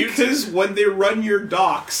simply and YouTube. because when they run your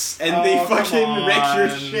docs and they Oh, come fucking wreck your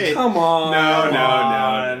on. shit. Come on.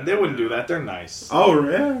 No. They wouldn't do that. They're nice. Oh,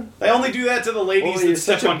 yeah. They only do that to the ladies Well, that you're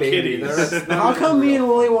step such a on baby. kitties. That's How come me and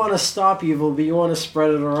Willie want to stop evil, but you want to spread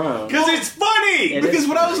it around? Because it's funny! It Because is-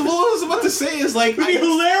 what I was about to say is like It'd be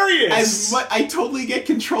hilarious! I totally get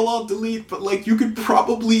Control-Alt-Delete, but like you could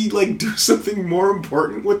probably like do something more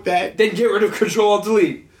important with that. Then get rid of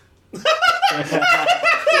Control-Alt-Delete.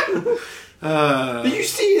 Did you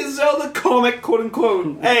see his Zelda comic, quote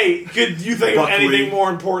unquote? Hey, could you think of Buckley. anything more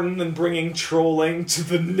important than bringing trolling to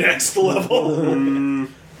the next level?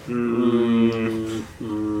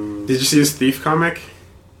 Did you see his Thief comic?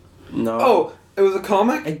 No. Oh, it was a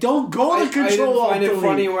comic? I don't go to I didn't Control find it Alt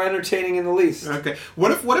funny Delete. or entertaining in the least. Okay.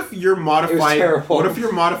 What if your modified terrible. what if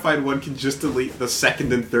your modified one can just delete the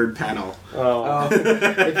second and third panel?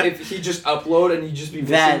 If he just upload and you just be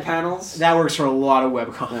missing That- panels. That works for a lot of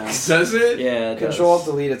webcomics. Does it? Yeah, it does.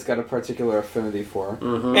 Control-Delete, it's got a particular affinity for.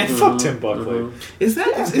 And fuck Tim Buckley. Is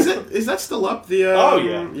that still up? The Oh,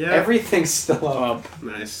 yeah. Everything's still up.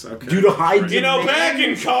 Nice. Okay. Due to high You know, back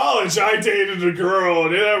in college, I dated a girl,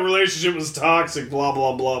 and that relationship was toxic. dyslexic, blah,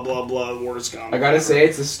 blah, blah, blah, blah, words come. I gotta say,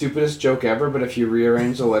 it's the stupidest joke ever, but if you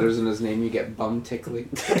rearrange the letters in his name, you get bum tickly.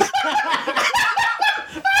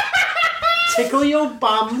 Tickle your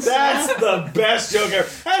bums. That's the best joke ever.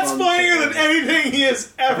 That's funnier than anything he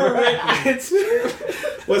has ever written.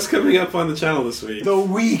 What's coming up on the channel this week? The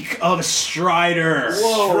week of Strider.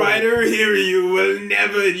 Whoa. Strider, here you will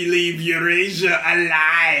never leave Eurasia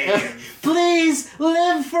alive. Please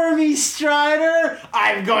live for me, Strider.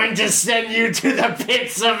 I'm going to send you to the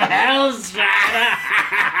pits of hell, Strider.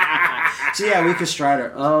 So yeah, week of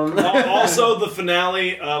Strider. Also, the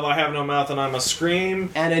finale of I Have No Mouth and I Must Scream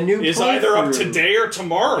and a new is either up playthrough. today or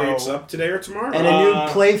tomorrow. It's up today or tomorrow. And a new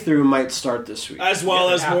playthrough might start this week. As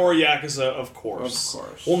well as more Yakuza, of course. Of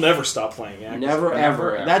course. We'll never stop playing Yakuza. Never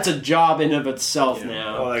ever. That's a job in of itself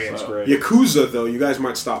now. Oh, that game's great. Yakuza, though, you guys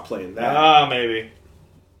might stop playing that. Maybe.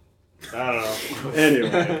 I don't know.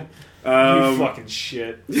 Anyway. You fucking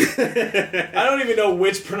shit. I don't even know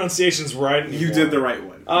which pronunciation's right anymore. You did the right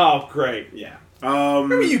one. Oh, great. Yeah.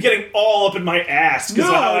 Remember you getting all up in my ass because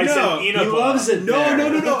I said Inaba. He loves it. No.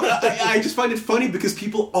 I just find it funny because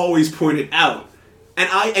people always point it out.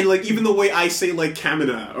 And like even the way I say like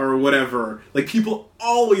Kamina or whatever, like people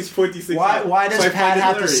always point these things out. Why does So I Pat find it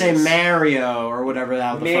have to say hilarious. Mario or whatever the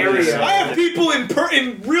hell the fuck Mario. he said? I have people in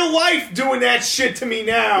real life doing that shit to me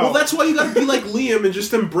now. Well, that's why you gotta be like Liam and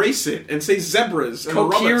just embrace it and say zebras and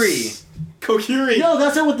Kokiri. rubbits. Kokiri. No,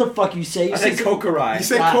 that's not what the fuck you say. You I said Kokurai. You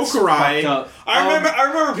said That's Kokurai. fucked up. I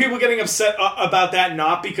remember people getting upset about that,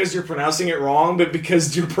 not because you're pronouncing it wrong, but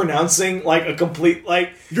because you're pronouncing like a complete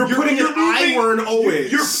like You're putting an I word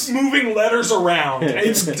always. You're moving letters around.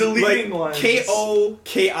 It's deleting like lines.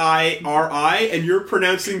 Kokiri, and you're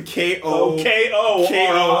pronouncing Kokori.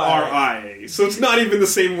 K-O-R-I. So it's not even the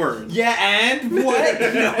same word. Yeah, and what?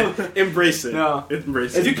 No. Embrace it. No.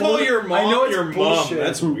 Embrace If it. you call your mom I know it's your mom, bullshit.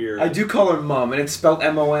 that's weird. I do call her mom, and it's spelled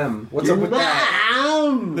M-O-M. What's up with that?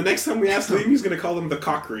 The next time we ask Liam, he's going to call them the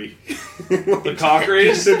Cockery. The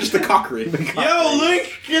Cockeries? They're just the Cockery. Yo,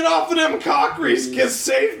 Link, get off of them Cockeries. Get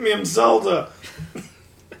save me, I'm Zelda.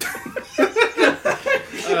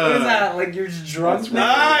 What is that? Like you're just drunk?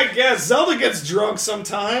 I guess Zelda gets drunk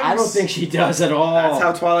sometimes. I don't think she does at all. That's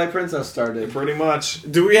how Twilight Princess started. Pretty much.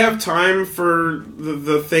 Do we have time for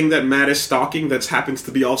the thing that Matt is stalking that happens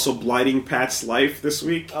to be also blighting Pat's life this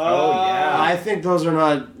week? Oh, yeah. I think those are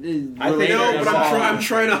not. I think No, they're but involved. I'm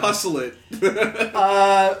trying to hustle it.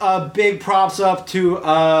 Big props up to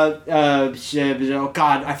oh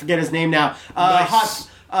god, I forget his name now. Nice.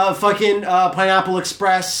 Fucking Pineapple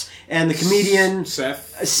Express and the comedian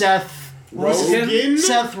Seth Rogen.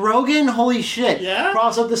 Seth Rogen. Holy shit! Yeah?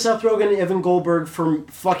 Props up to Seth Rogen and Evan Goldberg for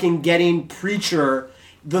fucking getting Preacher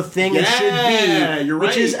the thing it should be, you're which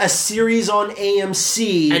right. is a series on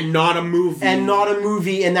AMC and not a movie.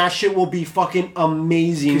 and that shit will be fucking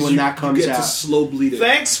amazing when that comes you get out. to slow bleed it.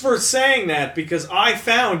 Thanks for saying that, because I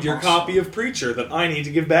found your copy of Preacher that I need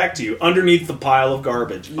to give back to you underneath the pile of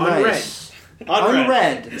garbage. Nice.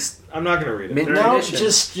 Unread. Unread. I'm not going to read it. Mint- No, edition.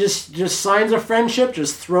 just signs of friendship,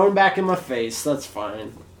 just thrown back in my face. That's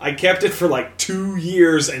fine. I kept it for like 2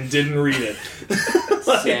 years and didn't read it.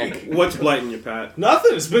 Sick. What's blighting you, Pat?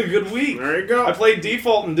 Nothing. It's been a good week. There you go. I played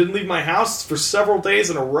Default and didn't leave my house for several days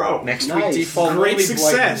in a row. Next Nice. week, default Great will be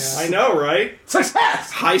success. I know, right?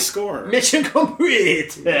 Success! High score. Mission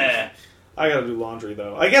complete! I gotta do laundry,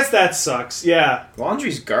 though. I guess that sucks. Yeah.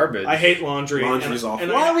 Laundry's garbage. I hate laundry. Laundry's awful.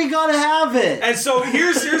 And Why we gotta have it? And so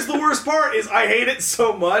here's the worst part is I hate it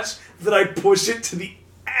so much that I push it to the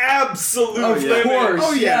absolute Of limit. course.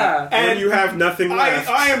 Oh yeah. And when you have nothing left.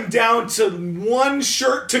 I am down to one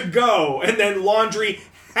shirt to go, and then laundry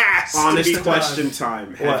has to Honest be question done. time.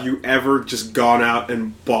 What? Have you ever just gone out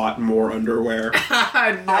and bought more underwear?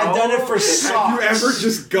 I've done it for socks. Have you ever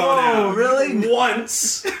just gone out? Really?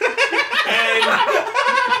 Once.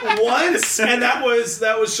 And that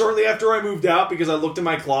was shortly after I moved out, because I looked in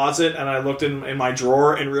my closet and I looked in my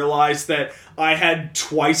drawer and realized that I had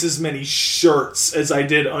twice as many shirts as I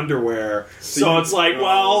did underwear. So it's like,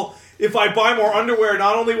 well, if I buy more underwear,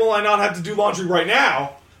 not only will I not have to do laundry right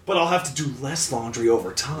now, but I'll have to do less laundry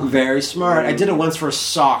over time. Very smart. I did it once for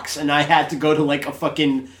socks, and I had to go to like a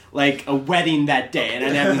fucking a wedding that day, and I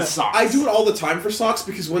didn't have any socks. I do it all the time for socks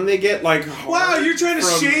because when they get like hard Wow, you're trying to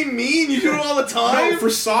from- shame me and you do it all the time? No, for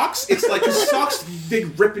socks, it's like the socks they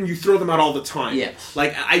rip and you throw them out all the time. Yes.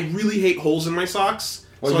 Like I really hate holes in my socks.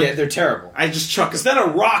 Well, so yeah, they're terrible. I just chuck Because it. then a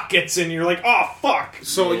rock gets in and you're like, oh, fuck.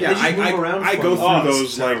 So yeah, They just move around I for go them. through Oh, it's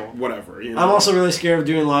those terrible. like whatever. You know? I'm also really scared of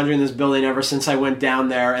doing laundry in this building ever since I went down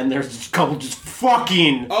there, and there's a couple just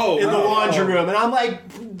fucking in the laundry room, and I'm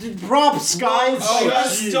like, props, guys. Oh,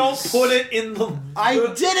 Just jeez. don't put it in the I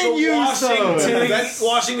didn't use those.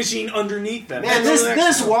 Washing machine underneath them. Man,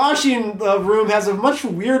 this washing room has a much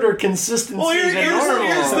weirder consistency than normal.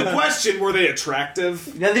 Here's the question: were they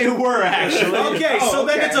attractive? Yeah, they were actually. Okay, so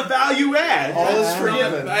then it's a value add. All is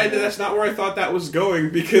forgiven. That's not where I thought that was going,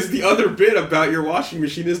 because the other bit about your washing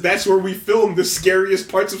machine is that's where we filmed the scariest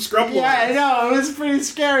parts of Scrub Lords. Yeah, I know. It was pretty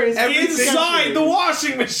scary. Inside the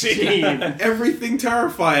washing machine. Everything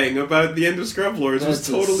terrifying about the end of Scrub Lords was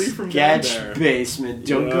totally from down sketch there. basement.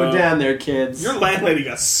 Don't go down there, kids. Your landlady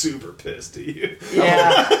got super pissed at you.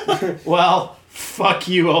 Yeah. Well, fuck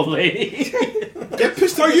you, old lady. Get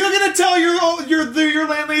pissed Are you gonna tell your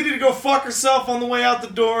landlady to go fuck herself on the way out the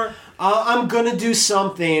door? I'm gonna do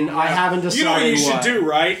something. I haven't decided. You know what you what. should do,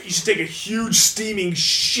 right? You should take a huge steaming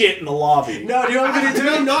shit in the lobby. No, do you know what I'm gonna Did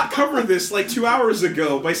I do? not cover this like 2 hours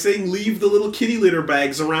ago by saying leave the little kitty litter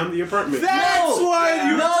bags around the apartment? That's why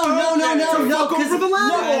you No, fuck over the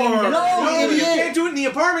landlord. No, you idiot. can't do it in the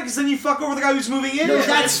apartment because then you fuck over the guy who's moving in. No,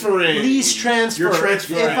 that's lease transfer. You're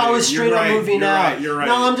transferring. If I was straight You're on right, moving you're out. right, you're right.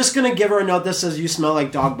 No, I'm just gonna give her a note that says you smell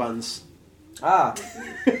like dog buns. Ah.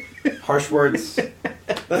 Harsh words.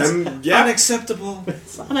 That's yeah. unacceptable.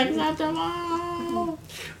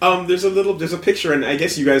 There's a picture, and I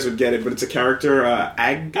guess you guys would get it, but it's a character,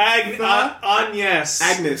 Agnes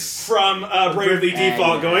Agnes from Bravely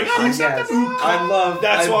Default going, unacceptable. I love.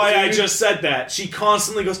 That's why I just said that. She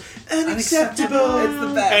constantly goes, unacceptable. It's the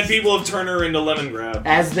best. And people have turned her into Lemongrab.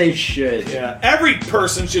 As they should. Yeah. Every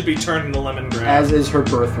person should be turned into Lemongrab. As is her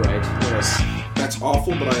birthright. Yes. That's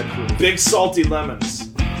awful, but I approve. Big salty lemons.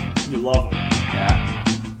 You love them. Yeah.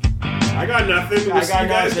 I got nothing. We'll see you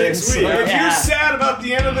guys next week. If you're sad about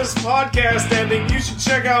the end of this podcast ending, you should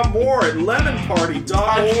check out more at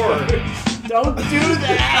lemonparty.org. Don't do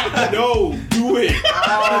that. No, do it.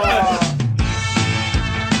 Oh.